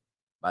Indy,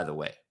 by the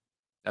way.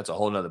 That's a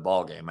whole nother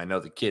ball game. I know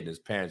the kid and his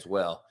parents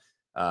well.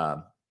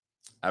 I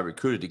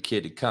recruited the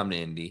kid to come to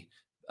Indy,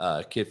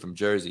 a kid from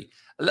Jersey.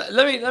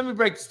 Let me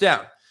break this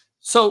down.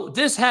 So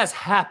this has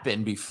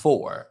happened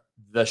before,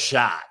 the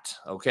shot,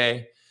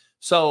 okay?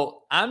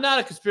 So I'm not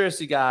a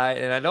conspiracy guy,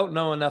 and I don't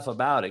know enough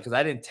about it because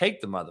I didn't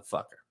take the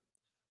motherfucker.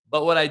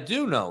 But what I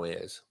do know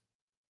is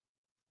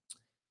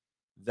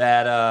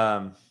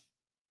that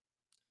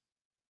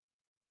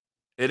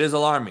it is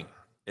alarming.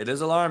 It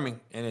is alarming,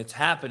 and it's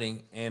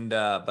happening. And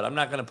but I'm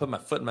not going to put my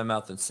foot in my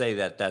mouth and say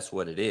that that's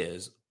what it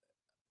is.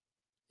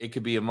 It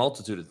could be a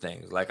multitude of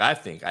things. Like I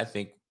think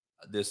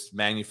this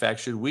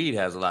manufactured weed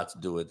has a lot to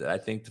do with it. I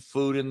think the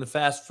food and the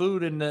fast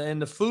food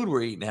and the food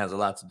we're eating has a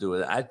lot to do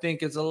with it. I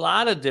think it's a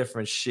lot of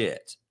different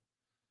shit.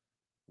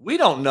 We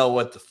don't know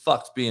what the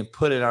fuck's being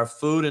put in our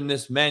food in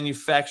this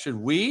manufactured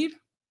weed.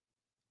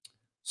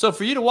 So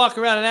for you to walk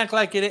around and act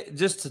like it,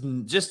 just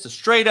to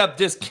straight up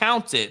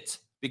discount it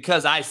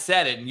because I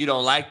said it and you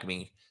don't like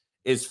me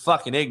is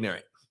fucking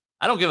ignorant.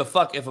 I don't give a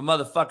fuck if a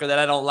motherfucker that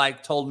I don't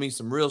like told me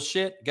some real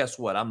shit. Guess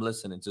what? I'm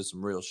listening to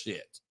some real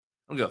shit.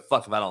 I don't give a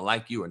fuck if I don't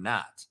like you or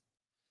not.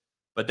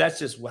 But that's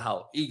just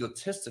how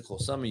egotistical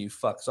some of you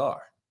fucks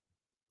are.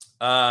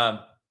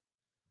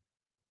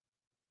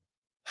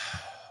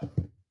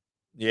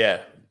 Yeah.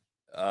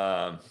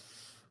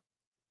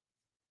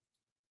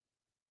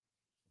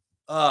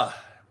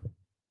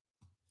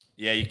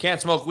 Yeah, you can't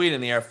smoke weed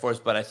in the Air Force,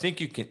 but I think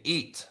you can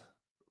eat.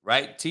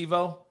 Right,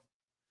 TiVo?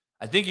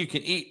 I think you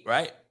can eat,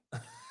 right?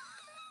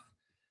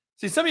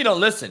 See, some of you don't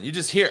listen. You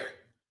just hear.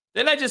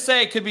 Didn't I just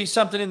say it could be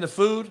something in the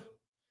food?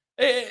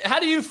 How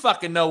do you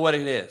fucking know what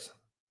it is?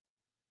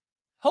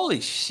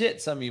 Holy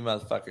shit, some of you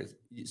motherfuckers.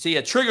 See,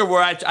 a trigger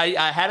word,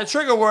 I had a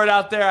trigger word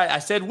out there. I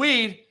said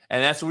weed,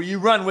 and that's where you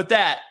run with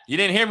that. You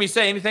didn't hear me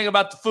say anything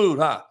about the food,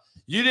 huh?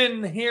 You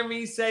didn't hear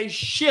me say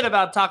shit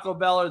about Taco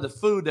Bell or the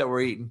food that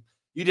we're eating.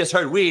 You just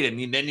heard weed,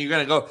 and then you're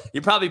going to go.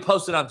 You probably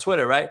posted on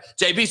Twitter, right?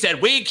 JB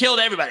said weed killed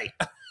everybody.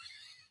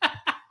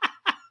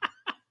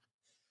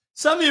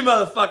 Some of you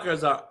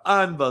motherfuckers are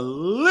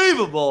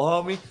unbelievable,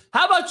 homie.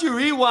 How about you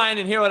rewind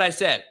and hear what I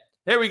said?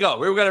 Here we go.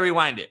 We're going to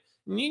rewind it.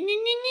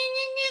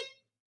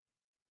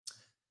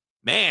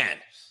 Man,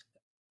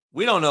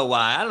 we don't know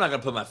why. I'm not going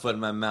to put my foot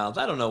in my mouth.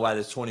 I don't know why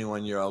this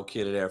 21-year-old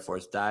kid at Air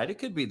Force died. It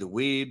could be the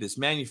weed, this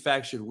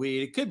manufactured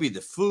weed. It could be the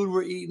food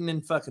we're eating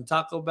in fucking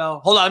Taco Bell.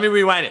 Hold on, let me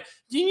rewind it.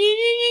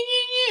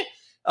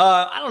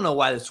 I don't know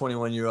why this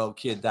 21-year-old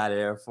kid died at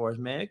Air Force,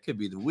 man. It could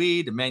be the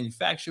weed, the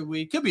manufactured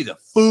weed. It could be the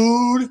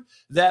food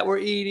that we're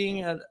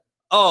eating.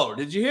 Oh,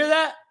 did you hear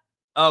that?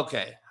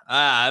 Okay.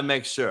 I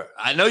make sure.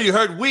 I know you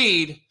heard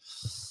weed.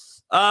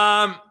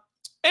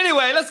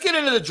 Anyway, let's get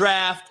into the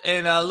draft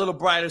and a little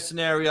brighter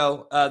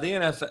scenario. The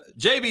NFL,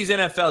 JB's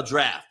NFL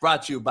draft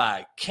brought to you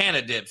by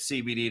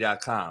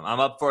CanadipCBD.com. I'm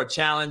up for a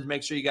challenge.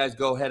 Make sure you guys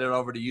go head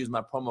over to use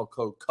my promo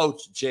code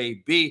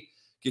CoachJB.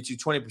 Get you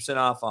 20%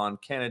 off on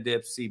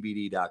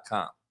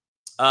CanadipCBD.com.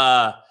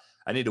 I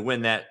need to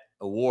win that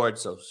award,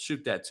 so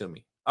shoot that to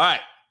me. All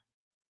right.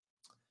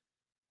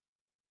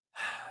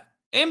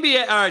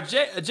 NBA, all right,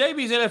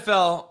 JB's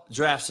NFL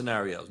draft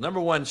scenarios. Number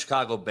one,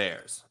 Chicago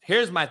Bears.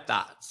 Here's my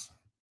thoughts.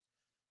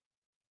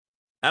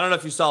 I don't know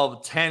if you saw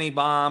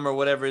Tannenbaum or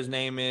whatever his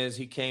name is.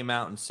 He came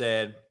out and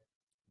said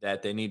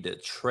that they need to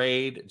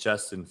trade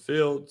Justin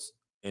Fields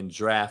and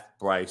draft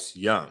Bryce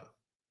Young.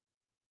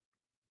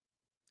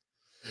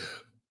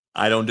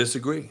 I don't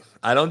disagree.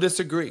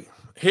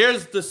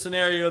 Here's the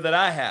scenario that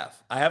I have.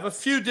 I have a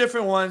few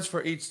different ones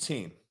for each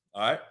team.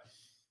 All right.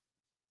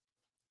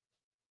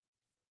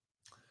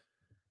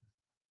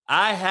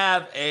 I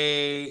have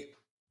a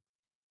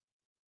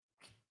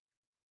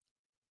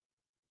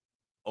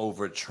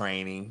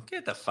overtraining.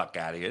 Get the fuck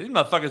out of here. These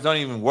motherfuckers don't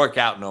even work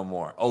out no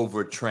more.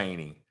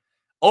 Overtraining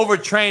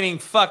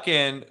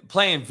fucking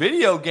playing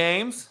video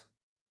games.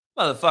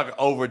 Motherfucker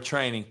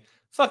overtraining.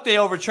 Fuck they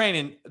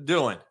overtraining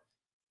doing?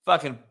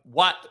 Fucking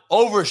what?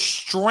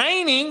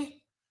 Overstraining?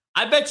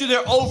 I bet you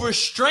they're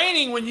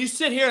overstraining when you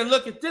sit here and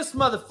look at this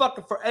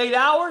motherfucker for 8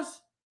 hours.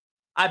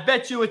 I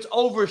bet you it's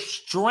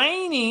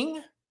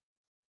overstraining.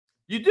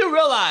 You do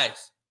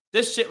realize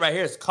this shit right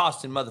here is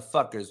costing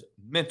motherfuckers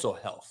mental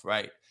health,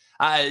 right?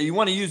 You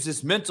want to use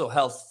this mental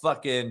health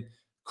fucking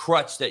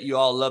crutch that you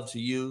all love to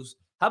use?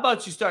 How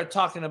about you start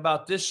talking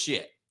about this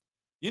shit?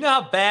 You know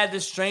how bad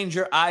this strains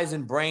your eyes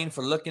and brain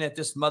for looking at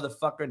this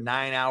motherfucker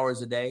 9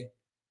 hours a day?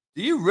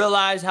 Do you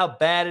realize how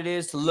bad it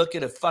is to look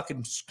at a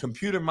fucking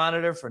computer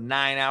monitor for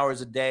 9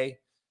 hours a day?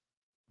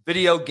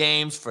 Video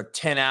games for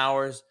 10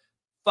 hours?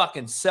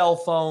 Fucking cell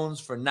phones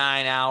for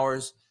 9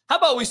 hours? How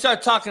about we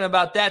start talking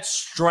about that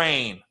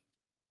strain?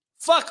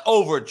 Fuck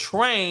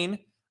overtrain.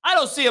 I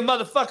don't see a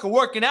motherfucker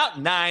working out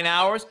 9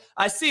 hours.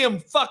 I see him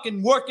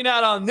fucking working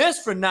out on this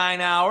for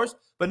 9 hours,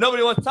 but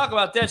nobody wants to talk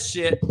about that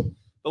shit.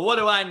 But what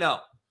do I know?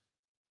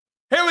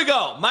 Here we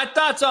go. My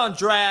thoughts on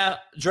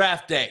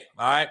draft day,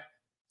 all right?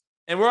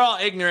 And we're all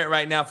ignorant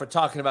right now for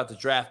talking about the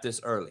draft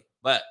this early,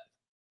 but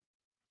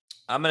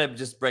I'm going to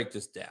just break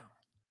this down.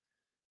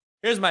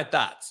 Here's my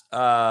thoughts.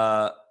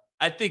 I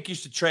think you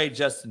should trade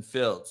Justin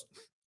Fields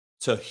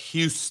to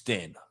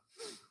Houston.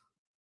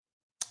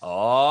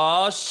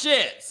 Oh,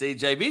 shit. See,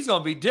 JB's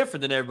going to be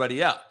different than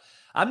everybody else.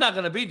 I'm not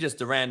going to be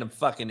just a random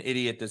fucking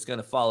idiot that's going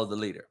to follow the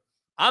leader.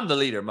 I'm the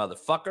leader,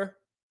 motherfucker.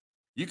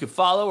 You can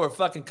follow or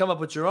fucking come up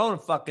with your own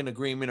fucking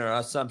agreement or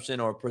assumption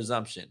or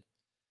presumption.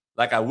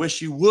 Like I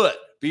wish you would.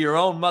 Be your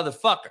own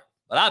motherfucker.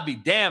 But I'd be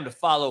damned to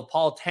follow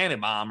Paul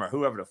Tannenbaum or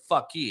whoever the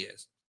fuck he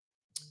is.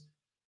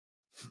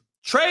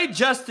 Trade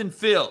Justin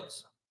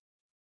Fields.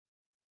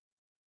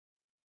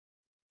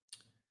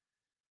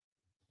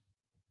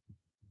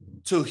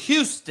 To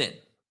Houston.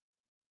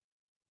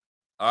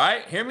 All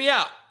right, hear me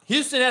out.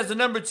 Houston has the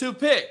number 2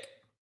 pick.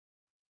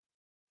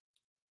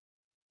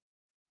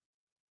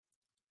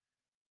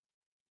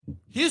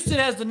 Houston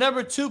has the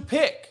number 2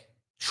 pick.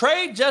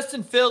 Trade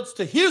Justin Fields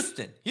to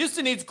Houston.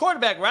 Houston needs a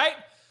quarterback, right?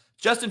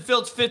 Justin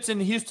Fields fits in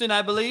Houston,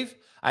 I believe.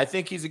 I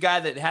think he's a guy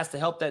that has to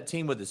help that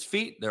team with his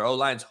feet. Their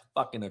O-line's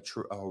fucking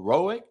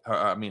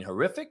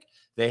horrific.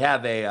 They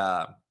have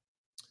a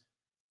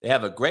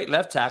great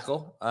left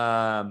tackle.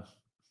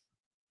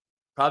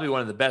 Probably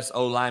one of the best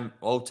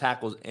O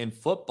tackles in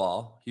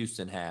football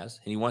Houston has.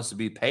 And he wants to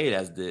be paid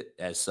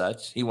as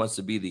such. He wants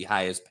to be the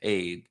highest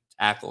paid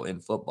tackle in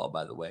football,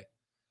 by the way.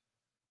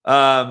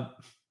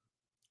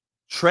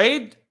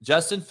 Trade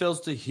Justin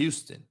Fields to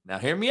Houston. Now,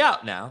 hear me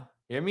out now.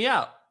 Hear me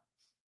out.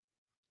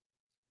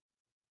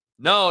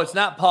 No, it's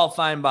not Paul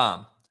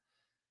Feinbaum.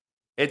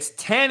 It's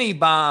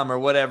Tannenbaum or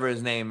whatever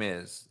his name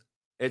is.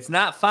 It's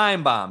not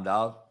Feinbaum,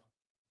 dog.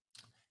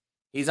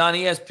 He's on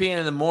ESPN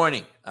in the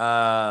morning.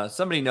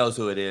 Somebody knows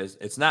who it is.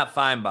 It's not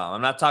Feinbaum.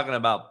 I'm not talking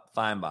about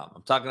Feinbaum.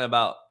 I'm talking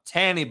about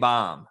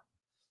Tannenbaum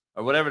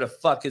or whatever the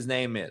fuck his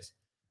name is.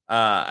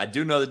 I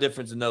do know the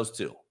difference in those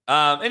two.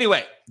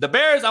 Anyway, the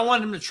Bears, I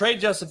want them to trade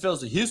Justin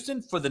Fields to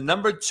Houston for the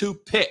number 2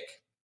 pick.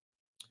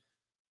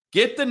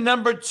 Get the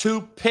number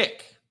 2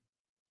 pick.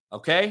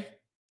 Okay?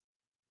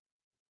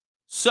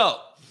 So,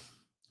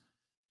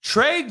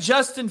 trade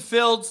Justin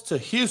Fields to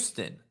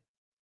Houston.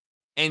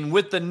 And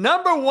with the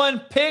number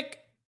 1 pick,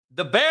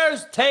 the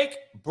Bears take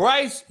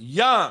Bryce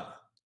Young.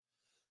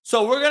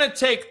 So we're going to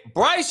take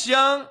Bryce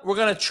Young. We're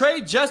going to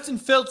trade Justin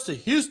Fields to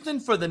Houston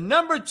for the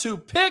number 2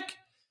 pick.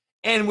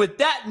 And with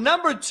that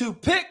number 2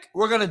 pick,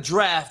 we're going to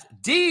draft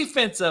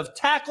defensive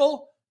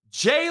tackle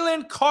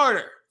Jalen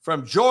Carter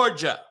from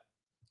Georgia.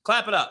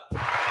 Clap it up.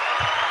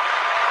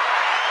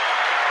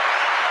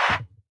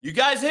 You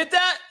guys hit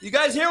that? You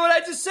guys hear what I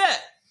just said?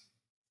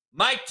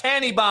 Mike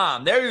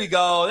Tannenbaum. There we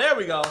go. There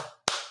we go.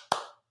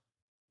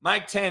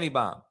 Mike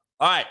Tannenbaum.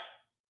 All right.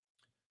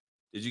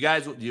 Did you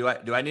guys,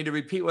 do I need to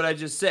repeat what I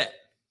just said?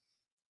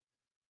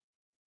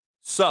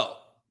 So,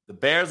 the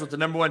Bears with the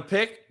number 1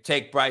 pick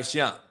take Bryce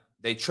Young.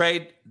 They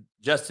trade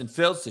Justin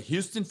Fields to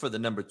Houston for the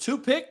number 2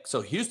 pick.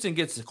 So, Houston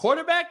gets the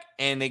quarterback,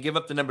 and they give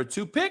up the number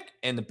 2 pick,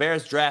 and the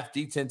Bears draft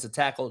defensive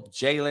tackle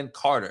Jalen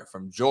Carter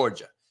from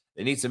Georgia.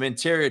 They need some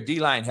interior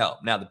D-line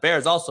help. Now, the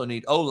Bears also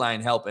need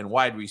O-line help and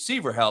wide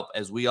receiver help,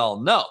 as we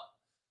all know.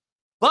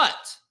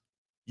 But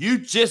you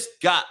just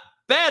got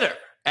better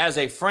as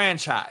a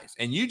franchise,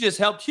 and you just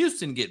helped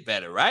Houston get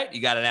better, right?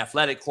 You got an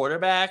athletic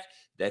quarterback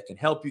that can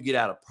help you get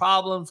out of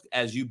problems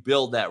as you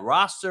build that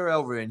roster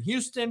over in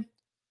Houston.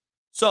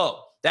 So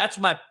that's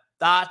my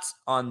thoughts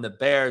on the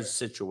Bears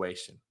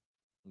situation,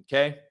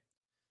 okay?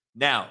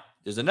 Now,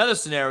 there's another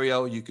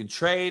scenario. You can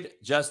trade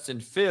Justin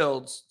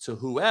Fields to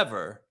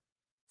whoever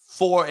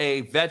for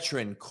a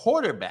veteran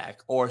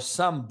quarterback or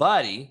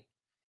somebody,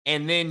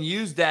 and then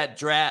use that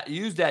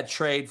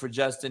trade for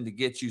Justin to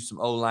get you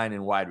some O-line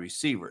and wide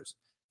receivers.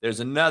 That's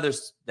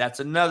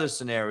another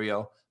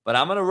scenario, but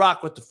I'm going to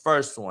rock with the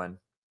first one,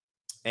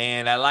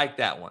 and I like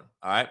that one,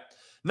 all right?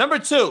 Number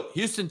 2,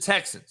 Houston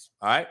Texans,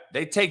 all right?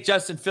 They take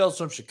Justin Fields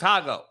from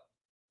Chicago,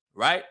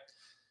 right?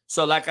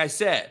 So like I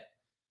said,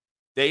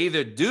 they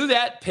either do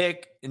that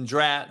pick and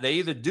draft, they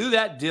either do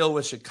that deal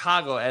with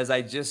Chicago, as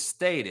I just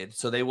stated,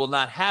 so they will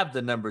not have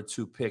the number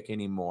 2 pick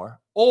anymore,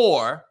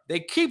 or they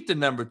keep the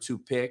number 2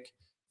 pick.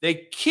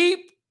 They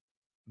keep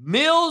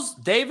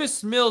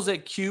Davis Mills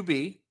at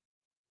QB,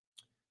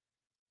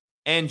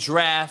 and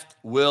draft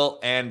Will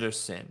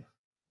Anderson,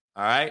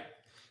 all right?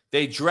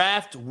 They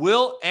draft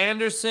Will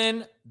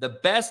Anderson, the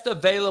best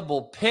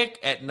available pick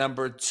at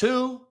number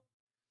 2.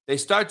 They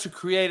start to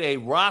create a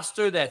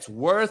roster that's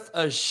worth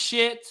a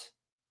shit,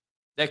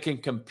 that can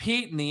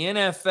compete in the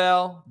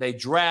NFL. They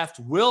draft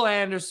Will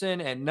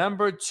Anderson at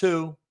number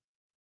 2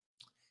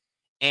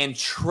 and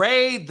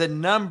trade the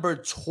number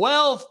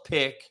 12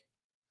 pick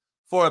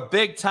for a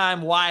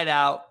big-time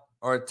wideout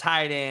or a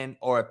tight end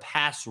or a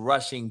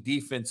pass-rushing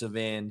defensive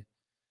end,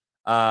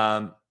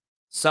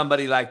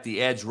 somebody like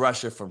the edge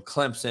rusher from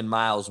Clemson,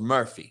 Myles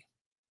Murphy.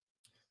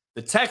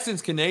 The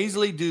Texans can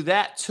easily do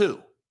that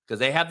too, because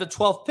they have the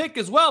 12th pick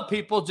as well,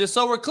 people, just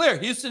so we're clear.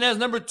 Houston has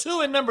number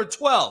 2 and number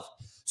 12.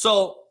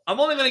 So I'm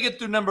only going to get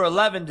through number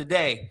 11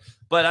 today,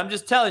 but I'm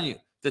just telling you,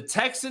 the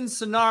Texans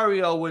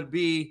scenario would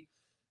be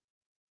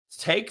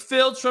take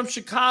Fields from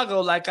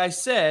Chicago, like I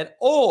said,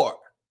 or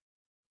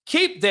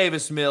keep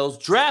Davis Mills,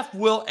 draft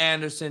Will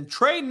Anderson,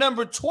 trade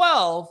number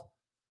 12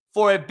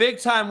 for a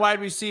big-time wide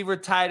receiver,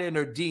 tight end,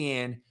 or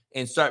DN,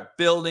 and start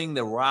building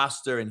the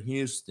roster in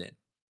Houston.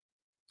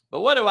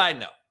 But what do I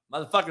know?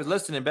 Motherfuckers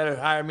listening better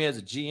hire me as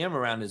a GM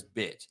around this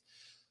bitch.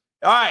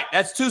 All right,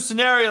 that's 2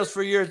 scenarios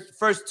for your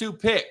first 2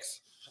 picks.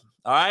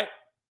 All right?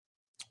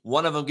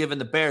 One of them giving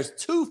the Bears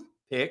 2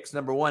 picks,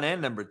 number 1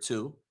 and number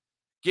 2,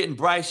 getting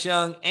Bryce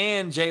Young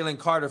and Jalen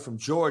Carter from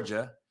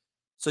Georgia.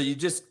 So you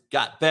just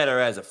got better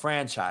as a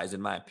franchise,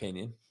 in my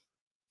opinion.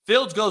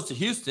 Fields goes to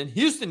Houston.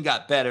 Houston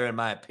got better, in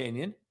my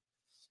opinion.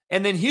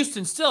 And then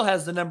Houston still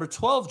has the number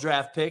 12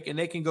 draft pick, and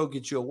they can go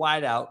get you a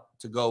wideout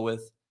to go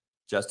with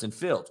Justin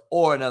Fields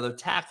or another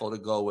tackle to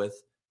go with,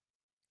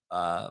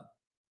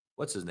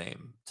 what's his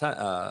name?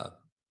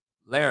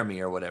 Laramie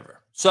or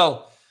whatever.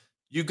 So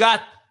you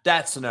got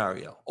that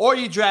scenario. Or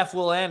you draft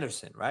Will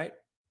Anderson, right?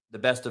 The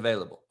best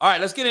available. All right,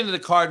 let's get into the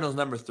Cardinals,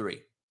 number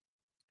 3.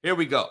 Here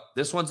we go.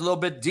 This one's a little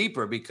bit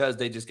deeper because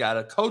they just got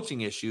a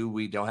coaching issue.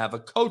 We don't have a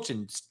coach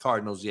in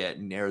Cardinals yet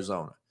in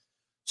Arizona.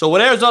 So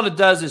what Arizona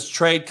does is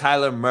trade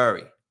Kyler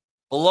Murray.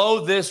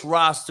 Blow this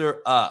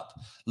roster up.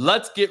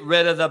 Let's get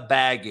rid of the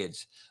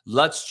baggage.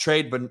 Let's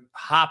trade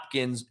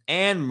Hopkins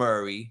and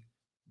Murray.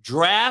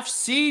 Draft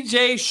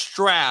C.J.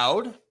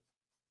 Stroud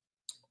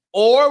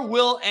or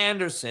Will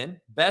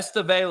Anderson, best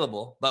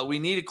available, but we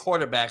need a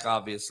quarterback,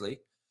 obviously.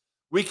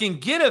 We can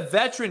get a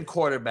veteran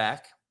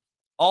quarterback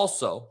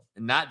also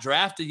and not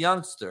draft a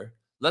youngster.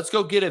 Let's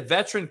go get a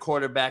veteran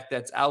quarterback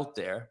that's out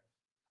there.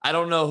 I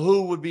don't know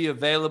who would be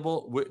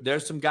available.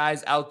 There's some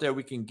guys out there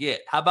we can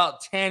get. How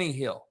about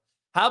Tannehill?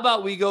 How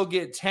about we go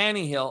get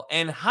Tannehill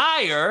and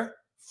hire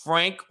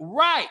Frank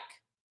Reich?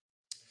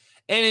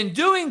 And in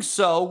doing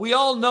so, we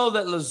all know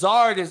that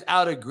Lazard is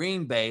out of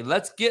Green Bay.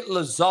 Let's get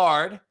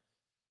Lazard,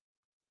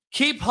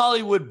 keep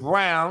Hollywood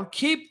Brown,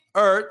 keep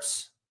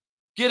Ertz,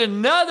 get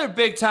another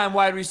big-time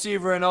wide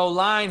receiver and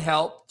O-line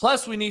help.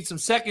 Plus, we need some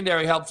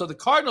secondary help. So the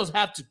Cardinals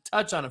have to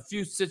touch on a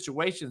few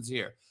situations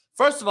here.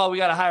 First of all, we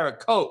got to hire a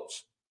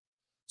coach.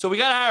 So we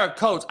got to hire a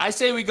coach. I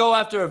say we go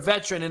after a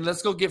veteran and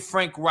let's go get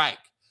Frank Reich.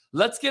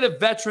 Let's get a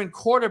veteran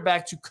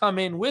quarterback to come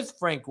in with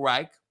Frank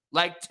Reich,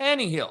 like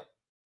Tannehill.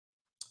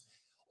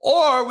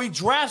 Or we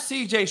draft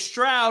C.J.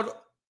 Stroud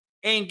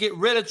and get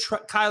rid of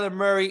Kyler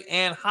Murray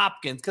and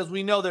Hopkins because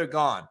we know they're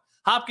gone.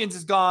 Hopkins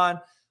is gone.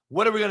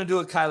 What are we going to do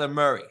with Kyler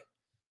Murray?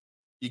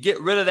 You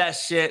get rid of that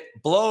shit,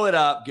 blow it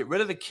up, get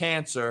rid of the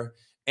cancer,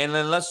 and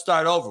then let's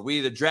start over. We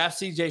either draft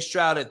C.J.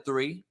 Stroud at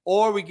 3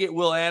 or we get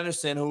Will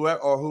Anderson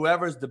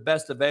whoever's the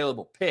best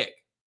available pick.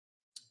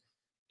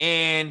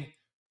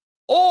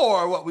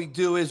 Or what we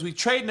do is we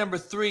trade number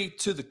 3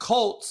 to the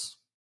Colts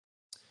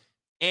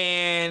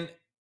and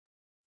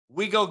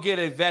we go get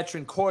a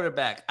veteran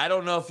quarterback. I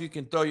don't know if you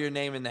can throw your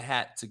name in the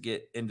hat to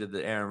get into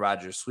the Aaron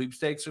Rodgers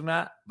sweepstakes or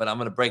not, but I'm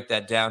going to break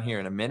that down here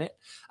in a minute.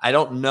 I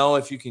don't know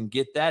if you can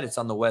get that. It's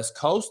on the West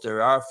Coast.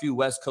 There are a few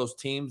West Coast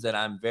teams that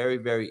I'm very,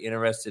 very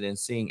interested in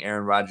seeing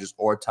Aaron Rodgers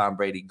or Tom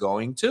Brady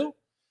going to.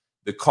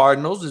 The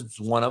Cardinals is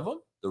one of them,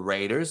 the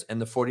Raiders,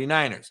 and the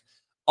 49ers.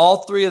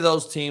 All 3 of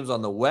those teams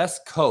on the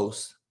West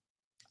Coast,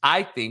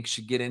 I think,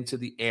 should get into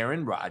the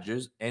Aaron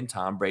Rodgers and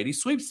Tom Brady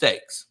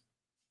sweepstakes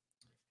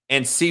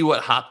and see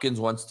what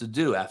Hopkins wants to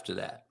do after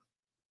that.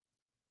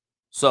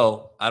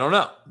 So, I don't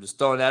know. I'm just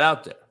throwing that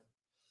out there.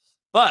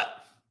 But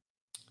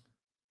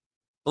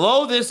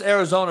blow this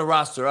Arizona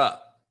roster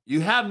up.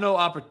 You have no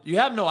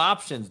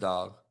options,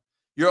 dog.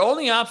 Your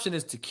only option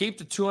is to keep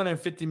the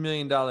 $250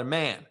 million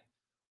man,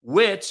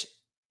 which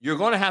you're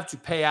going to have to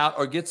pay out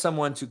or get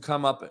someone to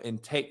come up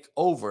and take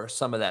over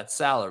some of that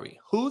salary.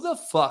 Who the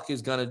fuck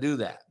is going to do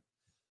that?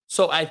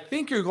 So I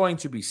think you're going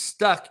to be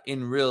stuck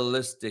in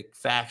realistic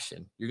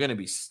fashion. You're going to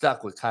be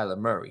stuck with Kyler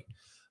Murray.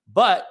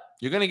 But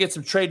you're going to get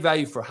some trade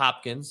value for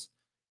Hopkins,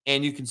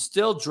 and you can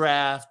still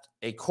draft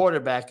a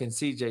quarterback in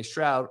C.J.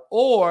 Stroud,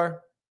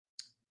 or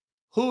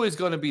who is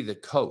going to be the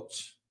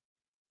coach?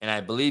 And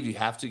I believe you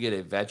have to get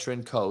a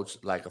veteran coach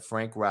like a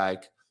Frank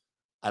Reich.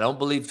 I don't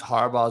believe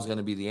Harbaugh is going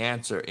to be the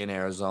answer in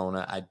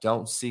Arizona. I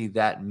don't see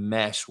that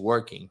mesh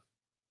working.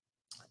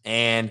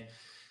 And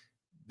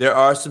there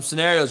are some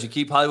scenarios. You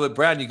keep Hollywood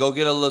Brown. You go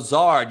get a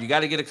Lazard. You got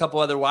to get a couple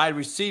other wide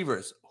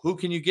receivers. Who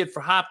can you get for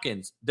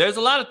Hopkins? There's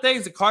a lot of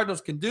things the Cardinals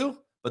can do,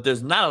 but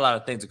there's not a lot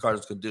of things the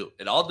Cardinals can do.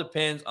 It all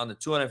depends on the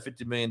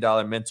 $250 million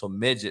mental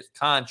midget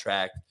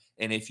contract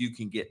and if you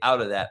can get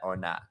out of that or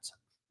not.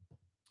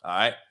 All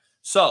right?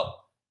 So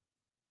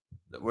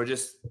we're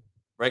just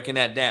breaking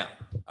that down.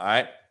 All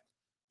right?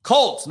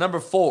 Colts, number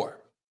 4.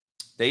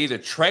 They either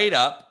trade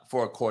up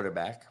for a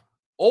quarterback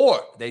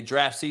or they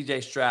draft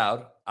C.J.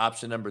 Stroud.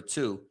 Option number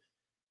 2,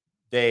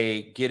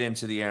 they get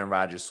into the Aaron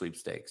Rodgers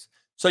sweepstakes.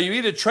 So you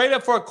either trade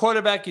up for a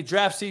quarterback, you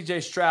draft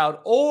C.J. Stroud,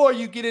 or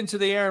you get into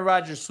the Aaron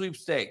Rodgers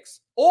sweepstakes.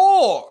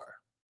 Or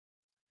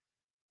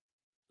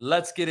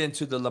let's get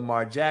into the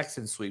Lamar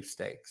Jackson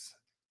sweepstakes.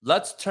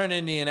 Let's turn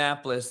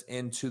Indianapolis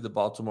into the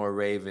Baltimore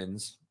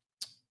Ravens,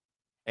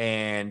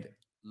 and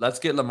let's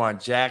get Lamar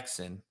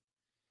Jackson.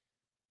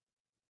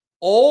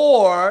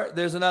 Or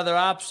there's another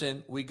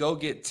option. We go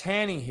get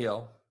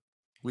Tannehill.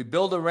 We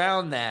build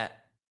around that.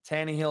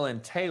 Tannehill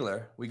and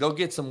Taylor. We go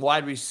get some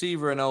wide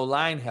receiver and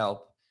O-line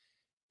help.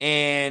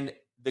 And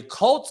the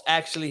Colts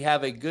actually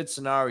have a good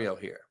scenario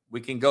here. We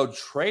can go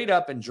trade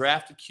up and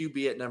draft a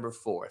QB at number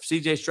 4. If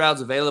C.J. Stroud's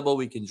available,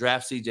 we can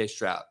draft C.J.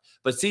 Stroud.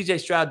 But C.J.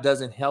 Stroud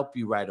doesn't help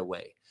you right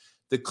away.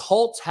 The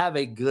Colts have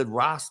a good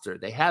roster.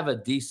 They have a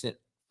decent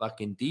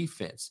fucking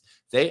defense.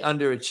 They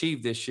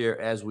underachieved this year,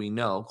 as we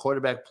know.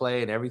 Quarterback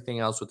play and everything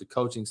else with the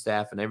coaching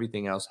staff and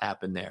everything else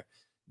happened there.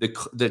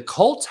 The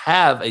Colts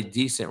have a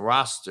decent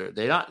roster.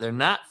 They're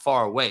not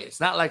far away. It's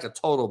not like a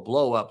total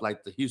blow up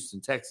like the Houston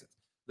Texans.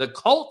 The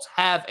Colts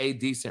have a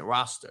decent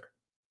roster.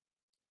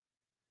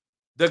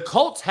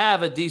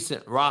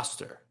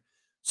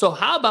 So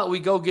how about we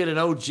go get an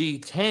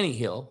OG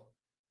Tannehill,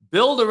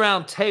 build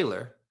around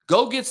Taylor,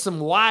 go get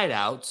some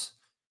wideouts,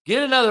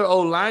 get another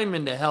O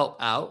lineman to help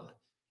out,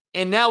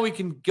 And now we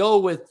can go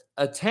with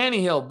a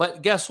Tannehill.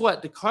 But guess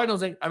what? The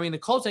Colts ain't going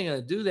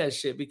to do that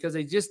shit because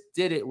they just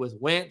did it with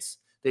Wentz.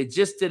 They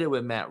just did it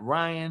with Matt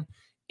Ryan.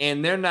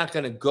 And they're not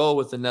going to go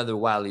with another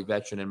wily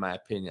veteran, in my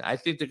opinion. I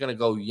think they're going to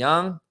go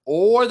young,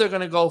 or they're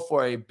going to go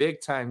for a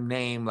big-time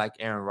name like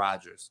Aaron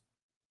Rodgers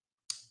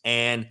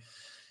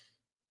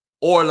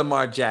or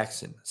Lamar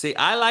Jackson. See,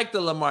 I like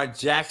the Lamar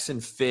Jackson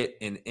fit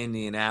in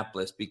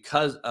Indianapolis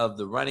because of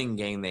the running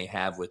game they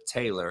have with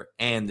Taylor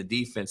and the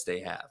defense they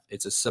have.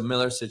 It's a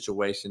similar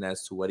situation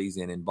as to what he's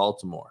in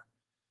Baltimore.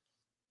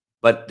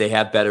 But they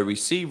have better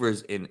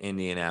receivers in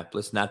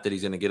Indianapolis. Not that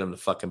he's going to get them the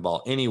fucking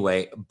ball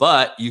anyway,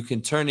 but you can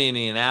turn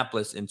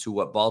Indianapolis into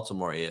what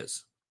Baltimore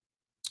is.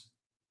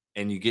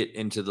 And you get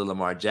into the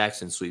Lamar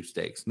Jackson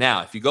sweepstakes.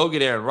 Now, if you go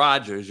get Aaron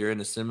Rodgers, you're in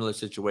a similar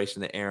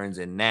situation that Aaron's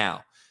in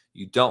now.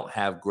 You don't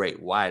have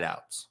great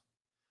wideouts.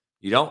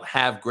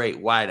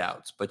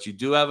 But you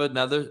do have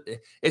another.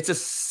 It's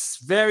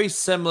a very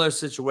similar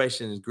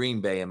situation as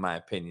Green Bay, in my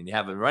opinion. You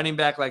have a running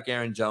back like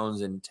Aaron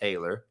Jones and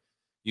Taylor.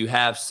 You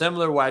have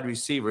similar wide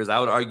receivers. I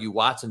would argue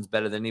Watson's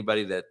better than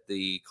anybody that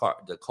the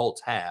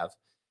Colts have.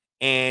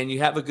 And you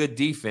have a good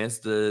defense.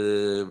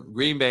 The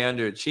Green Bay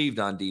underachieved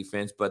on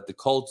defense, but the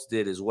Colts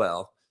did as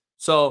well.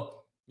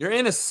 So you're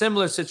in a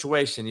similar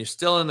situation. You're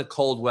still in the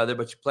cold weather,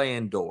 but you play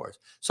indoors.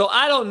 So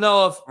I don't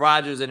know if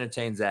Rodgers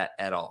entertains that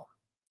at all.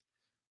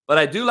 But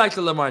I do like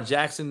the Lamar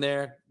Jackson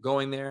there,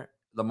 going there.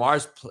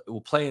 Lamar's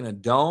will play in a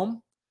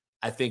dome.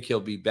 I think he'll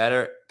be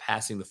better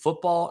passing the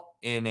football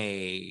in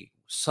a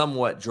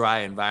somewhat dry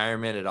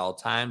environment at all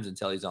times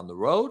until he's on the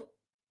road.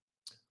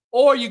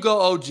 Or you go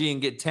OG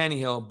and get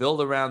Tannehill,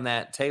 build around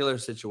that Taylor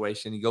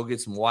situation. You go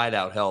get some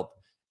wideout help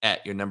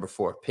at your number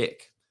 4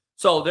 pick.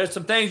 So there's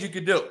some things you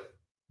could do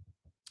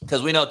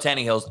because we know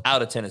Tannehill's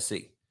out of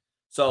Tennessee.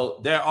 So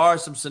there are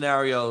some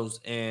scenarios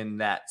in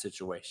that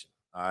situation.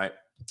 All right.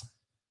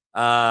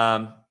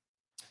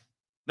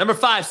 Number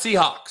 5,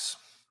 Seahawks.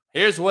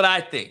 Here's what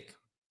I think.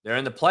 They're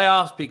in the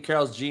playoffs. Pete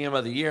Carroll's GM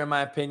of the year, in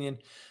my opinion.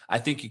 I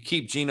think you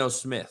keep Geno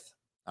Smith.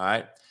 All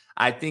right.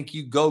 I think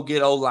you go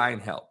get O-line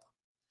help.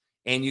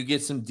 And you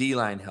get some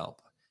D-line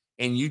help.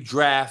 And you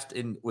draft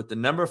with the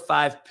number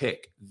 5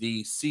 pick,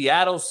 the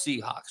Seattle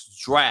Seahawks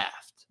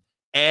draft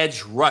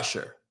edge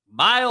rusher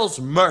Myles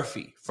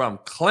Murphy from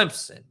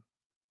Clemson.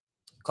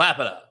 Clap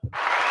it up.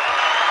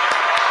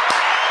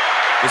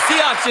 The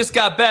Seahawks just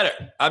got better.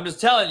 I'm just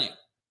telling you.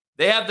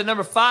 They have the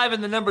number 5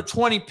 and the number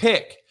 20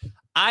 pick.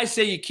 I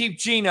say you keep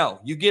Geno.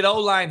 You get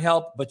O-line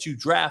help, but you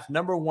draft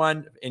number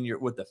 1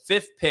 with the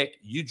 5th pick.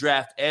 You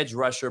draft edge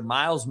rusher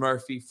Myles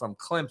Murphy from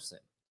Clemson.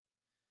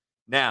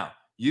 Now,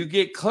 you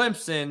get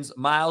Clemson's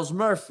Myles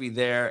Murphy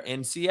there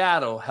in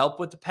Seattle, help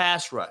with the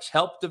pass rush,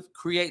 help to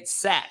create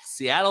sacks.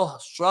 Seattle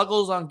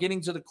struggles on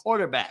getting to the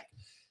quarterback.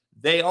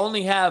 They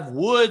only have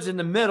Woods in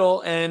the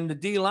middle and the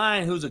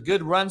D-line, who's a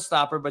good run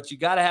stopper, but you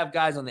got to have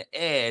guys on the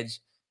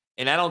edge,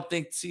 and I don't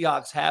think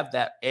Seahawks have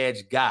that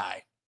edge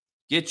guy.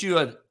 Get you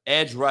an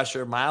edge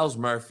rusher, Myles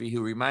Murphy,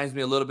 who reminds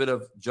me a little bit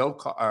of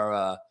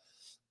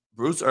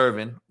Bruce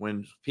Irvin,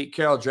 when Pete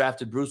Carroll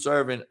drafted Bruce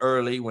Irvin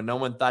early when no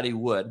one thought he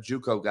would.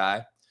 JUCO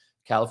guy,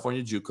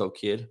 California JUCO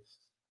kid,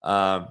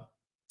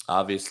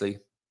 obviously,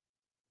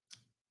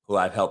 who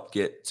I've helped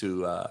get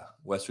to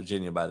West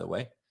Virginia, by the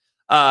way.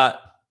 Go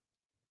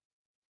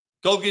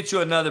get you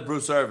another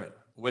Bruce Irvin,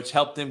 which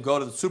helped him go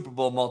to the Super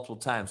Bowl multiple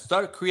times.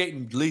 Start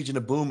creating Legion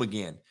of Boom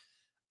again.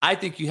 I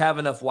think you have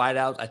enough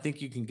wideouts. I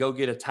think you can go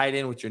get a tight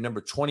end with your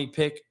number 20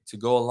 pick to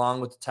go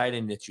along with the tight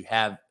end that you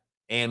have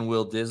and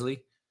Will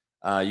Disley.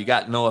 You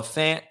got Noah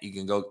Fant.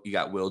 You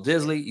got Will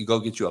Disley. You go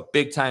get you a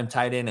big-time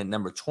tight end at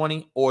number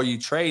 20, or you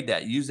trade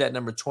that. Use that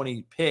number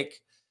 20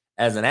 pick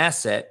as an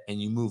asset, and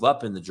you move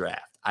up in the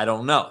draft. I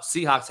don't know.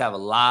 Seahawks have a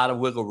lot of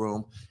wiggle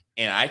room,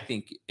 and I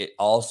think it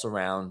all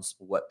surrounds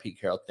what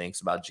Pete Carroll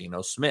thinks about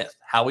Geno Smith.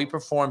 How he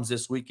performs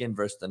this weekend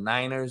versus the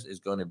Niners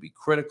is going to be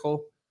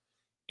critical,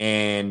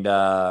 and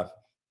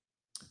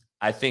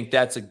I think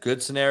that's a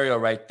good scenario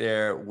right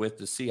there with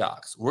the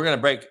Seahawks. We're going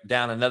to break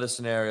down another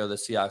scenario the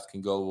Seahawks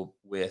can go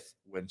with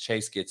when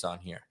Chase gets on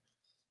here.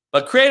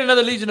 But create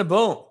another Legion of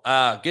Boom.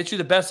 Get you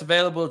the best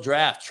available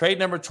draft. Trade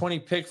number 20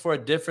 pick for a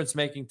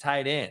difference-making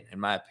tight end, in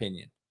my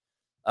opinion.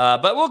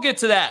 But we'll get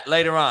to that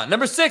later on.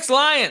 Number 6,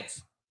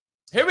 Lions.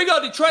 Here we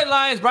go, Detroit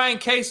Lions. Brian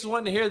Case is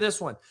wanting to hear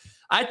this one.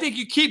 I think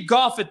you keep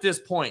Goff at this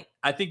point.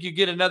 I think you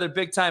get another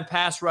big-time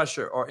pass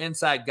rusher or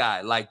inside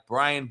guy like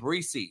Brian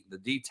Breesy, the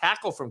D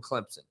tackle from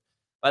Clemson.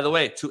 By the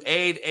way, to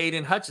aid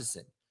Aiden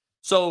Hutchinson.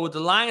 So with the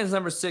Lions'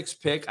 number 6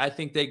 pick, I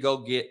think they go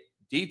get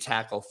D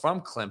tackle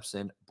from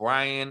Clemson,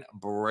 Brian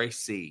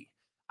Breesy.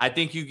 I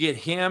think you get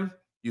him.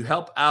 You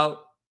help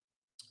out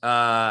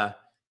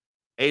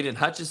Aiden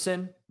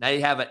Hutchinson. Now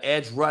you have an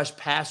edge rush,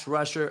 pass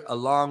rusher,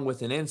 along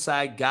with an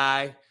inside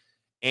guy.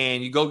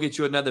 And you go get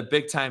you another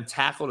big-time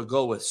tackle to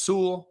go with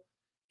Sewell.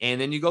 And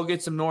then you go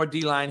get some more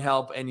D-line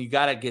help, and you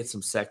got to get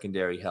some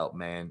secondary help,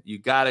 man. You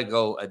got to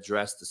go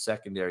address the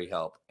secondary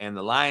help. And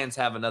the Lions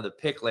have another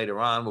pick later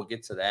on. We'll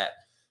get to that.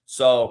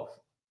 So,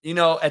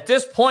 at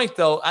this point,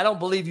 though, I don't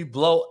believe you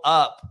blow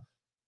up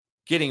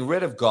getting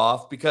rid of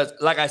Goff because,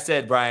 like I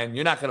said, Brian,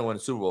 you're not going to win a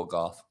Super Bowl with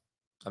Goff.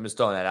 I'm just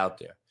throwing that out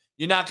there.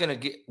 You're not going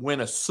to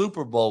win a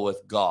Super Bowl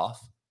with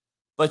Goff,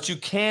 but you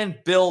can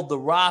build the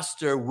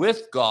roster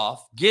with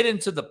Goff, get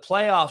into the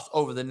playoffs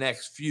over the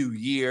next few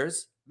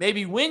years,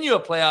 maybe win you a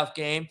playoff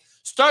game,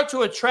 start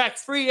to attract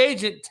free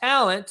agent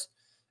talent.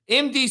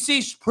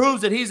 MDC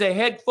proves that he's a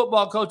head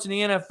football coach in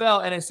the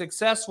NFL and a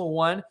successful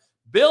one.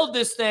 Build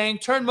this thing,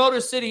 turn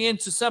Motor City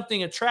into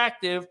something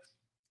attractive,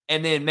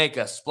 and then make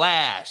a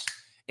splash.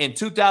 In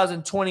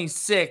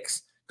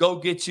 2026, go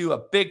get you a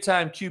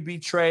big-time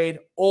QB trade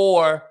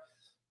or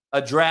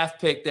a draft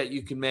pick that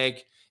you can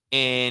make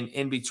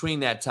in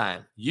between that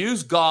time.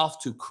 Use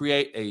Goff to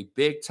create a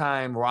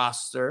big-time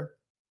roster.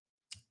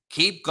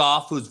 Keep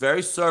Goff, who's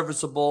very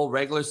serviceable,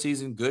 regular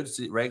season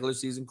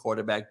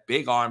quarterback,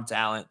 big arm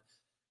talent.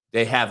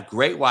 They have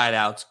great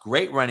wideouts,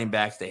 great running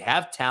backs. They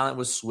have talent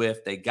with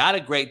Swift. They got a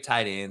great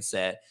tight end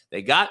set.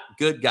 They got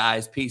good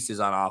guys,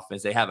 pieces on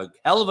offense. They have a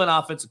hell of an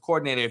offensive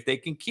coordinator. If they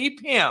can keep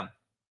him,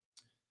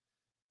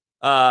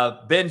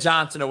 Ben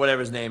Johnson or whatever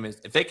his name is,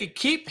 if they could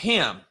keep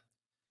him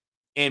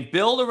and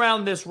build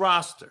around this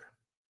roster,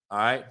 all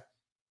right,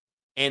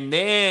 and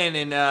then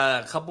in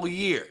a couple of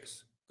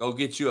years, go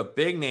get you a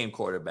big-name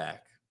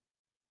quarterback.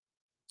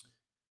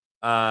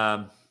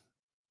 I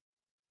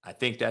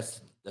think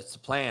that's the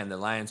plan the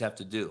Lions have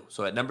to do.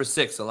 So at number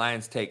 6, the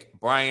Lions take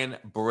Brian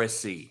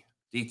Bresee,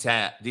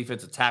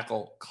 defensive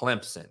tackle,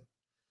 Clemson.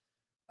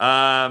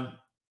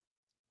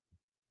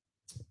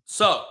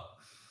 So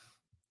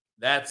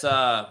that's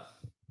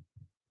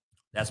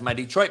my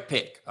Detroit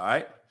pick. All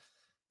right,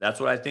 that's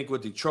what I think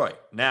with Detroit.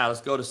 Now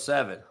let's go to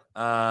 7.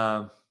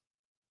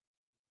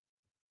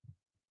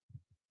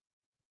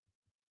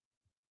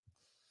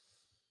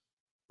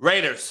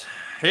 Raiders.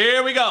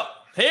 Here we go.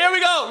 Here we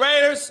go,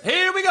 Raiders.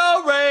 Here we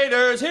go,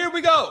 Raiders. Here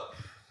we go.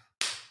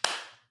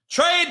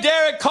 Trade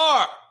Derek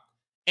Carr,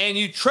 and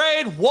you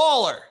trade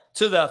Waller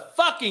to the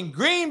fucking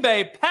Green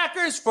Bay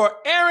Packers for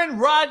Aaron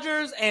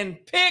Rodgers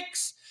and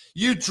picks.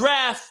 You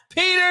draft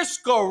Peter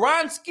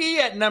Skoronski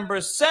at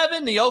number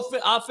 7, the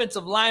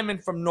offensive lineman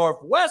from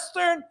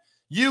Northwestern.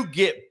 You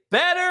get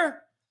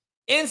better.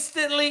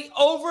 Instantly,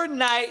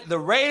 overnight, the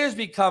Raiders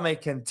become a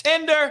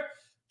contender.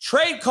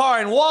 Trade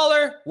Carr and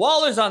Waller.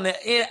 Waller's on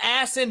the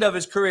ass end of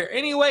his career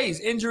anyway. He's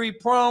injury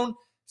prone.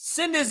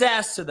 Send his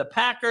ass to the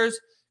Packers.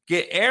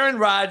 Get Aaron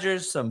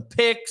Rodgers, some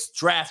picks.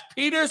 Draft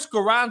Peter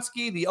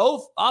Skoronski, the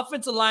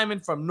offensive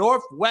lineman from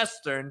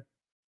Northwestern,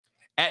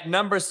 at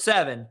number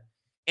 7.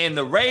 And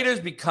the Raiders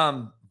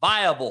become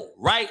viable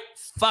right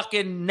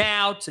fucking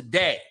now,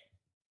 today.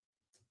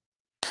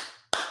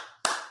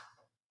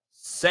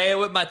 Say it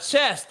with my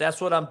chest. That's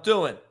what I'm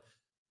doing.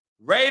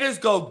 Raiders,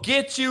 go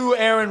get you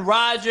Aaron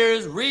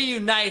Rodgers,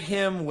 reunite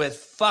him with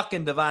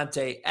fucking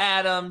Devontae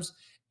Adams,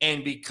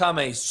 and become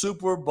a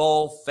Super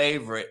Bowl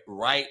favorite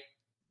right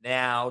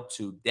now,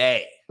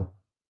 today.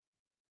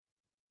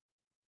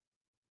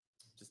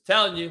 Just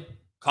telling you,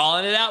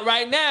 calling it out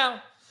right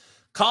now.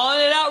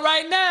 Calling it out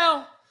right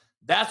now.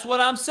 That's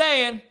what I'm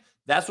saying.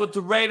 That's what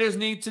the Raiders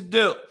need to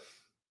do.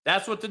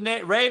 That's what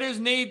the Raiders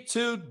need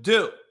to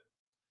do.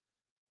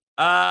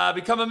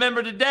 Become a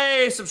member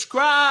today.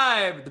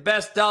 Subscribe. The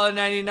best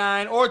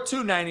 $1.99 or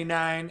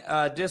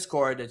 $2.99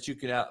 Discord that you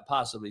could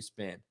possibly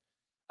spend.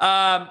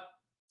 I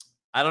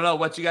don't know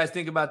what you guys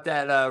think about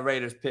that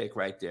Raiders pick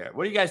right there.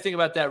 What do you guys think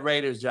about that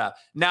Raiders job?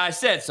 Now I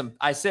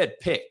said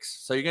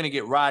picks, so you're gonna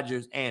get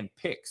Rodgers and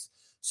picks.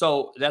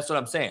 So that's what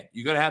I'm saying.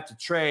 You're gonna have to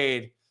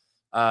trade.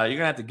 You're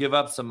gonna have to give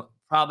up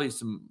probably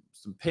some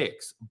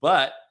picks.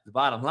 But the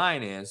bottom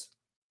line is,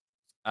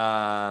 you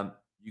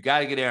got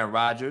to get Aaron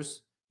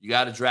Rodgers. You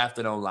got to draft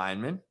an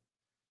O-lineman.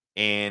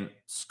 And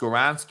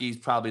Skoronski's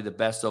probably the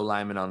best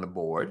O-lineman on the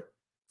board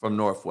from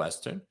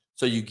Northwestern.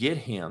 So you get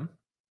him.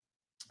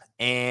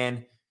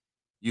 And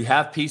you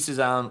have pieces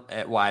on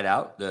at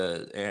wideout.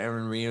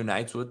 Aaron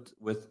reunites with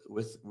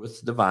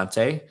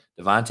Devontae.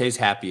 Devontae's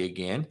happy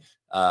again.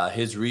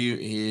 His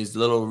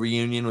little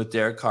reunion with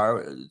Derek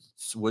Carr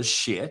was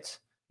shit,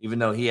 even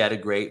though he had a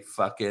great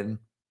fucking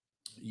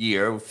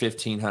year with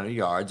 1,500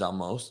 yards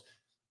almost.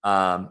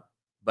 But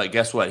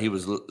guess what? He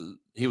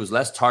was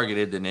less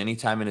targeted than any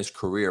time in his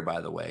career, by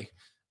the way.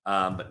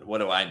 But what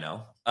do I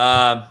know?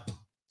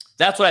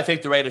 That's what I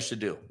think the Raiders should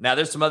do. Now,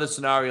 there's some other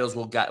scenarios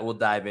we'll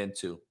dive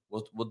into.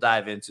 We'll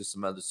dive into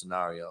some other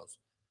scenarios.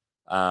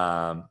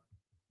 But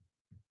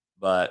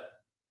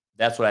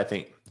that's what I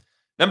think.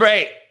 Number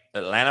 8,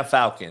 Atlanta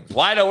Falcons.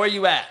 Wido, where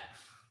you at?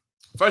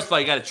 First of all,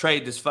 you got to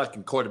trade this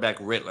fucking quarterback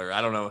Rittler.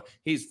 I don't know.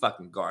 He's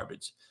fucking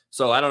garbage.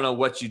 So I don't know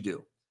what you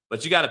do.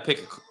 But you got to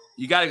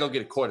you got to go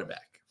get a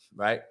quarterback,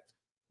 right?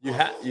 You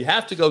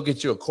have to go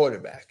get you a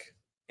quarterback.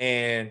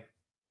 And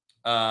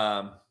who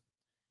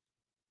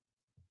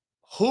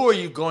are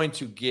you going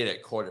to get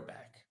at quarterback?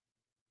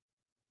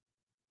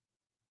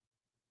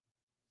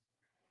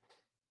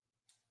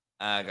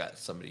 I got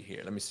somebody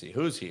here. Let me see.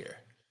 Who's here?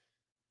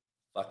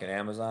 Fucking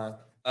Amazon.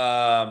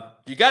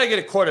 You got to get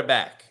a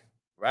quarterback,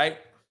 right?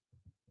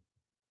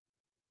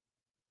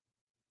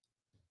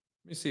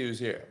 Let me see who's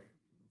here.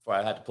 before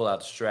I had to pull out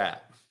the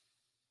strap.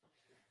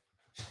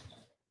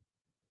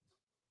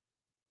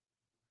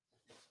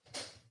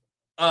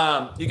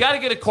 You got to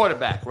get a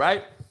quarterback,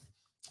 right?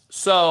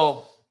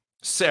 So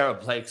Sarah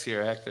Blake's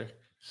here, Hector.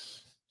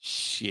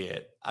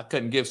 Shit, I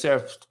couldn't give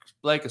Sarah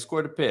Blake a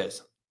squirt of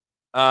piss.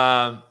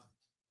 I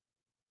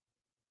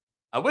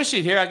wish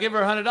she'd here. I'd give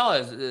her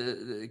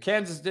 $100.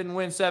 Kansas didn't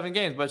win 7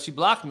 games, but she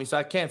blocked me, so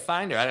I can't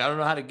find her. I don't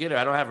know how to get her.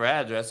 I don't have her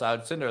address. So I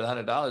would send her the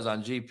 $100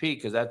 on GP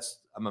because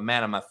I'm a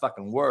man of my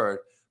fucking word.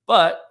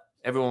 But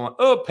everyone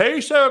went,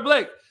 pay Sarah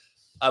Blake.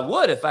 I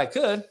would if I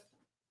could.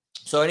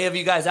 So any of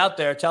you guys out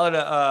there, tell her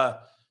to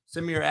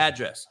send me your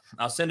address.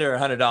 I'll send her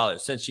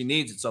 $100 since she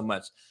needs it so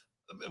much.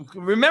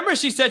 Remember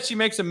she said she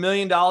makes $1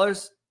 million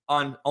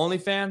on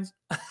OnlyFans?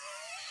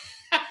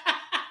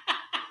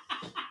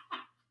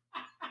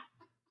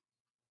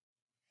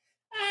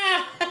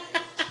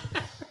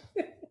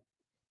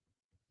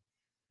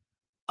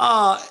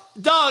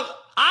 Dog,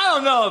 I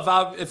don't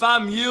know if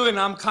I'm you and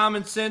I'm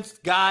common sense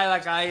guy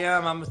like I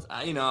am.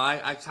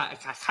 I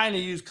kind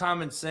of use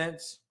common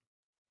sense.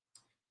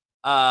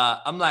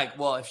 I'm like,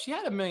 well, if she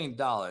had $1 million,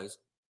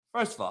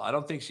 first of all, I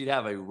don't think she'd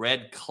have a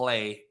red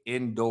clay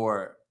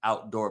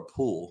outdoor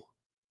pool.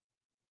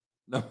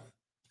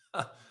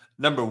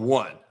 Number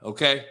one,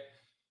 okay.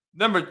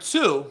 Number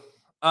two,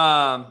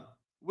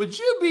 would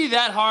you be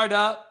that hard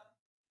up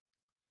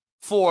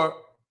for?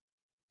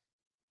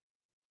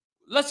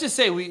 Let's just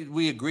say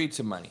we agreed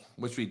to money,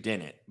 which we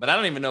didn't, but I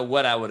don't even know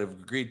what I would have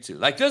agreed to.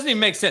 Like, doesn't even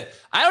make sense.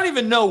 I don't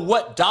even know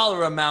what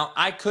dollar amount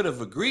I could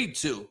have agreed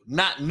to,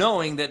 not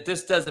knowing that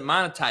this doesn't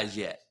monetize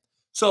yet.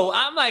 So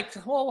I'm like,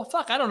 well,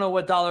 fuck, I don't know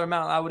what dollar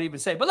amount I would even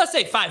say, but let's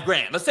say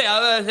 $5,000. Let's say,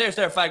 there's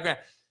 $5,000.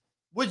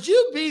 Would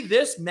you be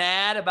this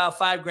mad about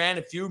 $5,000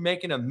 if you were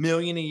making $1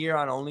 million a year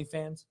on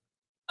OnlyFans?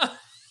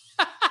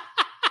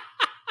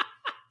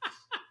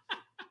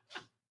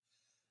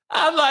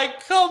 I'm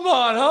like, come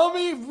on,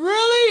 homie,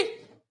 really?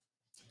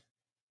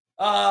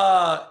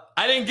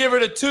 I didn't give her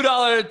the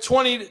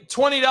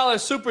 $20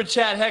 super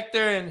chat,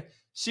 Hector, and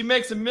she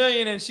makes $1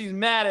 million and she's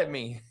mad at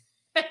me.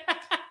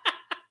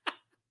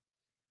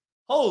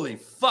 Holy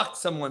fuck,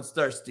 someone's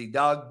thirsty,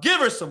 dog. Give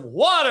her some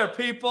water,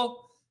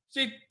 people.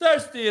 She's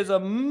thirsty as a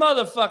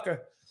motherfucker.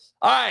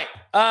 All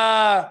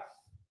right,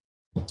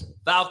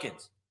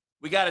 Falcons.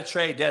 We got to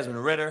trade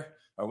Desmond Ridder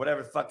or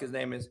whatever the fuck his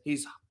name is.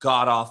 He's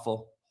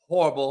god-awful.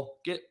 Horrible.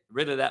 Get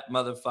rid of that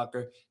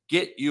motherfucker.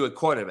 Get you a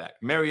quarterback.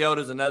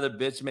 Mariota's another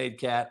bitch-made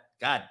cat.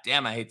 God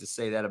damn, I hate to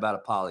say that about a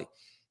Poly.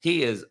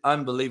 He is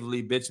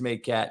unbelievably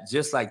bitch-made cat,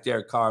 just like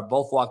Derek Carr.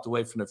 Both walked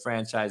away from the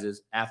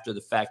franchises after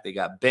the fact they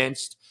got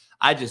benched.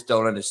 I just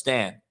don't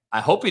understand. I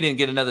hope he didn't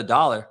get another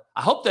dollar.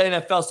 I hope the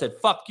NFL said,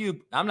 fuck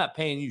you. I'm not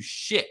paying you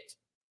shit.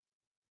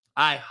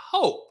 I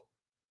hope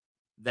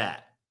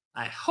that.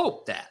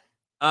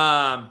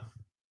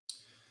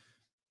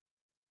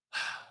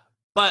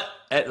 But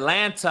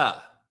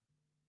Atlanta,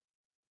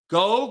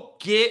 go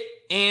get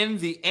in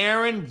the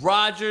Aaron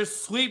Rodgers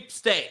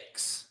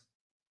sweepstakes.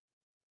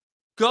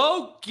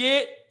 Go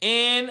get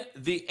in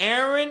the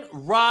Aaron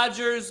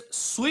Rodgers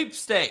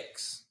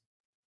sweepstakes.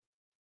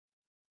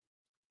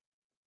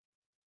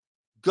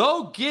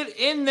 Go get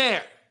in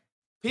there.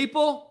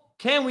 People,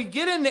 can we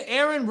get in the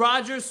Aaron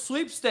Rodgers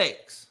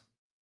sweepstakes?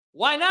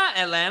 Why not,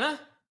 Atlanta?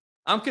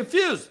 I'm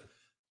confused.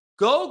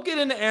 Go get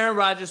in the Aaron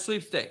Rodgers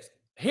sweepstakes.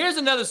 Here's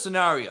another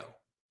scenario.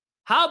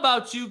 How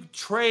about you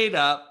trade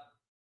up,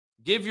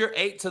 give your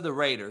 8 to the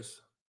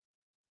Raiders,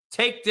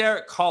 take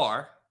Derek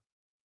Carr,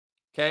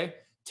 okay?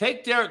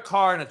 Take Derek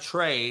Carr in a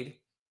trade,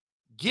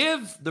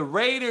 give the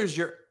Raiders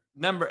your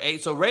number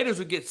 8, so Raiders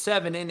would get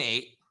 7 and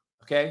 8,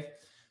 okay?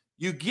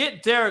 You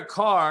get Derek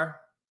Carr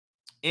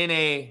in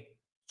a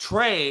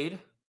trade,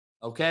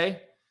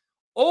 okay?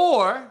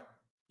 Or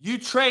you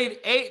trade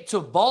 8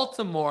 to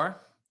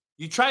Baltimore,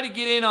 you try to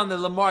get in on the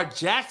Lamar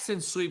Jackson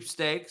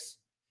sweepstakes,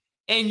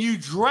 and you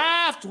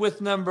draft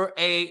with number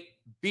 8,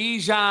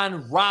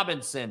 Bijan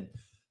Robinson.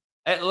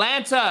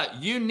 Atlanta,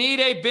 you need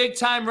a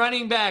big-time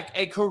running back,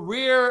 a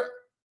career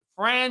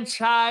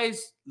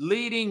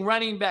franchise-leading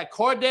running back.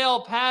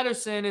 Cordell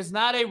Patterson is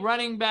not a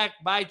running back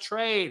by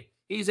trade.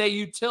 He's a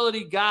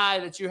utility guy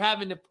that you're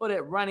having to put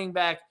at running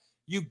back.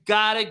 You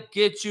got to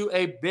get you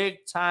a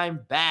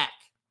big-time back.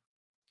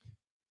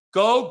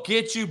 Go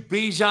get you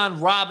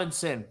Bijan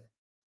Robinson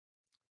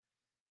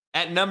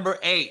at number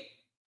 8.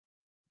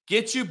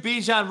 Get you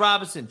Bijan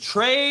Robinson.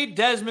 Trade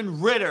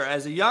Desmond Ridder.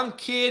 As a young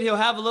kid, he'll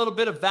have a little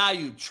bit of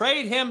value.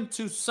 Trade him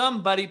to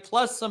somebody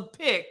plus some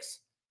picks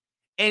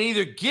and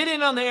either get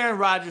in on the Aaron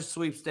Rodgers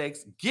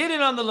sweepstakes, get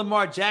in on the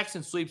Lamar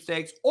Jackson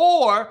sweepstakes,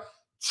 or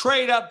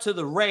trade up to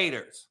the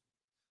Raiders.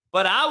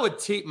 But I would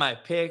take my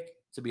pick,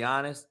 to be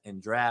honest,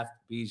 and draft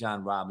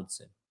Bijan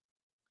Robinson.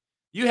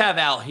 You have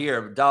out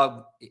here,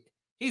 dog.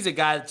 He's a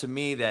guy to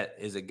me that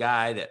is a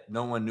guy that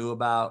no one knew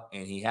about,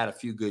 and he had a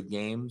few good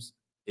games.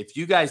 If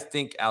you guys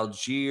think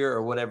Algier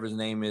or whatever his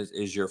name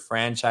is your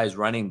franchise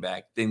running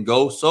back, then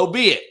go, so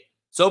be it.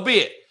 So be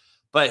it.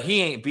 But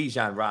he ain't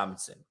Bijan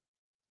Robinson.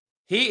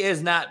 He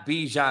is not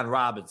Bijan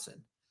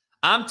Robinson.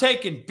 I'm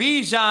taking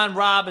Bijan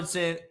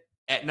Robinson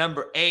at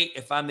number 8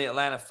 if I'm the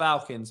Atlanta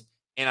Falcons,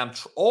 and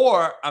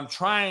I'm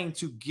trying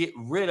to get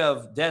rid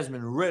of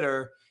Desmond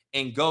Ridder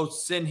and go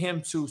send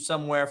him to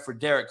somewhere for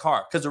Derek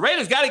Carr, because the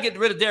Raiders got to get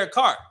rid of Derek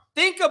Carr.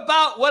 Think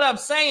about what I'm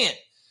saying.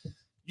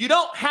 You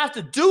don't have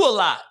to do a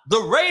lot. The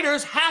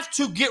Raiders have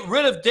to get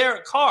rid of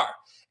Derek Carr,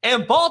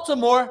 and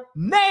Baltimore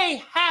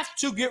may have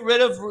to get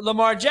rid of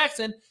Lamar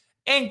Jackson,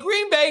 and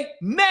Green Bay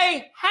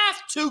may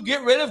have to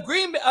get rid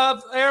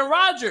of Aaron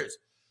Rodgers.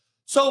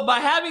 So by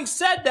having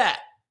said that,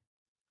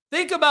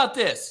 think about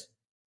this.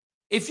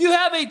 If you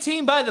have a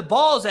team by the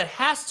balls that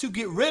has to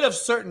get rid of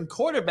certain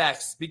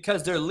quarterbacks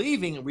because they're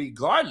leaving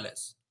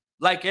regardless,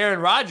 like Aaron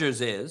Rodgers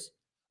is,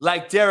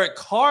 like Derek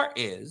Carr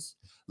is,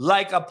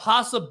 like a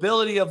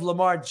possibility of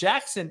Lamar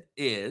Jackson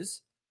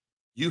is,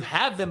 you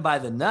have them by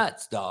the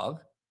nuts,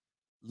 dog.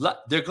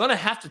 They're going to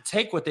have to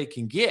take what they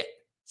can get.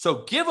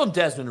 So give them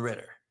Desmond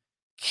Ridder.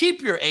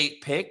 Keep your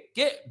 8 pick,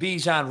 get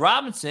Bijan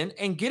Robinson,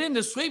 and get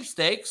into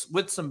sweepstakes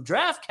with some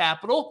draft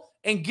capital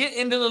and get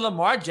into the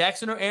Lamar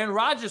Jackson or Aaron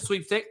Rodgers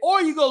sweepstake.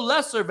 Or you go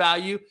lesser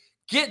value,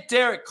 get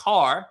Derek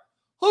Carr,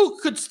 who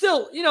could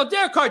still,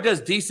 Derek Carr does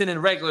decent in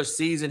regular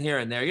season here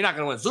and there. You're not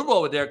going to win a Super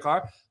Bowl with Derek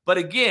Carr. But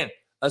again,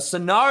 a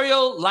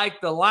scenario like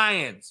the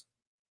Lions,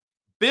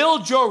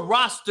 build your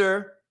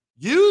roster,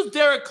 use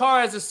Derek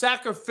Carr as a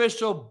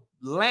sacrificial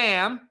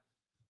lamb,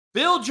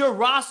 build your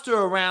roster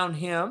around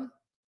him.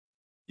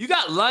 You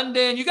got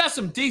London. You got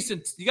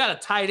you got a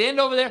tight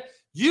end over there.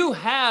 You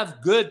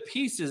have good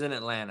pieces in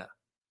Atlanta.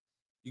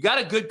 You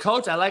got a good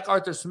coach. I like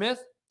Arthur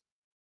Smith.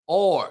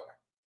 Or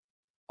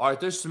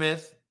Arthur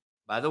Smith,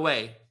 by the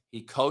way,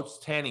 he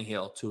coached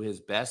Tannehill to his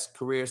best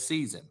career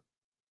season.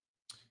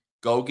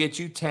 Go get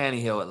you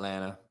Tannehill,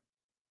 Atlanta.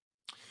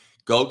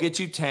 Go get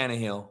you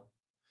Tannehill.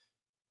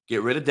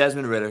 Get rid of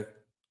Desmond Ridder.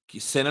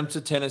 Send him to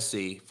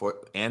Tennessee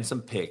and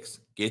some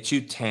picks. Get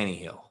you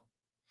Tannehill.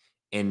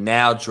 And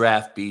now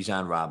draft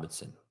Bijan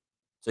Robinson.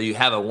 So you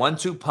have a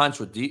 1-2 punch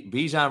with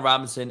Bijan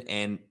Robinson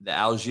and the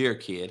Algier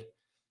kid.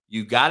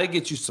 You got to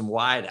get you some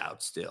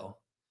wideouts still.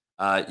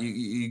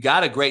 You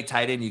got a great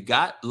tight end. You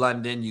got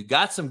London. You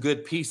got some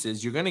good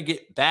pieces. You're going to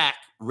get back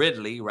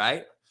Ridley,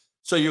 right?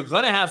 So you're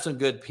going to have some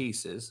good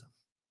pieces.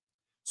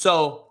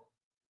 So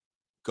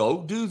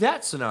go do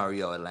that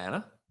scenario,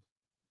 Atlanta.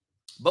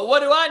 But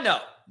what do I know?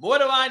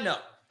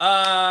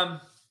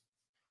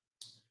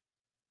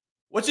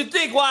 What you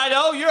think,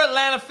 Wido? You're an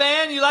Atlanta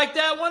fan. You like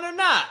that one or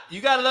not? You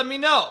got to let me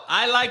know.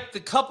 I like the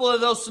couple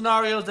of those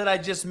scenarios that I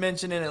just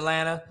mentioned in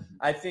Atlanta.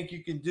 I think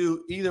you can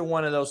do either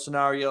one of those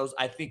scenarios.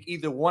 I think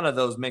either one of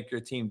those make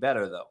your team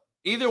better, though.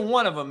 Either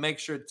one of them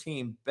makes your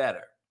team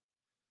better.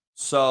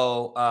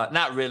 So,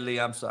 not Ridley.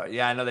 I'm sorry.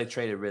 Yeah, I know they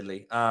traded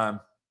Ridley.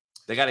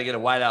 They got to get a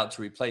wideout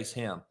to replace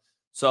him.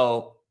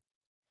 So,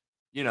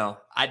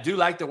 I do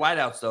like the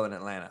wideouts, though, in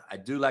Atlanta. I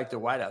do like the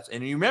wideouts.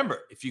 And you remember,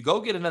 if you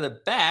go get another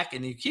back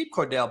and you keep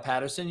Cordell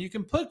Patterson, you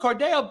can put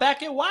Cordell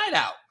back at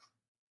wideout.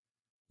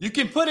 You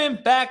can put him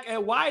back at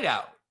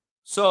wideout.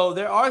 So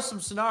there are some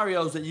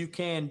scenarios that you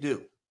can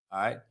do. All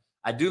right.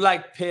 I do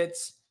like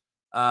Pitts,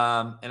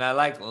 and I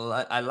like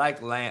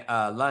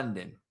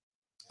London.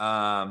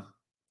 I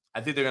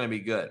think they're going to be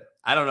good.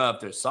 I don't know if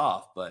they're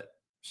soft, but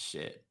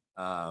shit.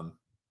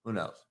 Who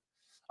knows?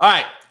 All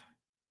right.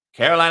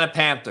 Carolina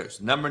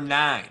Panthers, number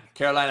 9.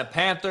 Carolina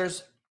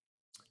Panthers,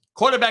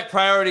 quarterback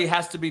priority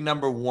has to be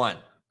number 1.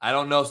 I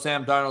don't know if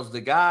Sam Darnold's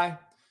the guy.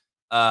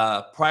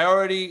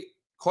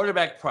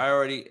 Quarterback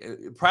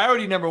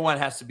priority number 1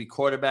 has to be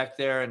quarterback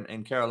there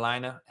in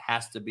Carolina.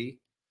 Has to be.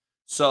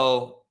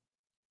 So,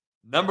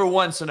 number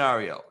 1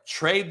 scenario,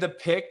 trade the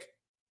pick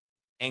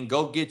and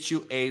go get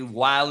you a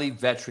wily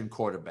veteran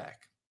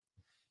quarterback.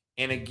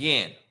 And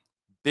again,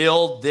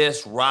 build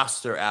this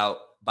roster out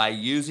by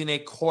using a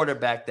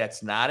quarterback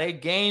that's not a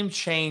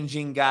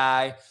game-changing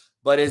guy,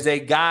 but is a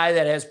guy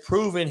that has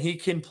proven he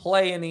can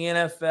play in the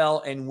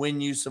NFL and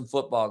win you some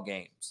football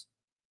games.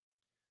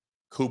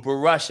 Cooper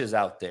Rush is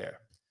out there.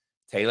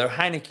 Taylor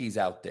Heineke's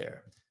out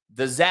there.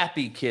 The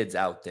Zappy kid's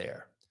out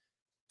there.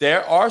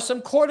 There are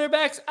some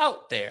quarterbacks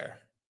out there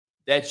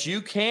that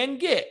you can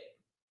get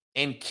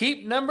and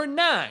keep number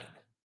 9.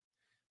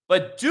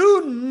 But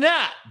do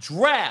not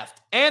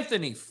draft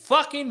Anthony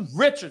fucking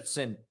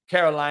Richardson,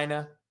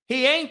 Carolina.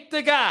 He ain't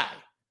the guy.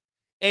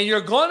 And you're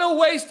going to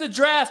waste a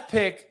draft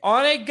pick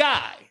on a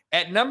guy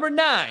at number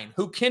 9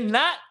 who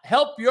cannot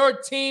help your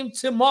team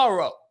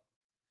tomorrow.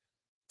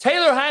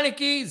 Taylor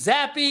Heineke,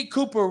 Zappy,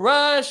 Cooper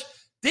Rush,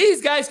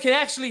 these guys can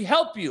actually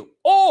help you.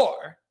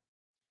 Or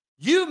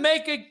you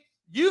make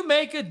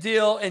a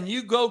deal and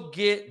you go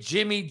get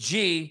Jimmy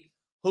G,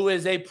 who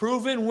is a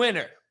proven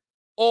winner,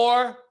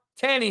 or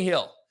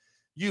Tannehill.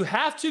 You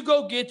have to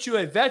go get you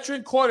a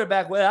veteran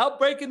quarterback without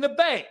breaking the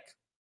bank.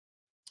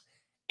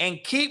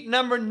 And keep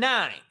number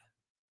 9.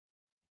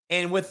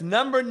 And with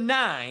number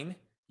 9,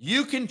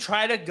 you can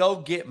try to go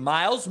get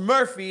Myles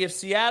Murphy if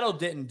Seattle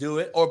didn't do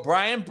it, or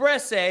Brian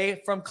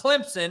Bresee from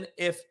Clemson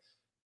if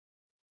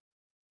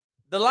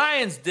the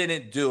Lions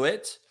didn't do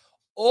it.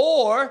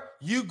 Or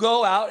you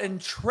go out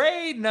and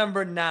trade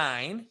number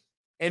 9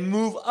 and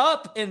move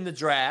up in the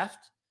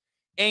draft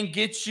and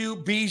get you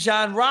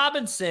Bijan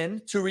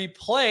Robinson to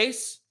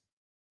replace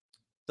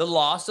the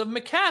loss of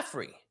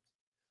McCaffrey.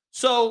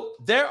 So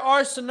there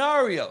are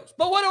scenarios.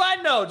 But what do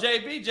I know,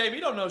 JB?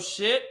 JB don't know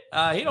shit.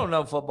 He don't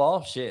know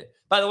football. Shit.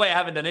 By the way, I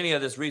haven't done any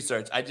of this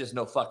research. I just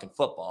know fucking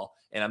football,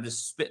 and I'm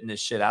just spitting this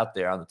shit out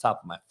there on the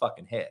top of my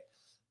fucking head.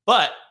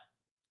 But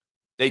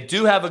they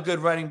do have a good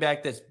running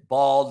back that's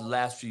balled the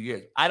last few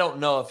years. I don't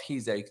know if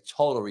he's a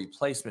total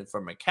replacement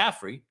for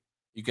McCaffrey.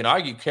 You can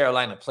argue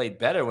Carolina played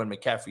better when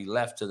McCaffrey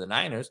left to the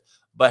Niners.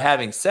 But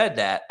having said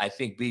that, I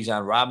think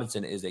Bijan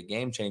Robinson is a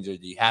game changer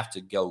that you have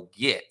to go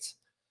get.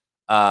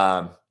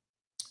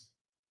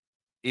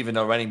 Even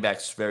though running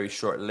back's very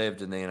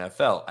short-lived in the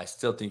NFL, I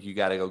still think you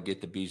got to go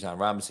get the Bijan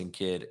Robinson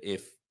kid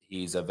if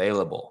he's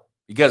available.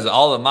 Because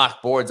all the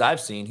mock boards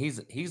I've seen,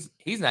 he's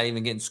not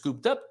even getting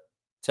scooped up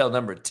till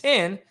number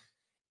 10,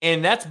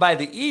 and that's by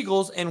the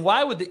Eagles. And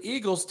why would the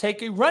Eagles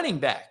take a running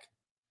back?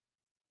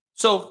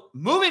 So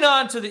moving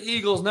on to the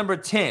Eagles, number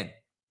 10.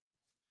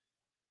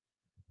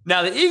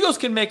 Now, the Eagles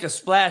can make a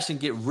splash and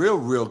get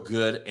real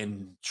good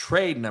and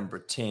trade number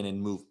 10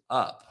 and move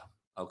up,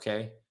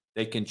 okay?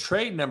 They can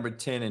trade number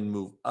 10 and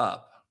move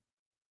up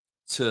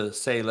to,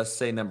 let's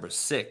say number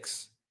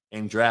 6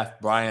 and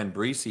draft Brian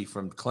Breesy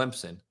from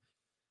Clemson.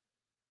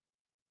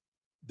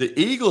 The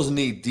Eagles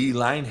need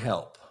D-line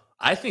help.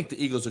 I think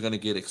the Eagles are going to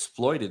get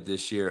exploited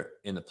this year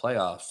in the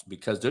playoffs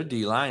because their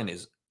D-line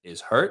is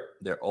hurt,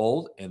 they're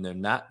old, and they're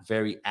not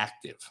very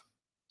active.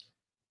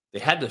 They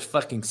had to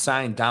fucking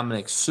sign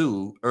Dominic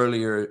Sue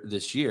earlier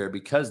this year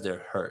because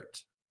they're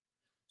hurt.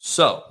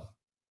 So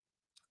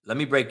let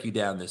me break you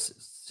down this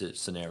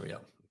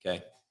scenario,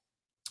 okay?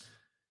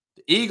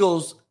 The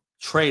Eagles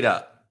trade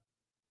up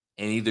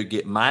and either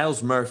get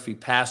Myles Murphy,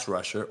 pass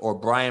rusher, or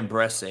Brian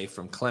Bresee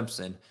from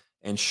Clemson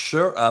and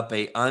shore up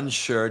a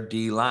unsure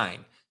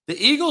D-line. The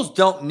Eagles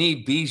don't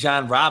need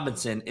Bijan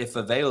Robinson if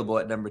available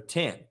at number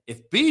 10.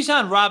 If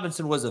Bijan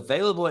Robinson was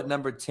available at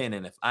number 10,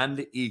 and if I'm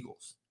the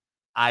Eagles,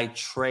 I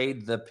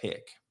trade the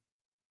pick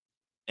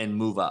and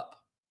move up.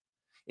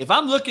 If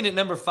I'm looking at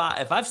number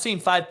 5, if I've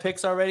seen 5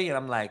 picks already and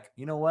I'm like,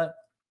 you know what?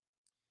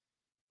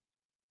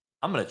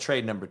 I'm going to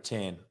trade number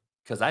 10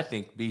 because I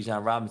think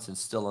Bijan Robinson's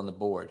still on the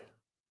board.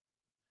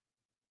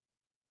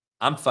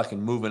 I'm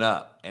fucking moving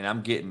up and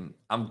I'm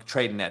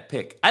trading that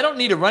pick. I don't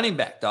need a running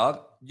back, dog.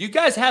 You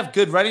guys have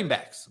good running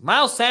backs.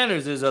 Miles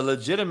Sanders is a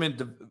legitimate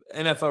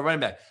NFL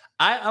running back.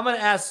 I'm going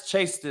to ask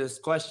Chase this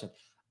question.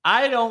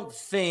 I don't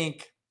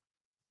think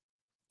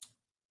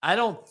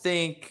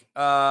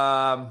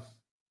the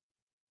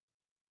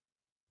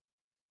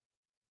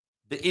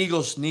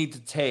Eagles need to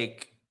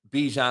take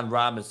Bijan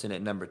Robinson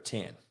at number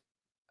 10.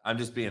 I'm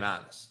just being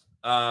honest.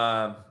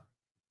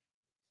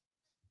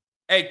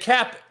 Hey,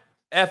 Cap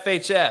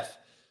FHF.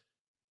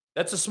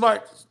 That's a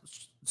smart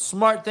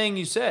thing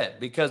you said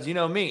because you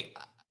know me.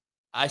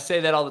 I say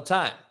that all the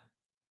time.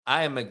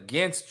 I am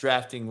against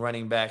drafting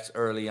running backs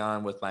early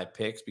on with my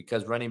picks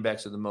because running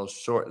backs are the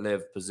most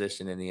short-lived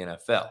position in the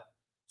NFL.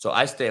 So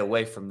I stay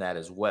away from that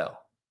as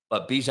well.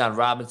 But Bijan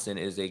Robinson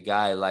is a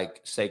guy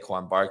like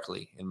Saquon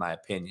Barkley, in my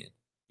opinion.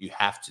 You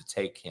have to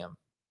take him.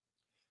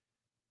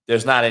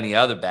 There's not any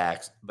other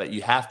backs, but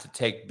you have to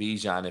take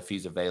Bijan if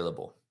he's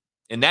available.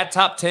 In that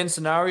top 10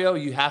 scenario,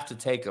 you have to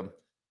take him.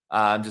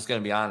 I'm just going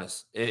to be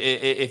honest.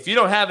 If you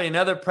don't have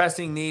another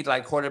pressing need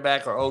like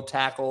quarterback or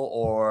O-tackle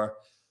or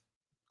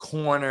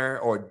corner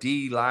or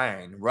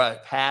D-line,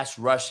 pass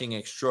rushing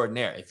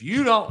extraordinaire, if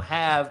you don't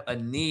have a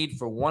need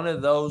for one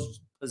of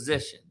those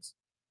positions,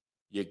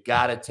 you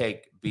got to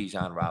take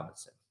Bijan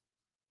Robinson.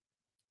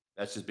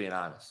 That's just being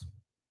honest.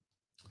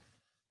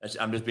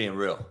 I'm just being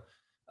real.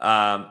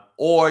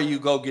 Or you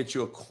go get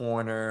you a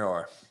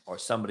corner or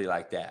somebody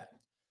like that.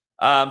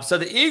 So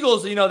the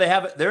Eagles,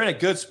 they're in a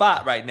good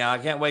spot right now. I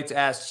can't wait to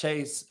ask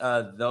Chase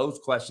those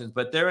questions,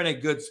 but they're in a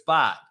good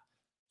spot.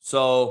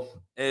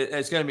 So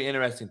it's going to be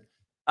interesting.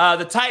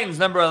 The Titans,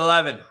 number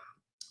 11.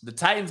 The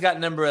Titans got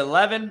number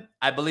 11.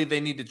 I believe they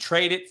need to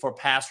trade it for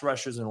pass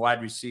rushers and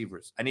wide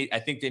receivers. I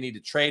think they need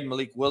to trade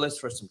Malik Willis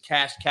for some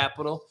cash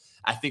capital.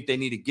 I think they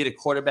need to get a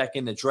quarterback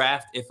in the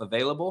draft if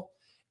available.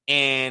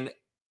 And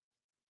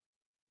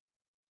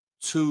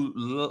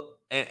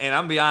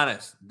I'm be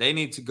honest, they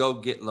need to go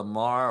get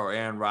Lamar or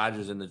Aaron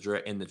Rodgers in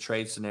the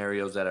trade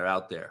scenarios that are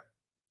out there.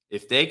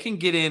 If they can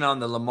get in on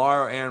the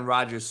Lamar or Aaron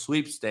Rodgers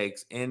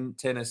sweepstakes in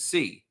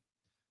Tennessee,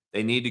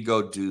 they need to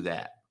go do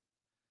that.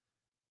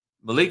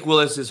 Malik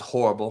Willis is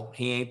horrible.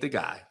 He ain't the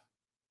guy.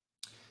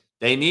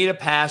 They need a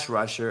pass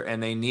rusher,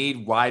 and they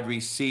need wide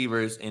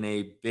receivers in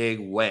a big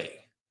way.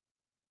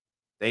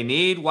 They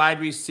need wide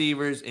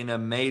receivers in a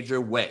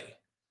major way.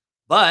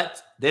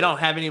 But they don't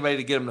have anybody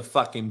to get them the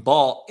fucking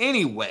ball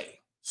anyway.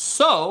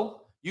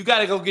 So you got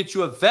to go get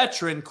you a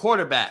veteran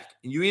quarterback.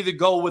 And you either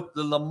go with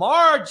the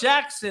Lamar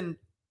Jackson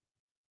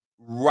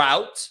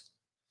route,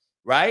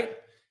 right?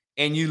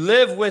 And you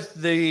live with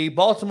the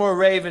Baltimore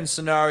Ravens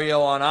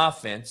scenario on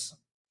offense.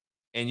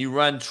 And you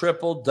run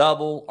triple,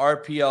 double,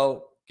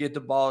 RPO, get the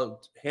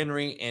ball,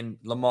 Henry and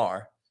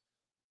Lamar.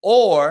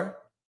 Or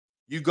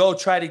you go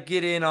try to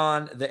get in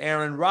on the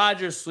Aaron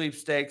Rodgers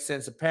sweepstakes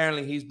since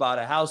apparently he's bought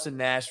a house in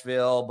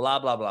Nashville, blah,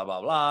 blah, blah,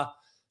 blah, blah.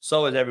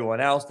 So is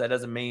everyone else. That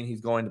doesn't mean he's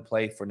going to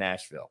play for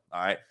Nashville.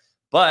 All right.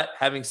 But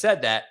having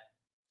said that,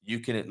 you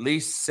can at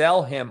least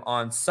sell him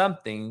on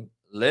something,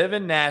 live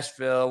in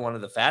Nashville, one of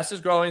the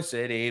fastest growing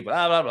city,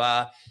 blah, blah,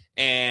 blah,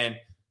 and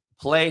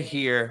play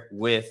here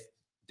with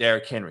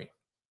Derrick Henry.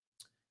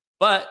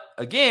 But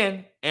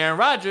again, Aaron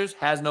Rodgers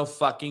has no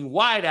fucking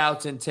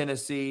wideouts in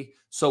Tennessee.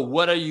 So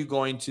what are you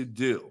going to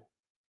do?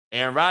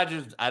 Aaron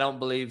Rodgers, I don't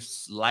believe,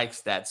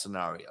 likes that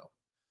scenario.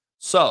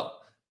 So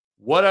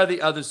what are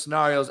the other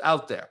scenarios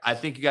out there? I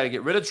think you got to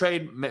get rid of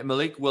trade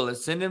Malik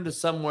Willis, send him to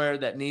somewhere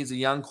that needs a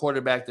young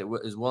quarterback that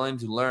is willing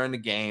to learn the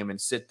game and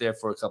sit there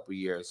for a couple of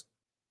years.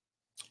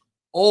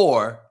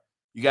 Or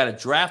you got to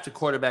draft a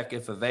quarterback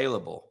if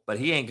available, but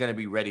he ain't going to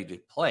be ready to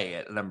play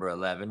at number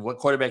 11. What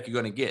quarterback are you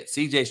going to get?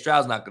 CJ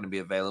Stroud's not going to be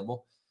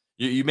available.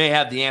 You may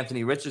have the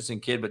Anthony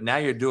Richardson kid, but now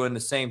you're doing the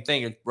same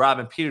thing. You're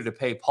robbing Peter to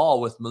pay Paul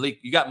with Malik.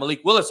 You got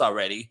Malik Willis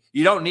already.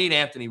 You don't need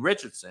Anthony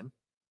Richardson.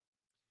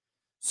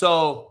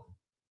 So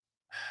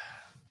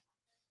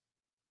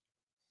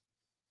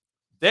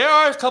there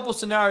are a couple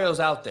scenarios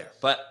out there,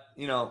 but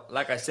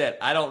like I said,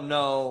 I don't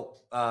know.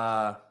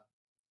 I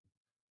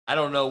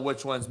don't know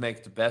which ones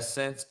make the best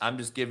sense. I'm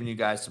just giving you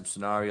guys some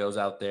scenarios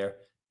out there,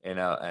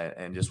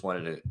 and just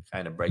wanted to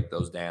kind of break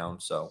those down.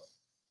 So.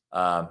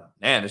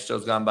 Man, this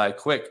show's gone by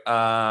quick.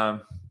 Ben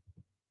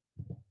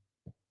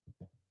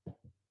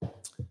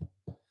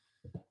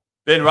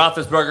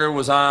Roethlisberger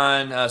was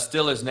on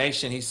Steelers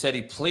Nation. He said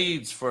he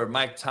pleads for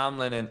Mike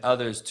Tomlin and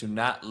others to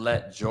not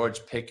let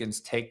George Pickens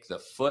take the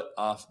foot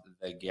off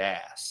the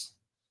gas.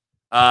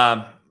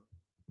 I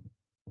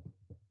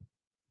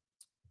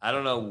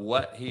don't know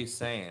what he's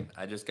saying.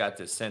 I just got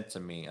this sent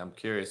to me. I'm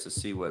curious to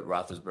see what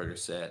Roethlisberger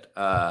said.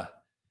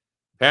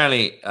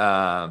 Apparently,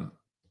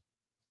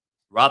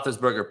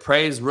 Roethlisberger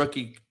praised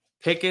rookie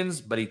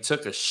Pickens, but he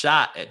took a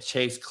shot at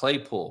Chase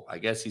Claypool. I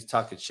guess he's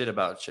talking shit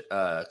about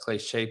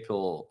Chase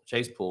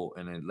Pool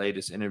in the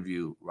latest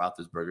interview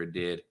Roethlisberger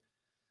did.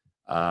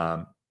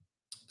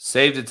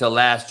 Saved it till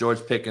last,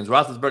 George Pickens.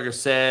 Roethlisberger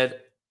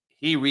said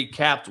he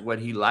recapped what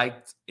he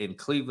liked in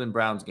Cleveland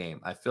Browns game.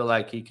 I feel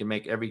like he can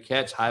make every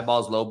catch, high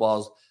balls, low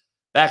balls,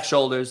 back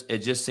shoulders. It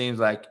just seems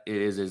like it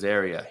is his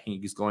area.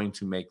 He's going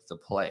to make the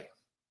play.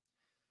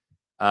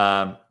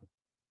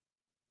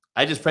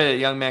 I just pray that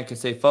young man can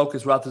stay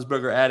focused.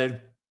 Roethlisberger added,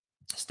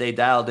 stay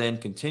dialed in,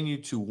 continue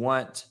to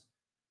want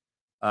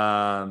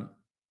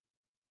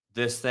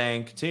this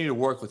thing, continue to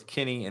work with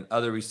Kenny and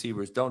other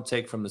receivers. Don't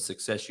take from the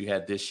success you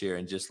had this year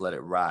and just let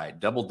it ride.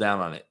 Double down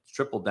on it,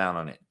 triple down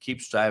on it.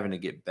 Keep striving to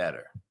get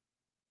better.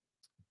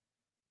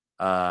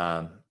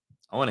 I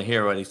want to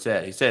hear what he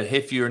said. He said,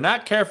 if you're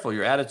not careful,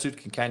 your attitude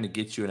can kind of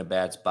get you in a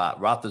bad spot.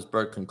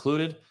 Roethlisberger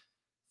concluded,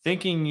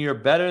 thinking you're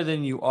better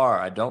than you are.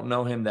 I don't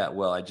know him that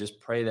well. I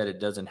just pray that it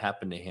doesn't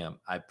happen to him.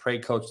 I pray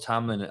Coach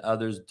Tomlin and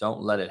others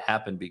don't let it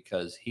happen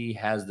because he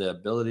has the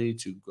ability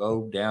to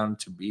go down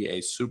to be a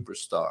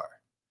superstar.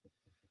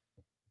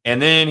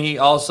 And then he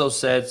also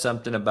said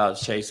something about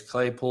Chase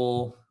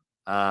Claypool.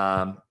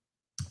 I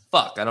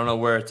don't know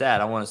where it's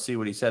at. I want to see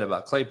what he said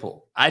about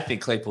Claypool. I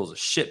think Claypool's a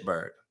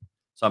shitbird.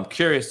 So I'm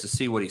curious to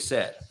see what he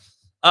said.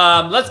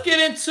 Let's get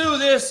into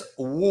this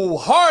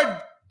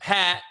hard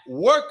hat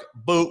work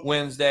boot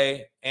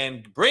Wednesday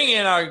and bring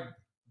in our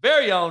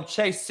very own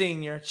Chase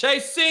Senior.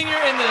 Chase Senior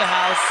into the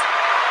house.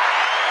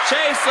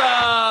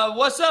 Chase,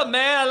 what's up,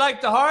 man? I like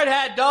the hard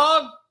hat,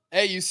 dog.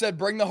 Hey, you said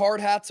bring the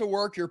hard hat to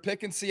work. You're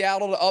picking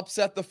Seattle to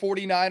upset the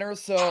 49ers.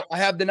 So I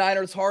have the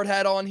Niners hard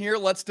hat on here.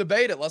 Let's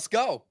debate it. Let's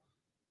go.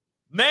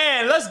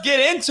 Man, let's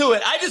get into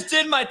it. I just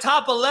did my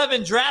top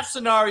 11 draft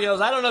scenarios.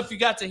 I don't know if you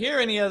got to hear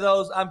any of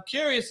those. I'm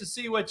curious to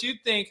see what you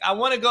think. I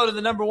want to go to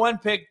the number 1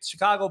 pick,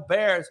 Chicago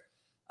Bears.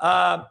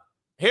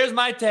 Here's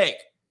my take.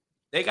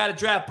 They got to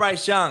draft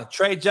Bryce Young,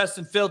 trade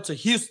Justin Fields to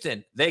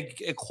Houston. They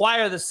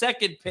acquire the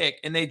 2nd pick,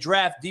 and they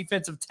draft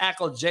defensive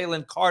tackle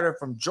Jalen Carter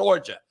from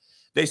Georgia.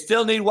 They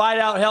still need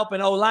wideout help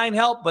and O-line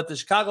help, but the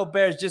Chicago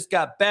Bears just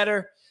got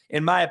better,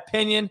 in my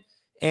opinion.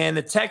 And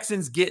the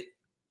Texans get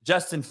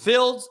Justin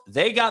Fields.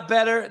 They got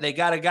better. They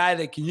got a guy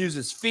that can use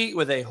his feet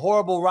with a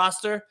horrible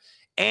roster.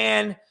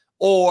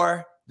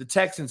 Or the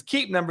Texans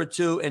keep number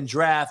 2 and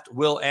draft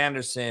Will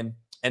Anderson,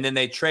 and then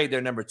they trade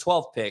their number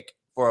 12 pick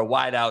for a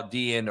wideout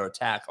D-end or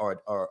tack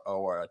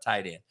or a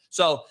tight end.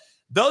 So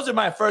those are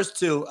my first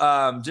 2,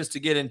 just to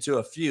get into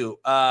a few.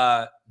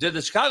 Did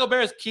the Chicago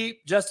Bears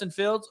keep Justin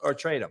Fields or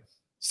trade him?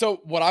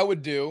 So what I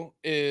would do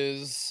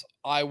is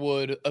I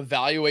would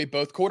evaluate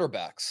both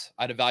quarterbacks.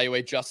 I'd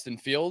evaluate Justin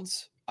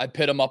Fields. I'd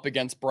pit him up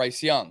against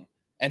Bryce Young.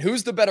 And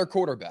who's the better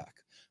quarterback?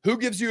 Who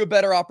gives you a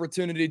better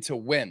opportunity to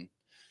win?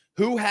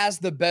 Who has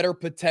the better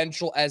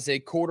potential as a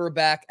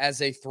quarterback,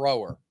 as a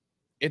thrower?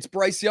 It's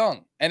Bryce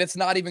Young. and it's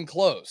not even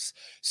close.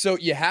 So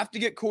you have to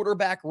get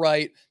quarterback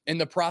right in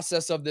the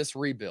process of this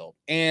rebuild.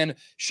 And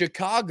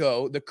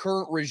Chicago, the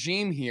current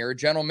regime here,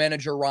 general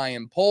manager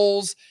Ryan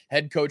Poles,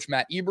 head coach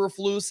Matt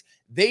Eberflus,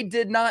 they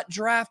did not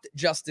draft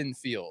Justin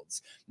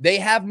Fields. They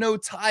have no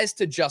ties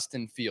to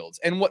Justin Fields.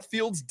 And what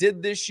Fields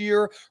did this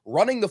year,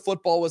 running the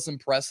football was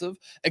impressive.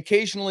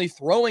 Occasionally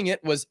throwing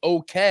it was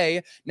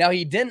okay. Now,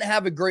 he didn't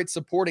have a great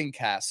supporting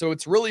cast, so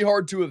it's really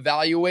hard to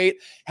evaluate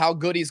how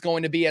good he's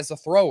going to be as a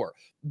thrower.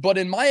 But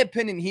in my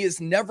opinion, he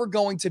is never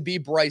going to be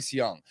Bryce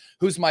Young,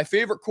 who's my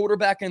favorite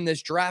quarterback in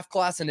this draft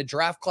class, and a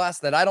draft class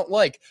that I don't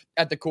like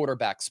at the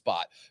quarterback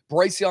spot.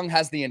 Bryce Young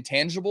has the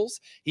intangibles.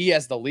 He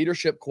has the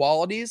leadership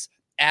qualities,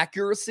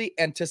 accuracy,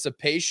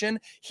 anticipation.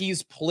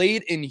 He's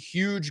played in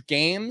huge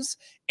games,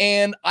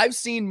 and I've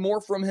seen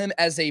more from him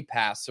as a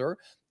passer,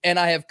 and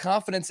I have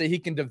confidence that he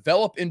can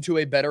develop into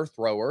a better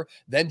thrower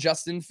than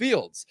Justin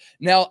Fields.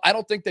 Now, I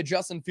don't think that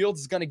Justin Fields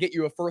is going to get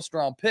you a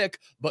first-round pick,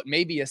 but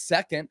maybe a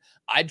second.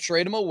 I'd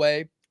trade him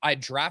away.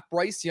 I'd draft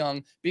Bryce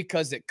Young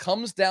because it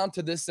comes down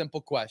to this simple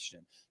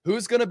question.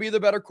 Who's going to be the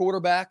better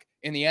quarterback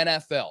in the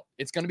NFL?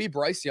 It's going to be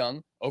Bryce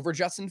Young over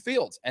Justin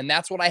Fields. And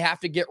that's what I have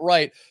to get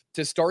right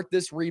to start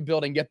this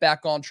rebuild and get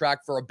back on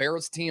track for a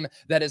Bears team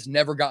that has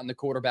never gotten the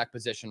quarterback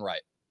position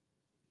right.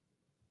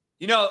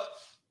 You know,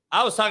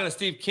 I was talking to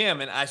Steve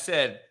Kim, and I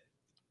said,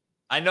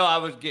 I know I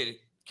would get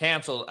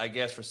canceled, I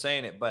guess, for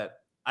saying it, but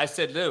I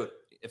said, dude,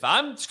 if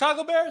I'm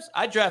Chicago Bears,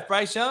 I draft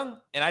Bryce Young,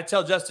 and I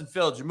tell Justin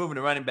Fields, you're moving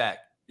to running back.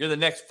 You're the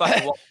next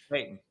fucking Walter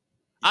Payton.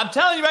 I'm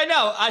telling you right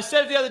now, I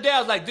said it the other day, I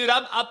was like, dude,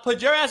 I'll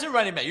put your ass in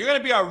running back. You're going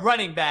to be our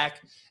running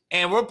back,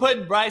 and we're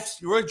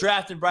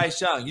drafting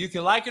Bryce Young. You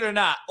can like it or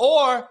not,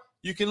 or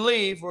you can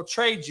leave, we'll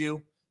trade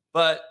you,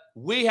 but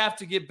we have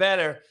to get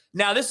better.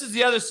 Now, this is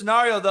the other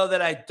scenario, though,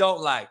 that I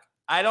don't like.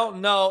 I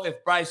don't know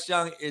if Bryce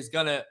Young is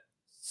going to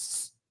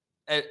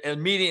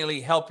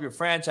immediately help your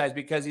franchise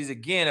because he's,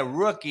 again, a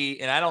rookie,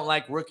 and I don't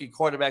like rookie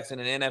quarterbacks in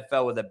an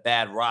NFL with a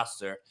bad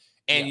roster.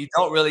 And you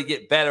don't really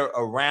get better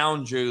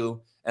around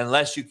you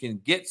unless you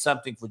can get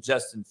something for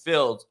Justin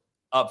Fields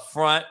up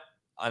front,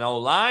 an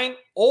O-line,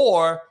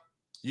 or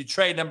you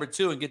trade number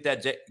 2 and get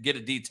a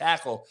D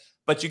tackle.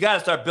 But you got to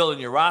start building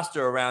your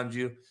roster around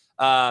you.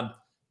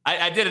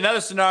 I did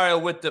another scenario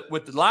with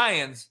the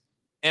Lions,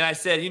 and I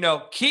said,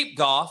 keep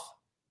Goff.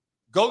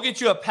 Go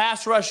get you a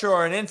pass rusher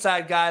or an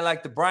inside guy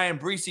like the Brian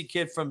Breesy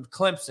kid from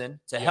Clemson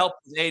to help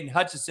Aiden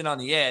Hutchinson on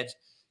the edge.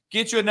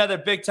 Get you another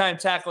big-time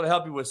tackle to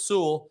help you with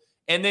Sewell,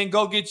 and then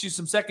go get you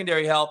some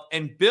secondary help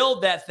and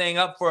build that thing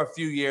up for a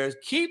few years.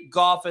 Keep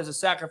Goff as a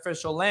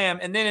sacrificial lamb,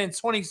 and then in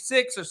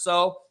 26 or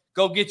so,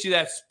 go get you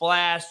that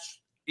splash,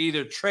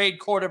 either trade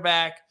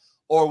quarterback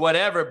or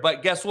whatever.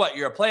 But guess what?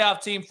 You're a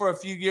playoff team for a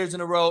few years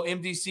in a row.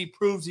 MDC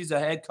proves he's a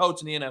head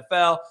coach in the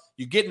NFL.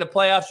 You get in the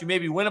playoffs. You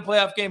maybe win a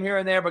playoff game here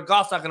and there, but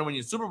Goff's not going to win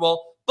you a Super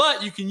Bowl.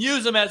 But you can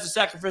use him as a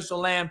sacrificial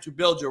lamb to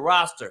build your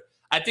roster.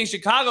 I think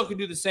Chicago can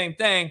do the same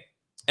thing,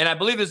 and I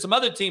believe there's some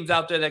other teams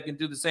out there that can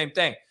do the same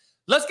thing.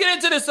 Let's get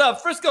into this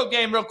Frisco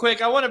game real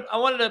quick. I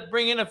wanted to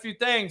bring in a few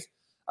things.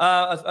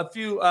 I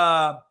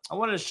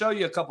wanted to show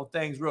you a couple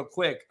things real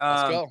quick.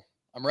 Let's go.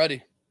 I'm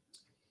ready.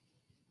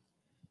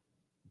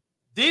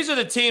 These are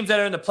the teams that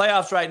are in the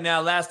playoffs right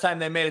now. Last time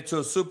they made it to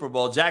a Super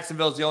Bowl.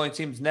 Jacksonville's the only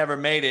team that's never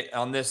made it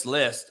on this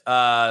list.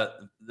 The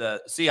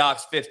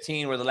Seahawks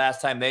 15 were the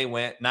last time they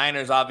went.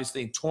 Niners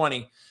obviously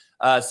 20.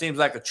 Seems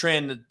like a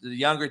trend. The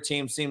younger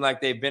teams seem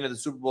like they've been to the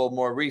Super Bowl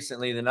more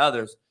recently than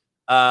others.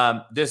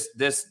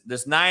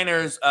 This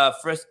Niners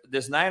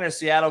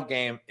Seattle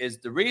game is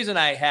the reason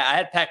I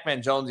had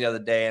Pac-Man Jones the other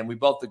day, and we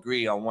both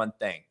agree on one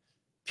thing.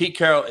 Pete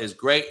Carroll is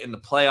great in the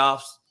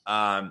playoffs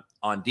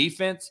on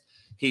defense.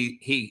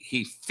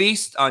 He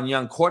feasts on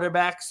young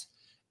quarterbacks,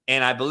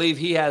 and I believe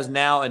he has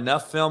now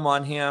enough film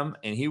on him,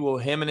 and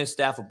him and his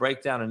staff will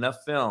break down enough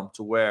film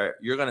to where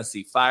you're going to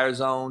see fire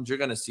zones, you're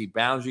going to see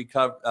boundary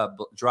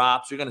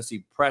drops, you're going to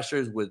see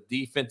pressures with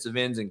defensive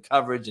ends and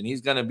coverage, and he's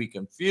going to be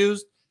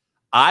confused.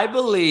 I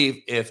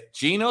believe if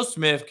Geno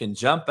Smith can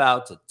jump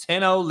out to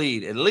 10-0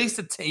 lead, at least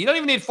a 10, you don't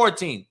even need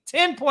 14,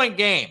 10-point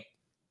game.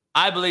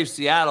 I believe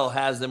Seattle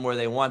has them where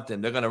they want them.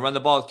 They're going to run the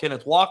ball with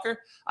Kenneth Walker.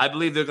 I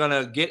believe they're going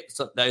to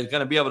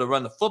be able to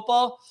run the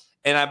football,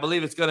 and I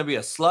believe it's going to be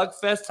a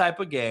slugfest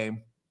type of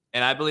game,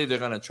 and I believe they're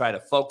going to try to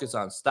focus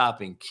on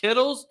stopping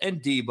Kittles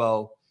and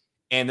Debo,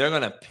 and they're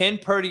going to pin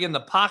Purdy in the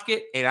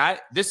pocket, and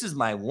this is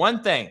my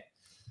one thing.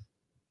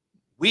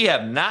 We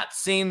have not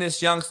seen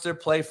this youngster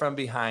play from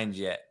behind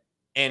yet.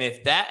 And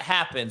if that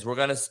happens,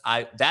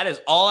 that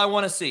is all I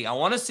want to see. I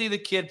want to see the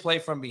kid play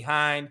from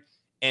behind.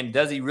 And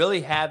does he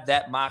really have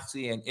that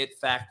moxie and it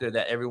factor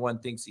that everyone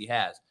thinks he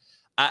has?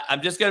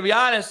 I'm just going to be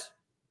honest.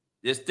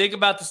 Just think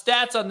about the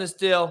stats on this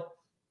deal.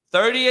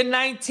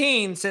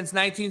 30-19 since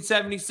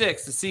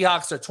 1976. The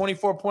Seahawks are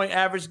 24-point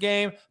average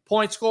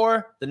point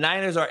score. The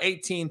Niners are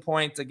 18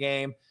 points a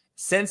game.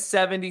 Since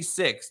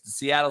 76, the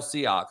Seattle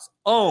Seahawks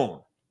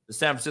own the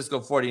San Francisco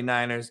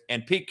 49ers.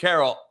 And Pete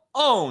Carroll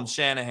owns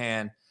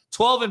Shanahan.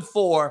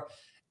 12-4,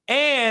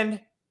 and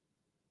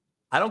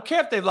I don't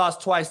care if they've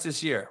lost twice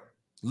this year.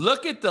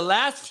 Look at the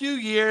last few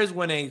years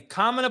when a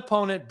common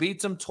opponent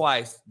beats them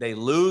twice, they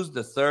lose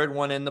the third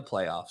one in the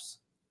playoffs.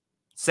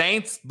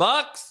 Saints,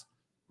 Bucks,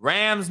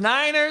 Rams,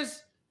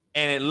 Niners,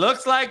 and it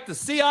looks like the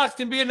Seahawks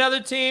can be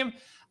another team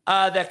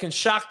that can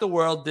shock the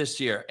world this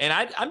year. And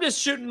I'm just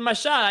shooting my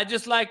shot. I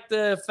just like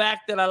the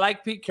fact that I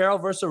like Pete Carroll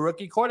versus a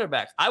rookie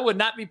quarterback. I would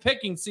not be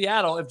picking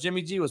Seattle if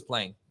Jimmy G was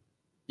playing.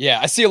 Yeah,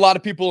 I see a lot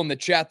of people in the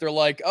chat. They're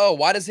like, oh,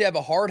 why does he have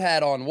a hard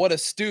hat on? What a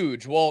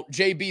stooge. Well,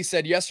 JB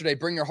said yesterday,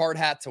 bring your hard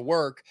hat to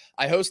work.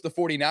 I host the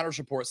 49ers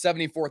Report,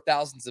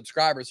 74,000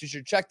 subscribers. You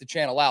should check the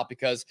channel out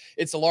because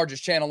it's the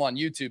largest channel on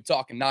YouTube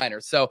talking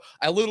Niners. So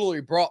I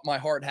literally brought my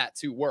hard hat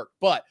to work.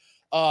 But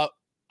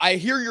I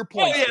hear your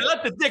point. Oh, yeah,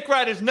 let the dick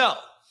riders know.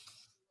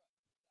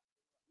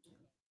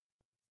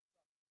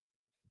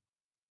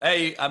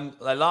 Hey, I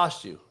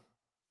lost you.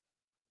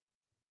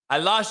 I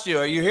lost you.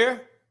 Are you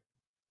here?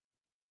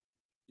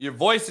 Your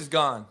voice is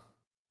gone.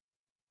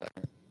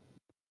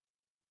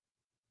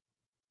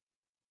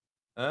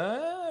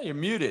 You're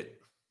muted.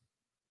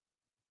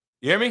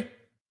 You hear me?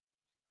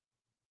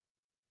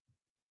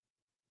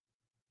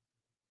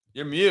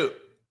 You're mute.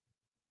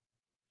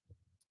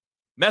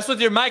 Mess with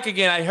your mic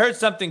again. I heard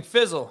something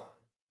fizzle.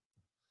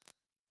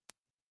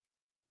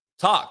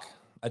 Talk.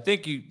 I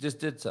think you just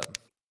did something.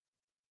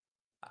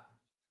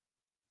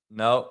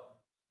 No.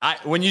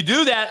 When you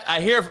do that,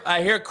 I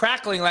hear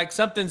crackling like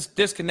something's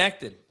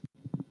disconnected.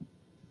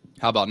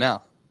 How about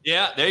now?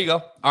 Yeah, there you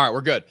go. All right,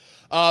 we're good.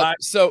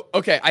 So,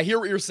 okay, I hear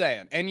what you're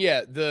saying. And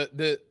yeah,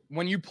 the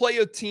when you play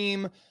a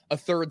team a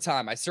third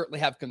time, I certainly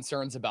have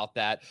concerns about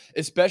that,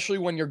 especially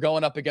when you're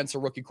going up against a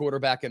rookie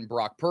quarterback in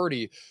Brock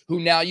Purdy,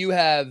 who now you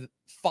have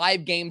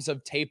 5 games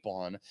of tape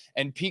on,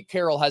 and Pete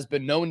Carroll has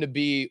been known to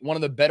be one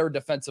of the better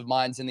defensive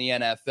minds in the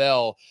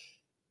NFL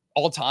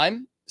all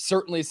time,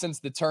 certainly since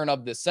the turn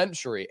of the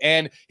century.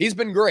 And he's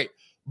been great.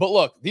 But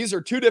look, these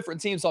are 2 different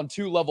teams on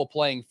 2 level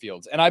playing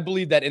fields. And I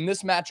believe that in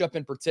this matchup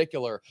in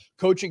particular,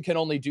 coaching can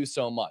only do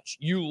so much.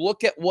 You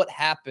look at what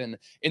happened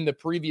in the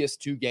previous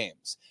 2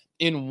 games.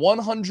 In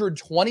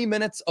 120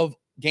 minutes of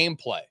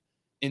gameplay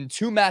in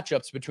 2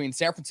 matchups between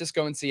San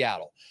Francisco and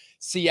Seattle,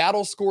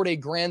 Seattle scored a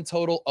grand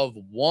total of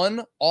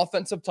 1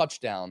 offensive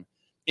touchdown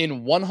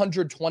in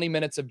 120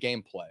 minutes of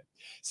gameplay.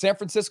 San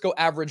Francisco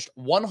averaged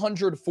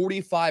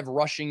 145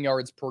 rushing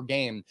yards per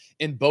game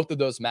in both of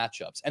those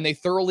matchups, and they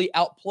thoroughly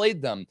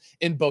outplayed them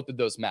in both of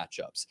those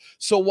matchups.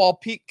 So while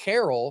Pete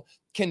Carroll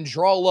can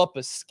draw up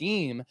a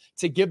scheme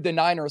to give the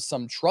Niners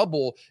some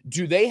trouble,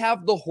 do they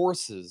have the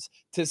horses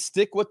to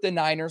stick with the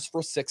Niners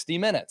for 60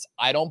 minutes?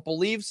 I don't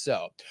believe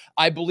so.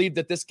 I believe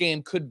that this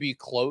game could be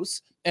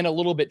close and a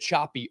little bit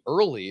choppy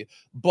early,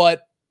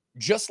 but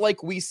just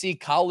like we see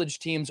college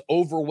teams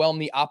overwhelm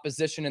the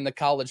opposition in the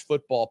college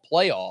football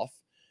playoff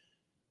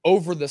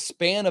over the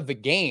span of a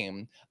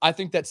game, I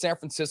think that San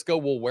Francisco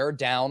will wear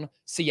down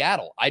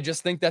Seattle. I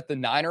just think that the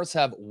Niners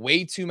have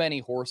way too many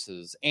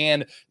horses,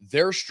 and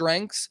their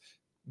strengths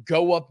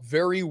go up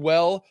very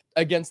well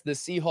against the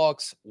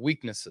Seahawks'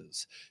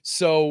 weaknesses.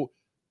 So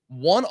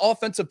 1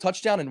 offensive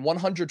touchdown in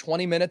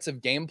 120 minutes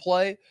of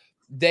gameplay,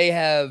 they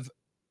have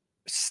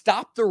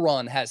stop the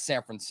run has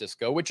San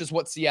Francisco, which is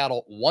what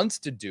Seattle wants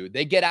to do.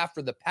 They get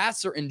after the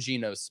passer in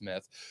Geno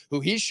Smith, who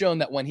he's shown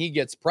that when he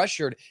gets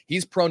pressured,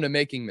 he's prone to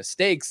making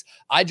mistakes.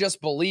 I just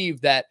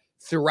believe that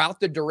throughout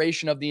the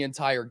duration of the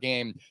entire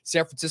game,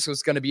 San Francisco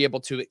is going to be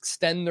able to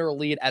extend their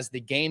lead as the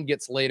game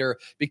gets later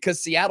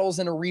because Seattle's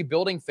in a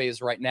rebuilding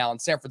phase right now,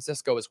 and San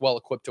Francisco is well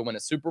equipped to win a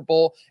Super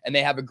Bowl, and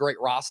they have a great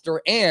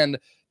roster. And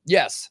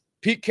yes,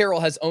 Pete Carroll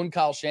has owned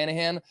Kyle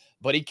Shanahan,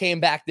 but he came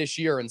back this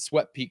year and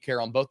swept Pete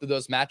Carroll in both of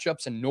those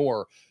matchups, and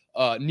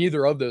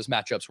neither of those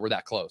matchups were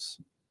that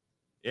close.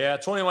 Yeah,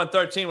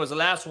 21-13 was the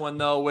last one,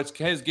 though, which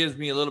gives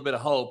me a little bit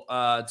of hope.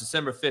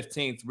 December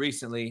 15th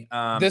recently.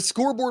 The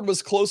scoreboard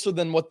was closer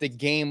than what the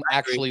game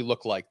actually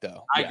looked like,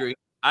 though. I agree.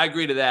 I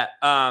agree to that.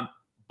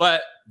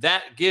 But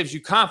that gives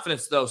you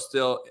confidence, though,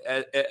 still,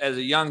 as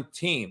a young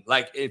team.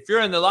 Like, if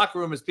you're in the locker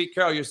room as Pete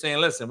Carroll, you're saying,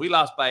 listen, we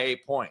lost by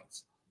 8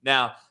 points.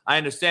 Now, I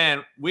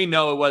understand we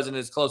know it wasn't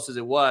as close as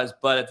it was,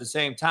 but at the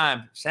same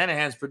time,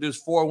 Shanahan's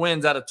produced 4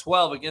 wins out of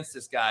 12 against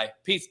this guy.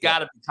 Pete's got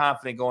to be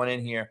confident going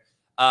in here.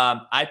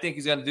 I think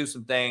he's going to do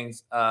some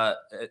things,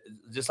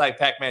 just like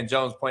Pac-Man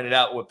Jones pointed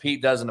out. What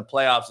Pete does in the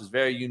playoffs is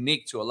very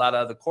unique to a lot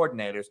of other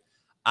coordinators.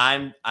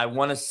 I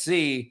want to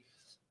see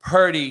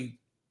Purdy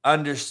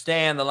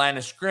understand the line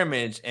of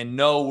scrimmage and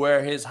know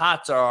where his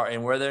hots are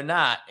and where they're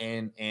not.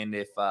 And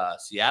if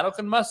Seattle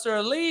can muster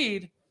a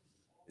lead,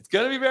 it's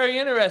going to be very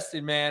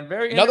interesting, man.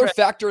 Another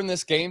factor in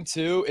this game,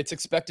 too, it's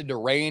expected to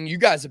rain. You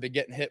guys have been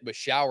getting hit with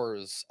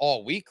showers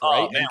all week,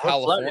 right? Man, in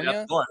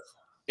California.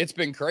 It's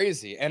been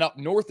crazy. And up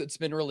north, it's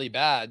been really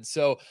bad.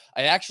 So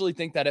I actually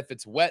think that if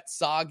it's wet,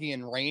 soggy,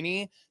 and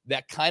rainy,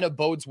 that kind of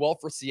bodes well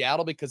for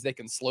Seattle because they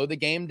can slow the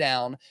game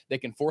down. They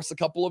can force a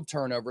couple of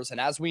turnovers. And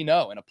as we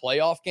know, in a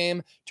playoff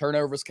game,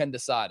 turnovers can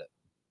decide it.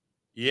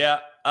 Yeah.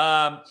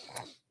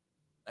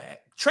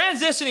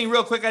 Transitioning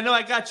real quick. I know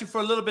I got you for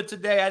a little bit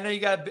today. I know you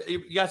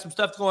got some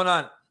stuff going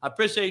on. I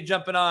appreciate you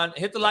jumping on.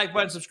 Hit the like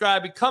button,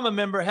 subscribe, become a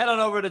member. Head on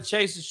over to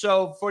Chase's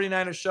show,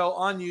 49ers Show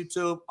on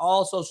YouTube,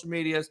 all social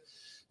medias.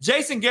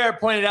 Jason Garrett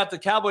pointed out the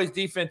Cowboys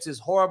defense is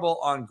horrible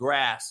on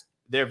grass.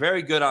 They're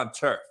very good on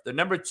turf. They're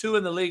number 2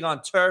 in the league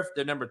on turf.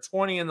 They're number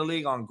 20 in the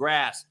league on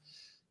grass.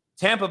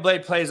 Tampa Bay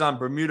plays on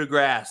Bermuda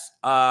grass.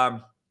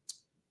 Dak,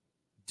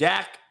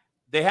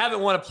 they haven't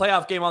won a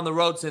playoff game on the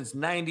road since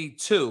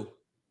 92.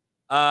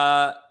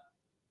 They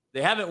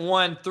haven't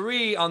won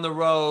 3 on the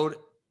road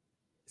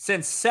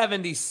since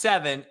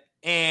 77,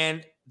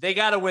 and they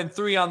got to win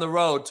 3 on the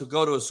road to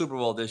go to a Super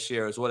Bowl this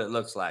year is what it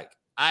looks like.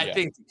 I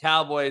think the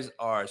Cowboys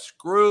are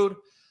screwed.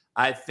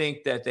 I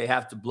think that they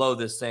have to blow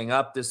this thing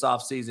up this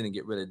offseason and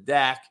get rid of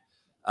Dak.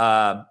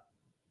 And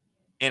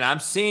I'm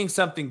seeing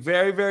something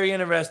very, very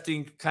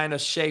interesting kind of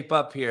shape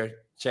up here,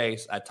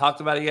 Chase. I talked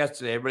about it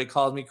yesterday. Everybody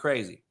calls me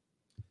crazy.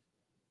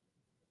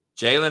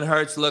 Jalen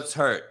Hurts looks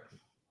hurt.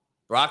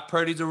 Brock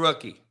Purdy's a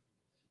rookie.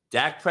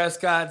 Dak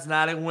Prescott's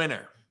not a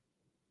winner.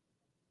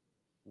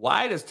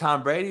 Why does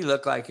Tom Brady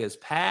look like his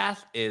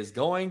path is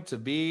going to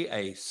be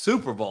a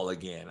Super Bowl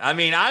again? I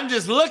mean, I'm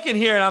just looking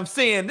here and I'm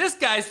seeing this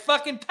guy's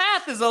fucking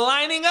path is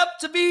aligning up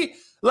to be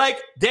like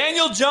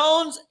Daniel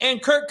Jones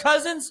and Kirk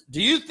Cousins.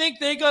 Do you think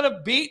they're going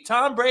to beat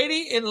Tom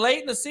Brady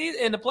late in the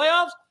season, in the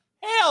playoffs?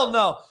 Hell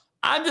no.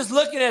 I'm just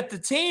looking at the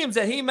teams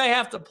that he may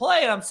have to play,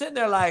 and I'm sitting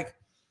there like,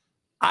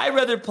 I'd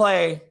rather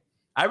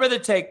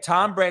take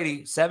Tom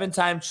Brady,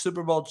 7-time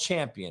Super Bowl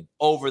champion,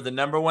 over the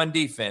number 1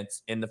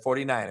 defense in the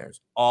 49ers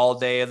all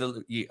day of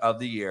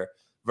the year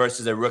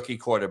versus a rookie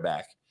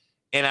quarterback.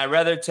 And I'd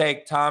rather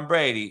take Tom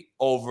Brady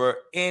over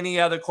any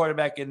other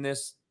quarterback in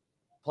this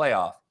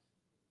playoff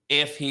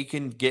if he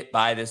can get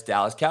by this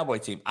Dallas Cowboy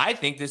team. I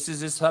think this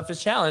is his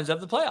toughest challenge of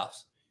the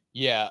playoffs.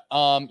 Yeah,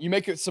 you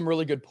make some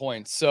really good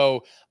points.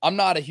 So I'm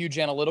not a huge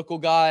analytical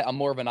guy. I'm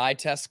more of an eye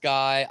test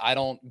guy. I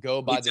don't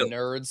go by the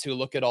nerds who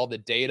look at all the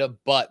data,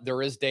 but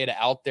there is data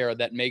out there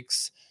that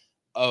makes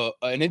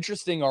an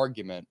interesting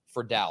argument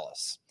for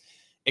Dallas.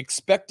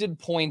 Expected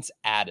points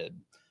added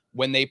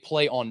when they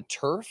play on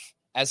turf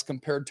as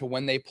compared to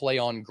when they play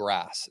on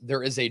grass.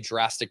 There is a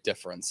drastic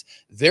difference.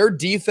 Their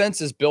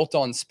defense is built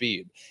on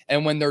speed,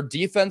 and when their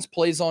defense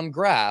plays on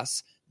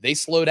grass, they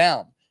slow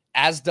down,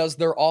 as does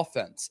their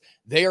offense.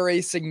 They are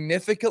a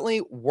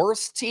significantly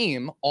worse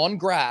team on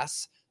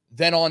grass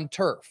than on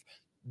turf.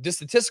 The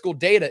statistical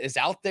data is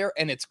out there,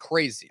 and it's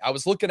crazy. I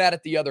was looking at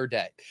it the other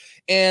day.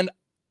 And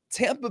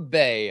Tampa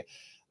Bay,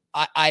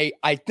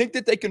 I think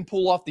that they can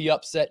pull off the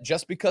upset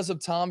just because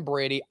of Tom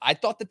Brady. I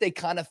thought that they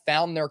kind of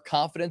found their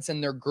confidence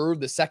and their groove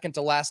the second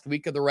to last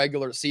week of the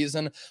regular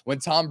season when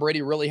Tom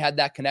Brady really had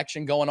that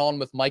connection going on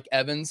with Mike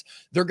Evans.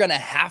 They're going to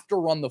have to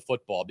run the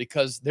football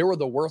because they were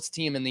the worst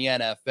team in the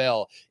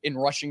NFL in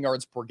rushing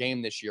yards per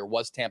game this year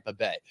was Tampa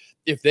Bay.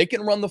 If they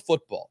can run the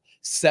football,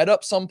 set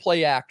up some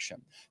play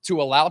action to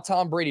allow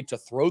Tom Brady to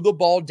throw the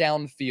ball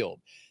downfield,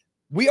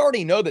 we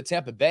already know that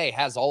Tampa Bay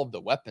has all of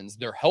the weapons.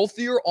 They're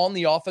healthier on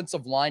the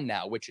offensive line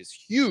now, which is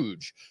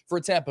huge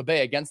for Tampa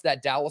Bay against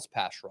that Dallas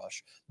pass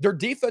rush. Their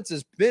defense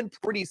has been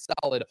pretty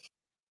solid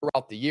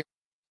throughout the year.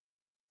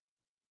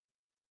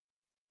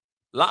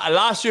 I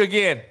lost you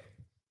again.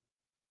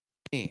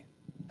 How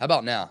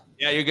about now?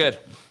 Yeah, you're good.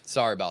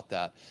 Sorry about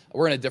that.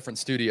 We're in a different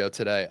studio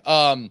today.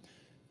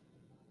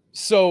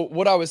 So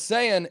what I was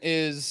saying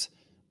is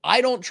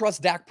I don't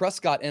trust Dak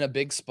Prescott in a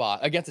big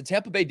spot against a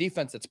Tampa Bay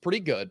defense that's pretty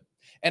good.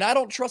 And I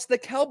don't trust the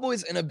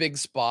Cowboys in a big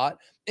spot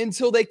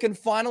until they can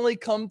finally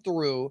come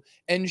through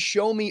and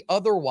show me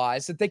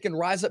otherwise, that they can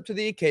rise up to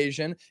the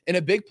occasion in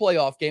a big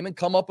playoff game and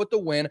come up with the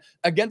win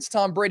against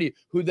Tom Brady,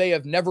 who they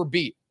have never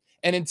beat.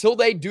 And until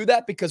they do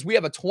that, because we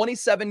have a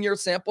 27-year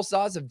sample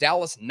size of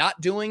Dallas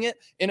not doing it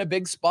in a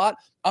big spot,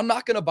 I'm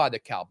not going to buy the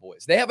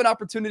Cowboys. They have an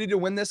opportunity to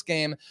win this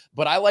game,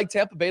 but I like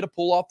Tampa Bay to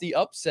pull off the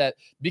upset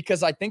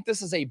because I think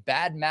this is a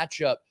bad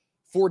matchup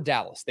for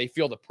Dallas. They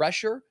feel the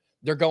pressure.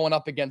 They're going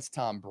up against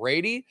Tom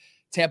Brady.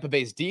 Tampa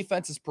Bay's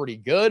defense is pretty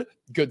good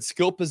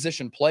skill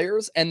position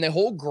players, and the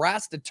whole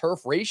grass to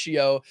turf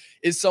ratio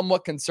is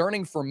somewhat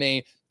concerning for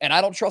me. And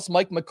I don't trust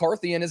Mike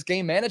McCarthy and his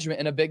game management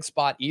in a big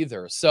spot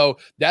either. So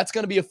that's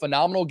going to be a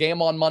phenomenal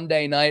game on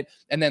Monday night.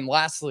 And then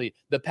lastly,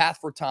 the path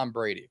for Tom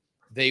Brady.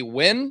 They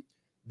win.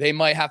 They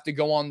might have to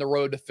go on the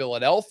road to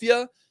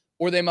Philadelphia,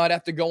 or they might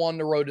have to go on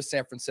the road to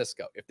San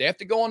Francisco. If they have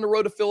to go on the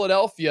road to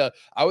Philadelphia,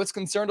 I was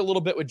concerned a little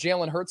bit with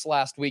Jalen Hurts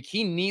last week.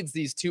 He needs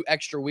these 2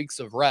 extra weeks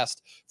of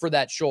rest for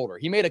that shoulder.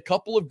 He made a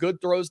couple of good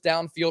throws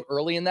downfield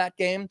early in that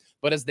game,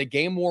 but as the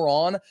game wore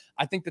on,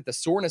 I think that the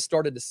soreness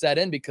started to set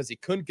in because he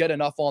couldn't get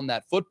enough on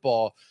that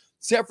football.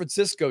 San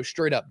Francisco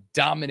straight up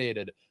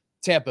dominated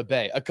Tampa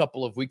Bay a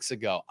couple of weeks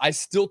ago. I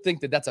still think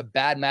that that's a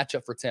bad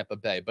matchup for Tampa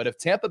Bay. But if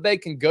Tampa Bay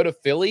can go to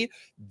Philly,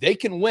 they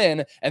can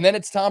win. And then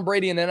it's Tom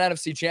Brady in an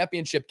NFC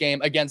championship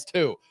game against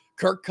who?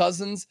 Kirk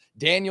Cousins,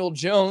 Daniel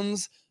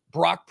Jones,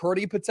 Brock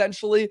Purdy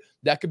potentially.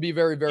 That could be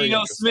very, very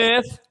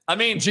interesting.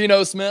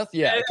 Geno Smith.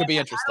 Yeah, it could be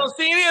interesting. I don't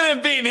see any of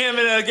them beating him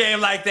in a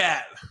game like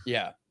that.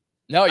 Yeah.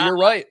 No, you're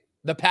right.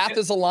 The path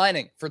is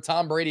aligning for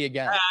Tom Brady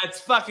again. It's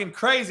fucking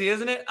crazy,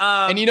 isn't it?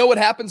 And you know what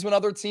happens when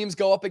other teams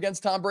go up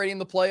against Tom Brady in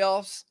the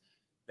playoffs?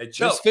 They Their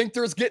choke.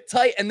 sphincters get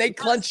tight and they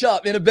clench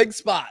up in a big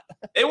spot.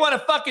 They want to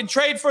fucking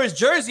trade for his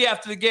jersey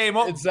after the game.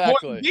 Exactly.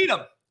 More than beat him.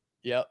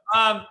 Yep.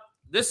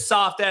 This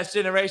soft-ass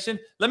generation.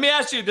 Let me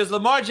ask you, does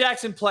Lamar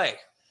Jackson play?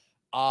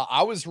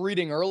 I was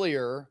reading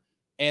earlier,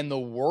 and the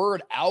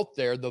word out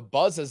there, the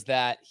buzz is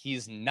that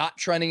he's not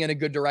trending in a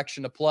good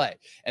direction to play.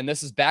 And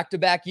this is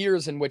back-to-back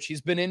years in which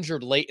he's been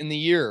injured late in the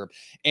year.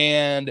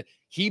 And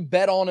he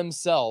bet on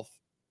himself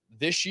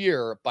this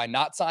year by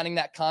not signing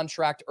that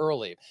contract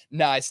early.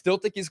 Now, I still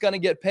think he's going to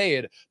get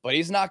paid, but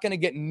he's not going to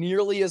get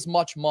nearly as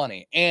much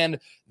money. And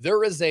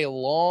there is a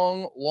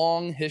long,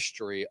 long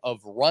history of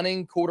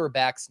running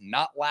quarterbacks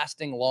not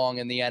lasting long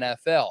in the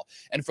NFL.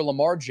 And for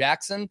Lamar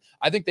Jackson,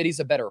 I think that he's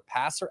a better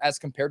passer as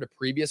compared to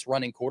previous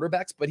running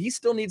quarterbacks, but he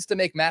still needs to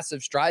make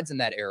massive strides in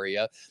that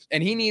area.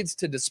 And he needs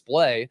to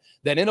display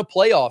that in a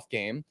playoff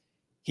game,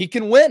 he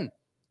can win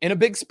in a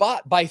big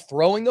spot by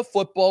throwing the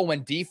football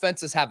when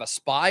defenses have a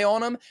spy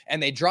on him and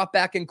they drop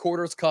back in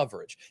quarters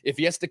coverage. If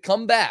he has to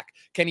come back,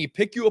 can he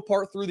pick you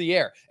apart through the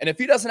air? And if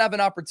he doesn't have an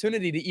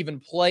opportunity to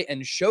even play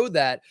and show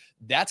that,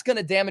 that's going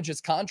to damage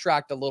his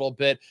contract a little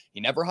bit.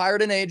 He never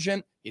hired an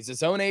agent. He's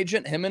his own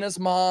agent, him and his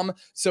mom.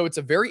 So it's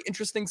a very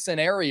interesting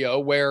scenario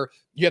where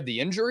you have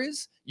the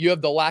injuries, you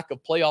have the lack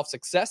of playoff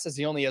success as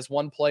he only has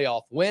one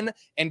playoff win,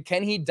 and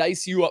can he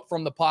dice you up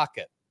from the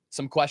pocket?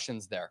 Some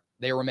questions there.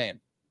 They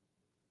remain.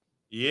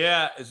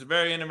 Yeah, it's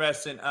very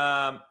interesting.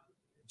 Jalen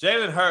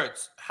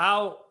Hurts,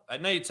 I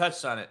know you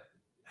touched on it.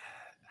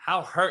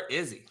 How hurt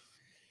is he?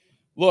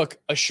 Look,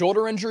 a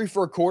shoulder injury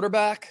for a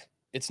quarterback,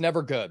 it's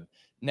never good.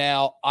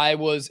 Now, I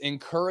was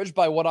encouraged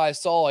by what I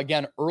saw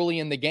again early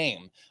in the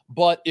game.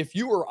 But if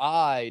you or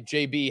I,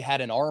 JB,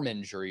 had an arm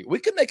injury, we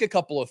could make a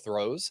couple of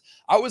throws.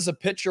 I was a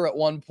pitcher at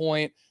one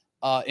point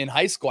in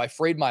high school. I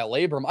frayed my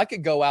labrum. I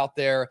could go out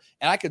there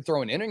and I could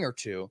throw an inning or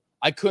two.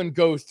 I couldn't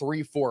go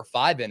 3, 4,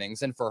 5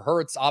 innings. And for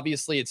Hurts,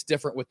 obviously it's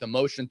different with the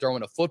motion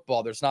throwing a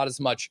football. There's not as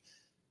much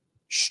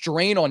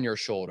strain on your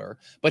shoulder,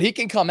 but he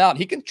can come out.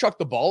 He can chuck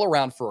the ball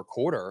around for a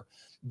quarter.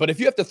 But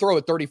if you have to throw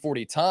it 30,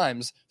 40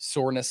 times,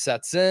 soreness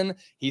sets in,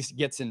 he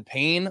gets in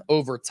pain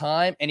over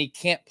time, and he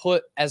can't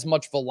put as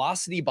much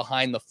velocity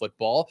behind the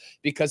football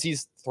because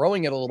he's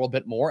throwing it a little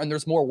bit more, and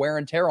there's more wear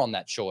and tear on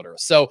that shoulder.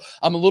 So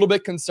I'm a little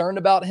bit concerned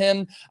about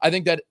him. I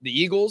think that the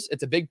Eagles,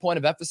 it's a big point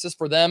of emphasis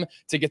for them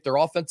to get their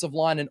offensive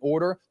line in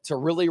order, to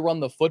really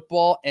run the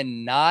football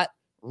and not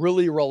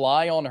really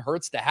rely on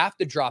Hurts to have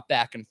to drop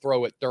back and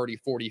throw it 30,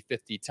 40,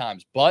 50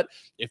 times. But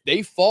if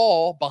they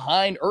fall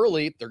behind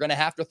early, they're going to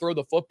have to throw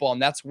the football,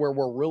 and that's where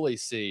we'll really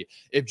see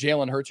if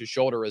Jalen Hurts'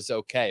 shoulder is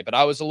okay. But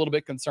I was a little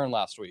bit concerned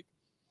last week.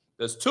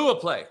 Does Tua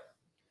play?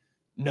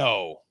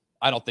 No,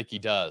 I don't think he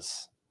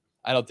does.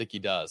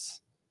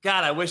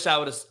 God, I wish the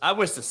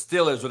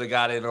Steelers would have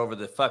got in over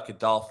the fucking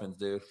Dolphins,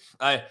 dude.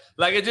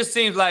 It just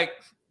seems like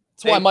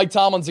that's why Mike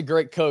Tomlin's a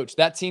great coach.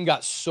 That team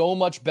got so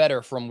much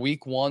better from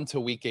week 1 to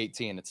week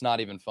 18. It's not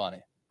even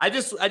funny. I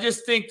just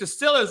think the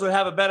Steelers would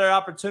have a better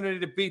opportunity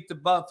to beat the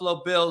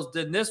Buffalo Bills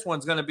than this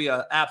one's going to be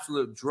an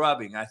absolute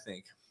drubbing, I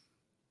think.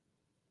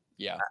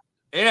 Yeah.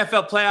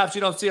 NFL playoffs,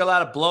 you don't see a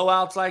lot of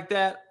blowouts like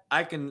that.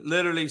 I can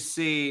literally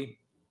see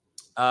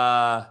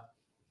this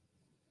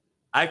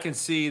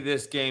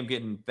game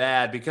getting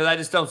bad because I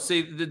just don't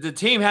see the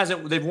team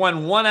they've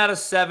won 1 out of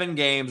 7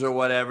 games or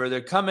whatever.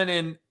 They're coming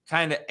in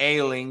kind of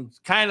ailing,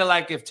 kind of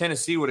like if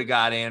Tennessee would have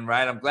got in,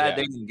 right? I'm glad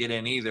they didn't get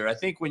in either. I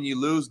think when you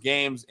lose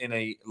games in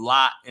a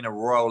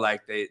row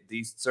like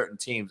these certain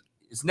teams,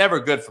 it's never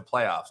good for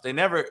playoffs. They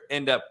never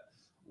end up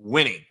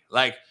winning.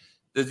 Like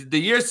the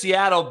year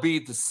Seattle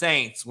beat the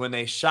Saints when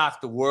they shocked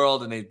the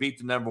world and they beat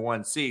the number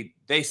 1 seed,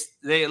 they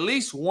at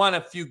least won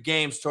a few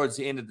games towards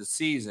the end of the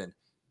season.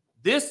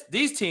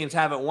 These teams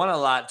haven't won a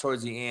lot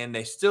towards the end.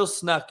 They still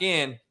snuck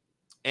in.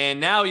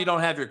 And now you don't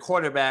have your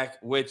quarterback,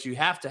 which you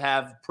have to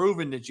have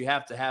proven that you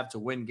have to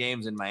win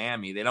games in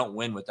Miami. They don't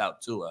win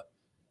without Tua.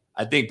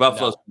 I think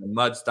Buffalo's going to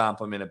mud stomp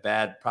them in a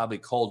bad, probably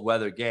cold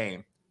weather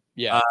game.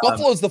 Yeah,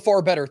 Buffalo's the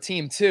far better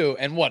team too.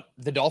 And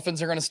the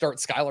Dolphins are going to start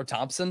Skylar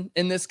Thompson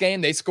in this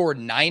game. They scored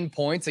 9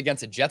 points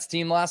against a Jets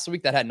team last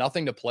week that had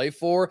nothing to play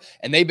for.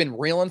 And they've been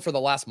reeling for the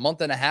last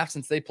month and a half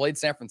since they played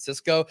San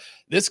Francisco.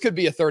 This could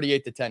be a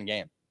 38-10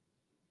 game.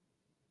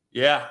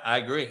 Yeah, I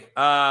agree.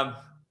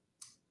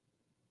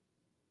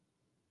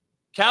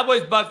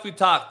 Cowboys, Bucks, we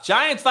talked.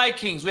 Giants,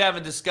 Vikings, we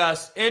haven't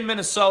discussed in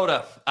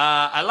Minnesota.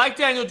 I like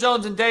Daniel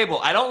Jones and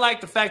Dable. I don't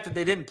like the fact that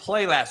they didn't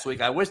play last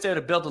week. I wish they would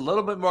have built a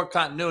little bit more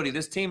continuity.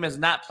 This team has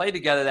not played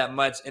together that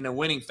much in a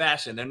winning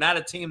fashion. They're not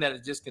a team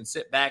that just can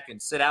sit back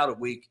and sit out a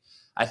week.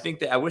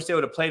 I wish they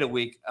would have played a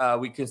week.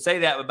 We can say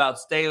that about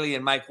Staley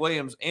and Mike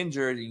Williams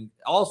injured.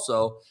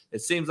 Also,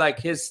 it seems like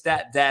his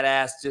stat data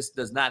ass just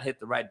does not hit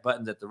the right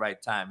buttons at the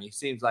right time. He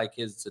seems like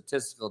his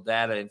statistical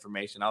data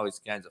information always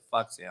kinds of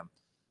fucks him.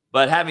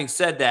 But having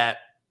said that,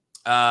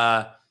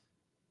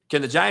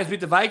 can the Giants beat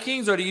the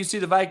Vikings, or do you see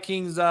the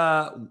Vikings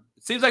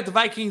it seems like the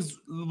Vikings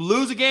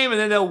lose a game and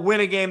then they'll win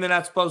a game they're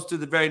not supposed to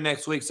the very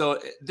next week. So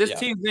this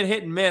team's been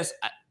hit and miss.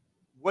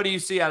 What do you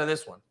see out of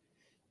this one?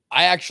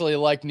 I actually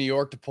like New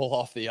York to pull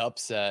off the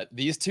upset.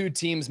 These two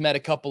teams met a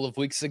couple of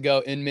weeks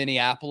ago in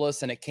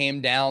Minneapolis, and it came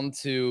down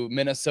to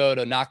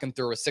Minnesota knocking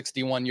through a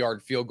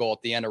 61-yard field goal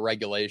at the end of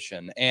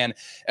regulation. And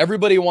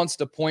everybody wants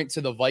to point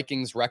to the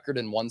Vikings' record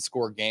in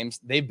one-score games.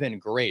 They've been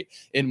great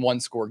in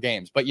one-score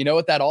games. But you know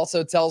what that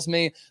also tells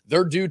me?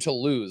 They're due to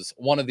lose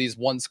one of these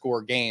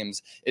one-score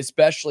games,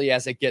 especially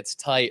as it gets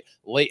tight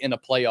late in a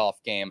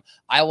playoff game.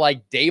 I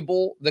like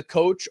Dable, the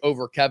coach,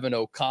 over Kevin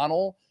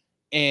O'Connell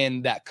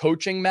in that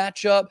coaching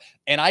matchup.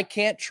 And I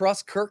can't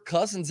trust Kirk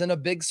Cousins in a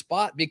big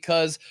spot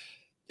because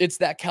it's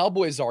that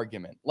Cowboys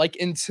argument. Like,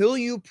 until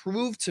you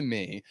prove to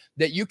me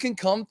that you can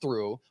come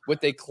through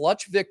with a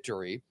clutch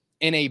victory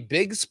in a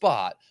big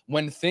spot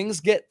when things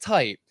get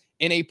tight,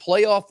 in a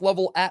playoff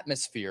level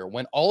atmosphere,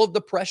 when all of the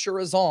pressure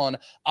is on,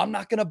 I'm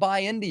not going to buy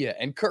into you.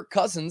 And Kirk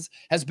Cousins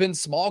has been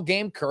small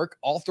game Kirk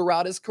all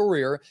throughout his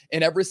career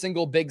in every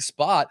single big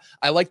spot.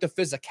 I like the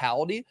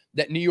physicality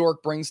that New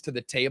York brings to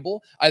the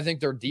table. I think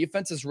their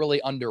defense is really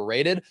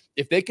underrated.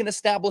 If they can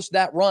establish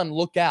that run,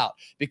 look out,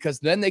 because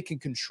then they can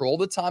control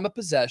the time of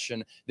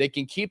possession. They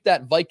can keep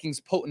that Vikings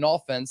potent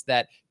offense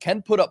that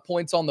can put up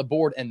points on the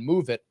board and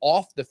move it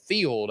off the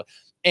field.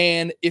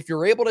 And if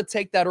you're able to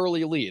take that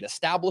early lead,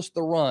 establish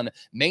the run,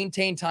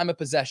 maintain time of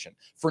possession.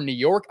 For New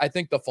York, I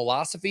think the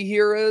philosophy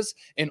here is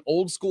an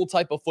old school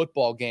type of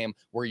football game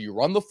where you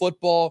run the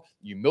football,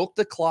 you milk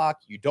the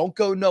clock, you don't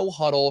go no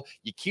huddle,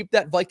 you keep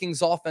that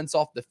Vikings offense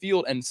off the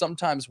field. And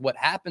sometimes what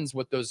happens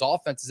with those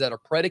offenses that are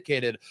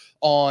predicated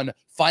on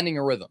finding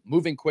a rhythm,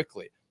 moving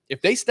quickly,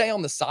 if they stay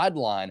on the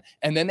sideline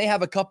and then they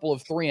have a couple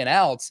of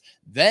 3-and-outs,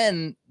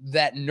 then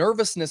that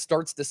nervousness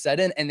starts to set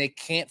in and they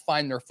can't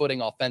find their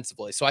footing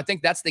offensively. So I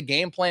think that's the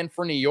game plan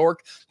for New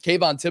York.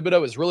 Kayvon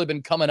Thibodeau has really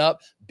been coming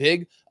up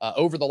big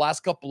over the last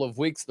couple of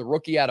weeks, the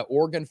rookie out of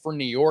Oregon for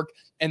New York.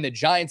 And the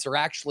Giants are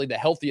actually the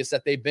healthiest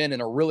that they've been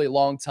in a really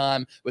long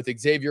time with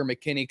Xavier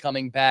McKinney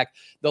coming back.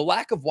 The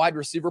lack of wide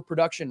receiver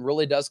production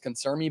really does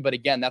concern me. But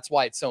again, that's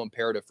why it's so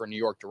imperative for New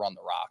York to run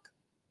the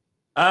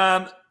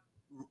rock.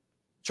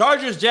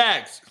 Chargers,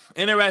 Jags,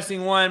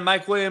 interesting one.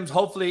 Mike Williams,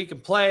 hopefully he can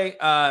play.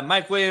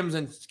 Mike Williams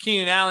and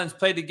Keenan Allen's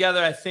played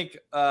together, I think,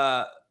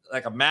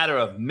 like a matter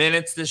of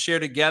minutes this year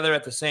together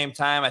at the same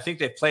time. I think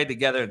they've played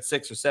together in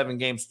 6 or 7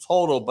 games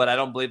total, but I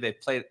don't believe they've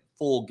played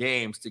full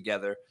games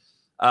together.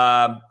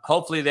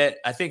 Hopefully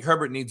I think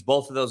Herbert needs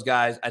both of those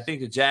guys. I think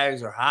the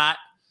Jags are hot.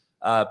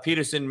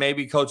 Peterson,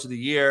 maybe coach of the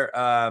year.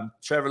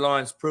 Trevor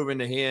Lawrence proven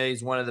to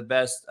he's one of the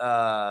best.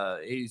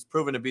 He's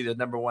proven to be the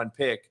number 1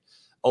 pick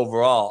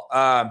overall.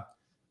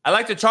 I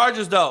like the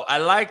Chargers, though. I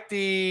like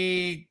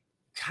the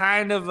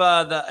kind of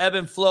the ebb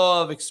and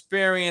flow of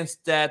experience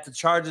that the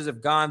Chargers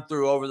have gone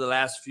through over the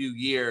last few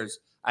years.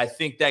 I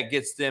think that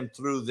gets them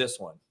through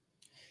this one.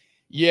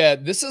 Yeah,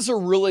 this is a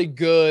really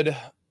good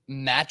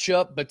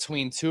matchup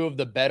between two of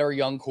the better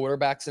young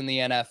quarterbacks in the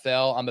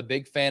NFL. I'm a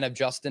big fan of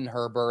Justin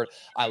Herbert.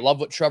 I love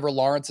what Trevor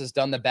Lawrence has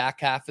done the back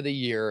half of the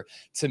year.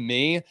 To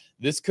me,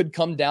 this could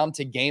come down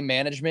to game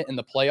management in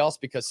the playoffs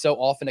because so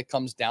often it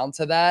comes down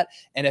to that.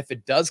 And if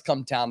it does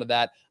come down to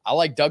that, I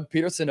like Doug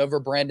Peterson over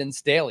Brandon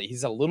Staley.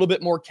 He's a little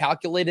bit more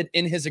calculated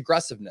in his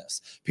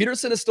aggressiveness.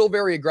 Peterson is still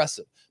very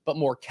aggressive, but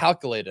more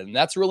calculated. And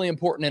that's really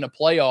important in a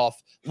playoff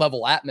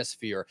level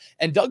atmosphere.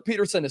 And Doug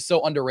Peterson is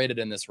so underrated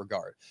in this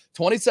regard.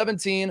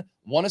 2017,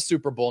 won a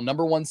Super Bowl,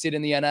 number 1 seed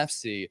in the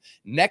NFC.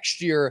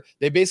 Next year,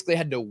 they basically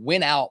had to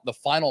win out the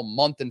final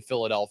month in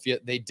Philadelphia.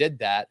 They did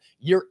that.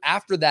 Year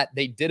after that,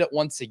 they did it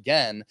once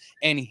again.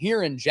 And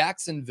here in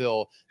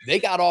Jacksonville, they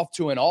got off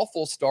to an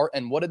awful start.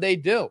 And what did they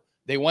do?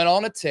 They went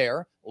on a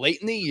tear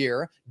late in the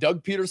year.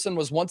 Doug Peterson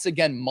was once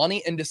again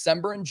money in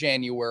December and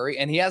January,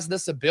 and he has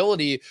this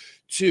ability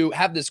to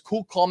have this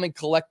cool, calm, and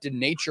collected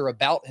nature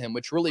about him,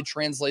 which really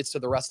translates to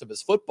the rest of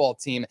his football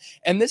team.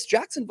 And this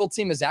Jacksonville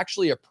team is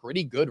actually a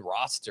pretty good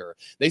roster.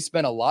 They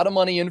spent a lot of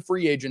money in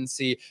free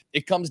agency.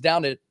 It comes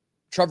down to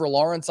Trevor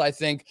Lawrence, I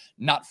think,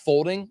 not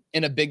folding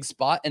in a big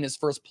spot in his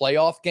first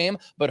playoff game,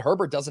 but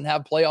Herbert doesn't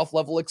have playoff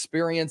level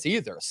experience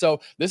either. So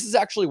this is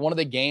actually one of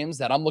the games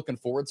that I'm looking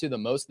forward to the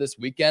most this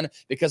weekend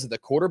because of the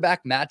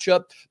quarterback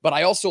matchup, but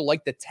I also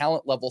like the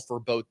talent level for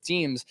both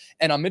teams,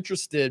 and I'm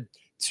interested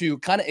to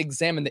kind of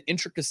examine the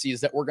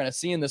intricacies that we're going to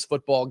see in this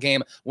football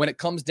game when it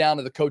comes down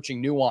to the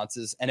coaching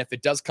nuances. And if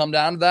it does come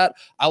down to that,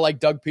 I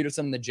like Doug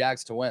Peterson and the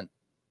Jags to win.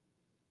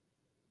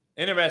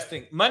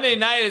 Interesting. Monday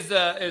night is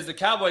the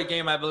Cowboy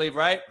game, I believe,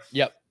 right?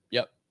 Yep.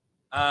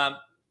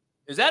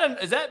 Is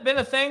that been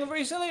a thing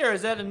recently, or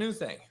is that a new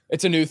thing?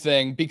 It's a new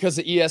thing because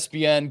of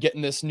ESPN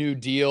getting this new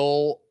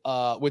deal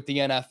with the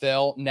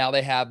NFL. Now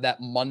they have that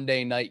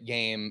Monday night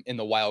game in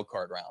the wild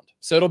card round.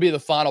 So it'll be the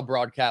final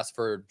broadcast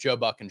for Joe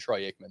Buck and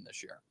Troy Aikman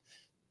this year.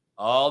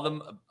 All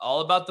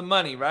about the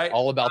money, right?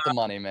 All about the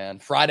money, man.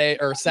 Friday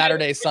or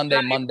Saturday,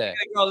 Sunday, Monday.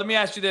 Let me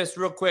ask you this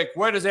real quick.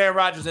 Where does Aaron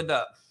Rodgers end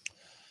up?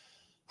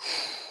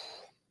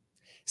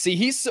 See,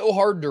 he's so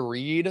hard to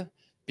read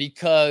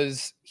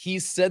because he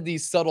said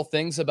these subtle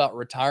things about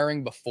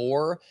retiring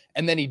before,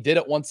 and then he did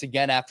it once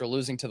again after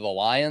losing to the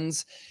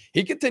Lions.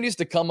 He continues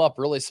to come up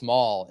really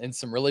small in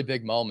some really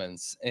big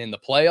moments in the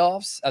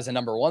playoffs as a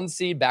number 1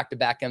 seed,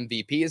 back-to-back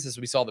MVPs, as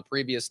we saw the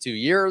previous 2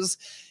 years.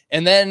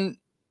 And then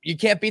you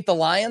can't beat the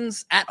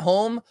Lions at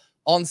home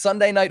on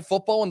Sunday Night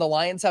Football when the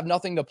Lions have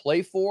nothing to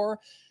play for.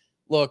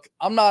 Look,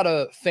 I'm not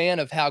a fan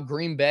of how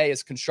Green Bay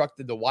has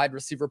constructed the wide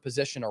receiver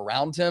position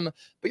around him,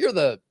 but you're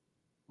the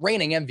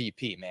reigning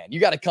MVP, man. You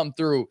got to come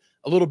through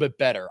a little bit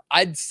better.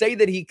 I'd say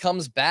that he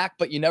comes back,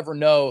 but you never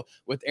know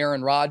with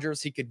Aaron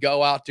Rodgers. He could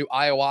go out to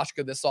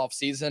ayahuasca this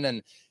offseason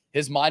and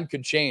his mind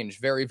could change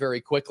very,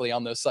 very quickly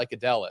on those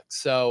psychedelics.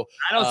 So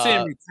I don't see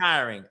him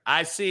retiring.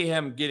 I see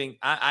him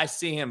I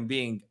see him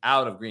being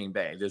out of Green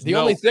Bay. The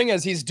only thing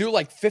is he's due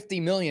like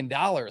 $50 million.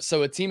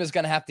 So a team is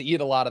going to have to eat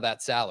a lot of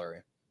that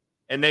salary.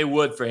 And they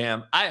would for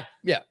him. I'm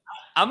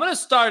gonna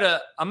start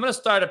a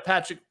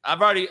Patrick.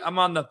 I'm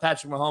on the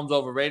Patrick Mahomes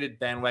overrated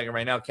bandwagon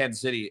right now. Kansas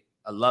City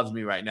loves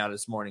me right now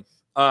this morning.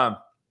 I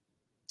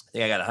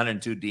think I got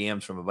 102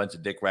 DMs from a bunch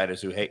of dick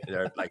riders who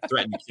they're like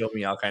threatening to kill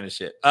me, all kind of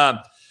shit.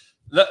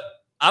 Look,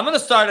 I'm gonna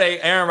start a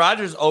Aaron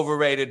Rodgers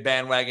overrated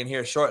bandwagon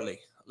here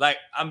shortly. Like,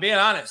 I'm being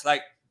honest.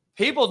 Like,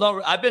 people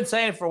don't. I've been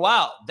saying for a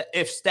while that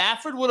if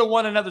Stafford would have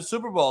won another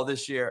Super Bowl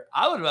this year,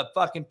 I would have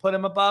fucking put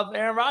him above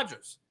Aaron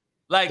Rodgers.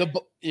 Like,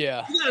 you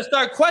got to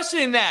start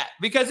questioning that,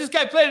 because this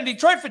guy played in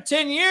Detroit for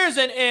 10 years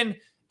and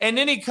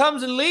then he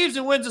comes and leaves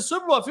and wins a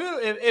Super Bowl.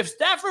 If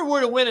Stafford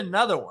were to win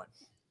another one,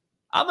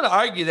 I'm going to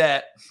argue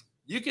that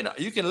you can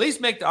at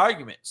least make the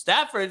argument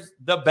Stafford's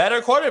the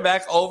better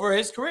quarterback over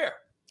his career.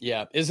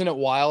 Yeah. Isn't it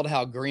wild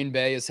how Green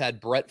Bay has had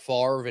Brett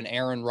Favre and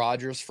Aaron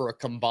Rodgers for a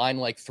combined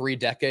like 3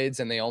 decades,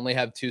 and they only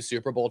have 2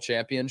 Super Bowl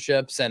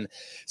championships? And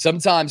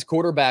sometimes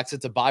quarterbacks,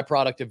 it's a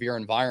byproduct of your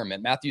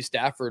environment. Matthew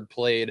Stafford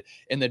played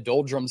in the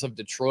doldrums of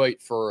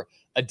Detroit for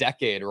a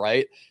decade,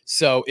 right?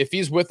 So if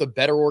he's with a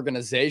better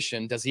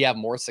organization, does he have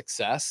more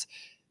success?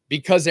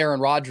 Because Aaron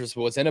Rodgers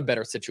was in a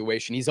better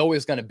situation, he's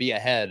always going to be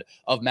ahead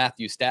of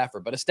Matthew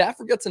Stafford. But if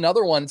Stafford gets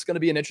another one, it's going to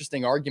be an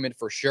interesting argument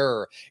for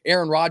sure.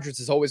 Aaron Rodgers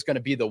is always going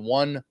to be the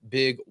one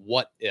big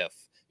what if.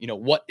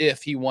 What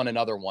if he won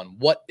another one?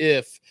 What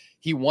if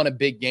he won a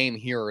big game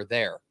here or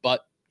there?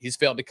 But he's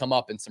failed to come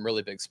up in some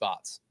really big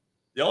spots.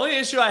 The only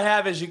issue I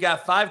have is you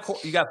got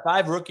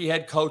 5 rookie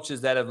head coaches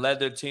that have led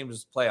their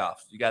teams to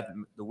playoffs. You got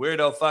the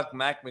weirdo fuck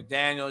Mac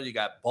McDaniel. You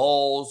got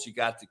Bowles. You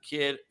got the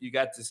kid. You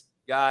got this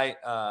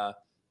guy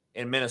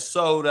in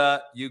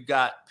Minnesota. You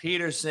got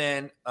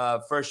Peterson,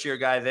 first-year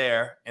guy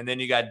there. And then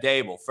you got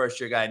Dable,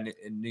 first-year guy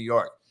in New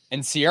York.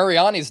 And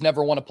Sirianni's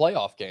never won a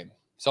playoff game.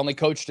 He's only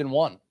coached in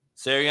one.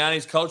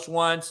 Sirianni's coached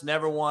once,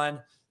 never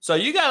won. So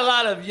you got a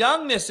lot of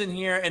youngness in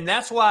here, and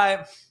that's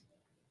why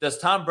does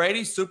Tom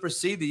Brady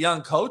supersede the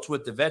young coach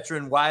with the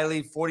veteran,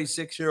 wily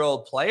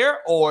 46-year-old player?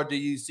 Or do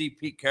you see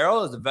Pete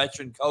Carroll as the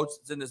veteran coach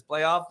that's in this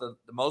playoff, the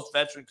most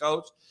veteran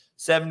coach,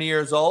 70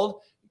 years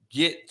old,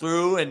 get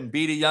through and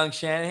beat a young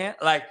Shanahan?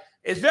 Like,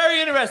 it's very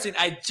interesting.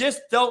 I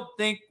just don't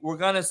think we're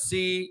going to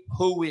see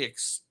who we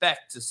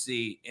expect to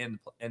see in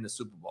the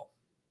Super Bowl.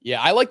 Yeah,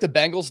 I like the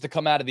Bengals to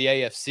come out of the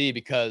AFC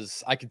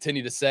because I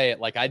continue to say it.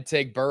 Like, I'd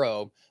take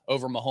Burrow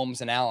over Mahomes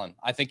and Allen.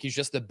 I think he's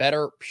just a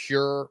better,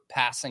 pure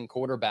passing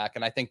quarterback,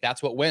 and I think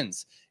that's what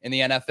wins in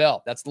the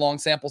NFL. That's the long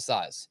sample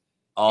size.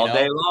 All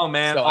day long,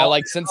 man. So I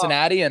like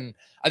Cincinnati, and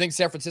I think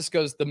San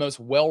Francisco is the most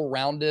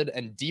well-rounded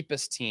and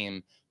deepest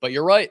team. But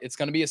you're right. It's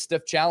going to be a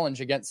stiff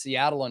challenge against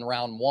Seattle in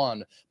round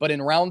 1. But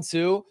in round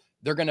 2,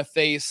 they're going to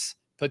face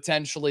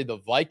potentially the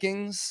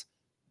Vikings,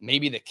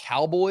 maybe the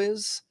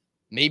Cowboys,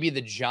 maybe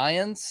the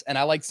Giants. And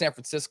I like San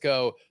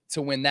Francisco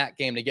to win that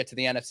game to get to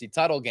the NFC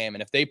title game.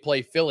 And if they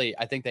play Philly,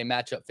 I think they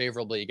match up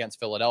favorably against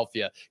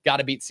Philadelphia. Got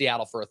to beat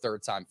Seattle for a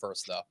 3rd time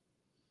first, though.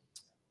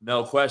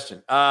 No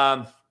question.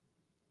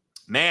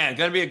 Man,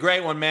 going to be a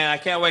great one, man. I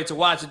can't wait to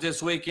watch it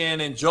this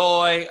weekend.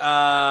 Enjoy.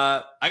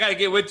 I got to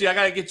get with you. I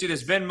got to get you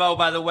this Venmo,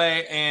 by the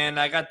way, and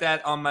I got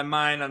that on my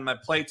mind, on my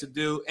plate to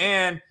do.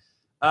 And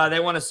they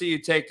want to see you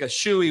take a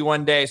shoey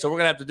one day, so we're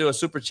going to have to do a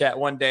super chat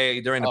one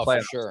day during the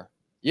playoffs. For sure.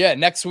 Yeah,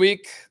 next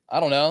week, I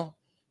don't know,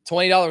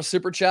 $20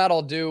 super chat.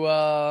 I'll do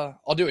a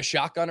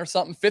shotgun or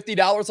something.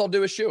 $50, I'll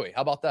do a shoey.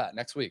 How about that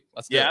next week?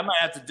 Let's do it. I might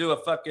have to do a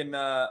fucking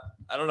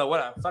I don't know what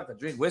I fucking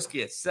drink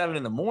whiskey at 7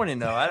 a.m.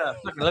 though. I don't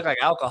fucking look like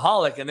an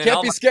alcoholic, and then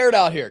can't be scared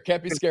out here.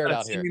 Can't be scared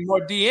out here. Send me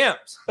more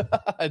DMs.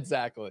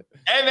 Exactly.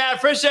 Hey man, I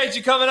appreciate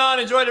you coming on.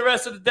 Enjoy the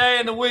rest of the day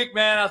and the week,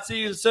 man. I'll see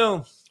you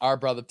soon. All right,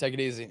 brother. Take it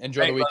easy.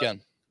 Enjoy the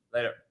weekend.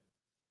 Brother. Later.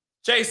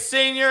 Chase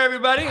Senior,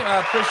 everybody.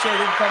 I appreciate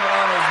him coming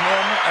on as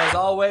normal, as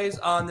always,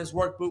 on this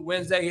Work Boot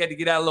Wednesday. He had to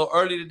get out a little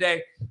early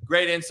today.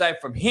 Great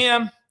insight from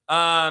him.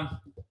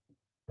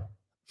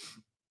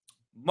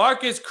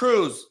 Marcus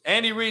Cruz.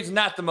 Andy Reid's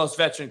not the most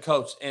veteran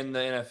coach in the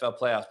NFL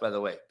playoffs, by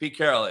the way. Pete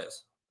Carroll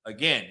is.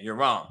 Again, you're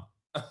wrong.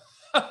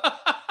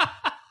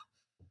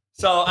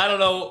 So I don't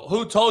know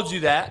who told you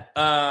that.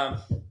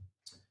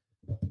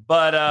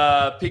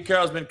 But Pete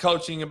Carroll's been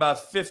coaching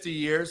about 50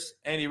 years.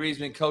 Andy Reid's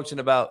been coaching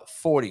about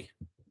 40.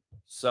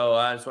 So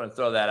I just want to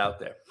throw that out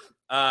there.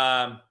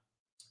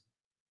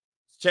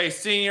 Chase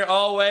Sr.,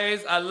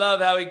 always. I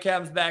love how he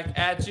comes back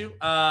at you.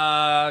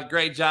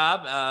 Great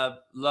job.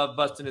 Love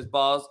busting his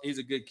balls. He's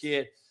a good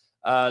kid.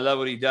 Love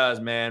what he does,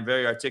 man.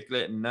 Very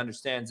articulate and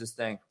understands this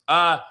thing.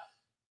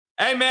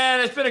 Hey, man,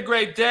 it's been a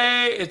great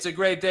day. It's a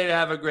great day to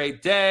have a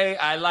great day.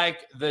 I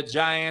like the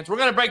Giants. We're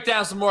going to break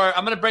down some more.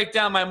 I'm going to break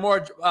down my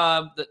more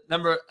the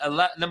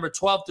number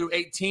 12 through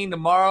 18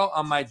 tomorrow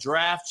on my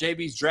draft,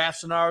 JB's draft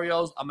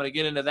scenarios. I'm going to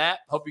get into that.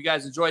 Hope you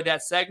guys enjoyed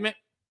that segment.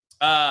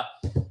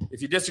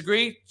 If you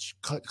disagree,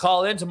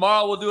 call in.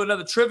 Tomorrow we'll do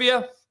another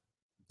trivia,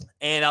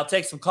 and I'll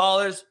take some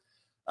callers,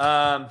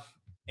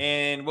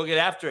 and we'll get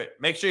after it.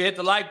 Make sure you hit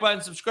the like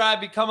button,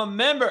 subscribe, become a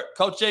member.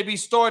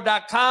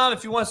 CoachJBStore.com.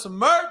 If you want some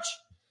merch,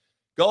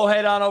 go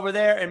ahead on over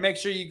there and make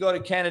sure you go to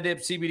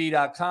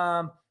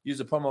CanadipCBD.com. Use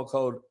the promo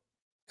code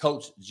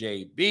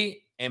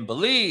CoachJB and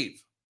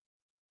Believe.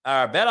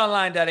 Our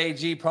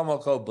BetOnline.ag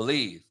promo code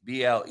Believe,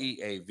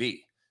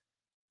 BLEAV,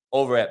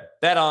 over at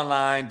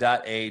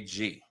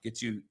BetOnline.ag.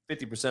 Get you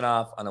 50%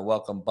 off on a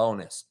welcome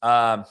bonus.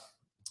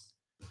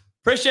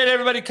 Appreciate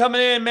everybody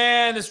coming in,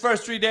 man. This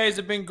first 3 days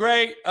have been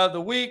great of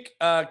the week.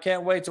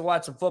 Can't wait to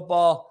watch some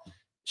football.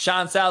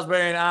 Sean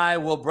Salisbury and I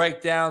will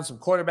break down some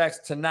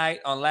quarterbacks tonight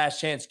on Last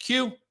Chance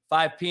Q,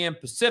 5 p.m.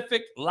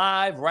 Pacific,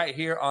 live right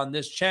here on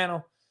this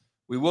channel.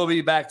 We will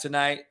be back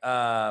tonight.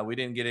 We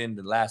didn't get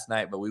into last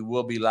night, but we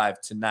will be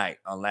live tonight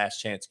on Last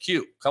Chance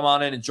Q. Come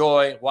on in,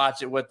 enjoy,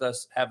 watch it with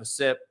us, have a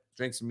sip,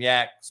 drink some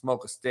yak,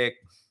 smoke a stick,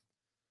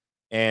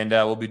 and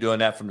we'll be doing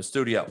that from the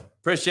studio.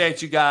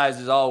 Appreciate you guys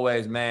as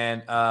always,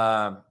 man.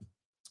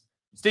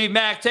 Steve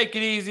Mack, take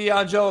it easy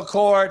on Joe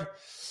Accord.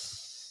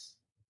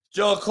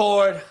 Joe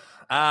Accord.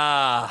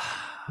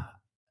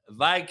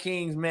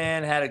 Vikings,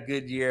 man, had a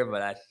good year,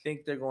 but I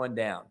think they're going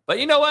down. But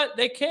you know what?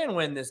 They can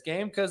win this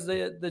game because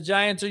the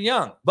Giants are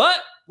young. But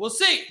we'll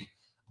see.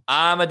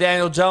 I'm a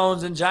Daniel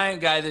Jones and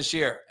Giant guy this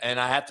year, and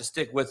I have to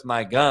stick with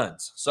my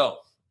guns. So,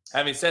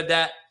 having said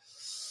that,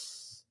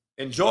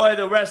 enjoy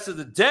the rest of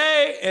the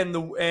day,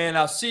 and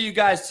I'll see you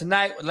guys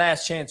tonight with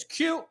Last Chance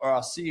Q, or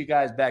I'll see you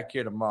guys back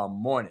here tomorrow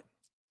morning.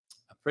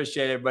 I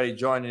appreciate everybody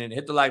joining in.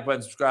 Hit the like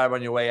button, subscribe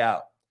on your way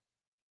out.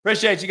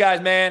 Appreciate you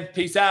guys, man.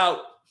 Peace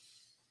out.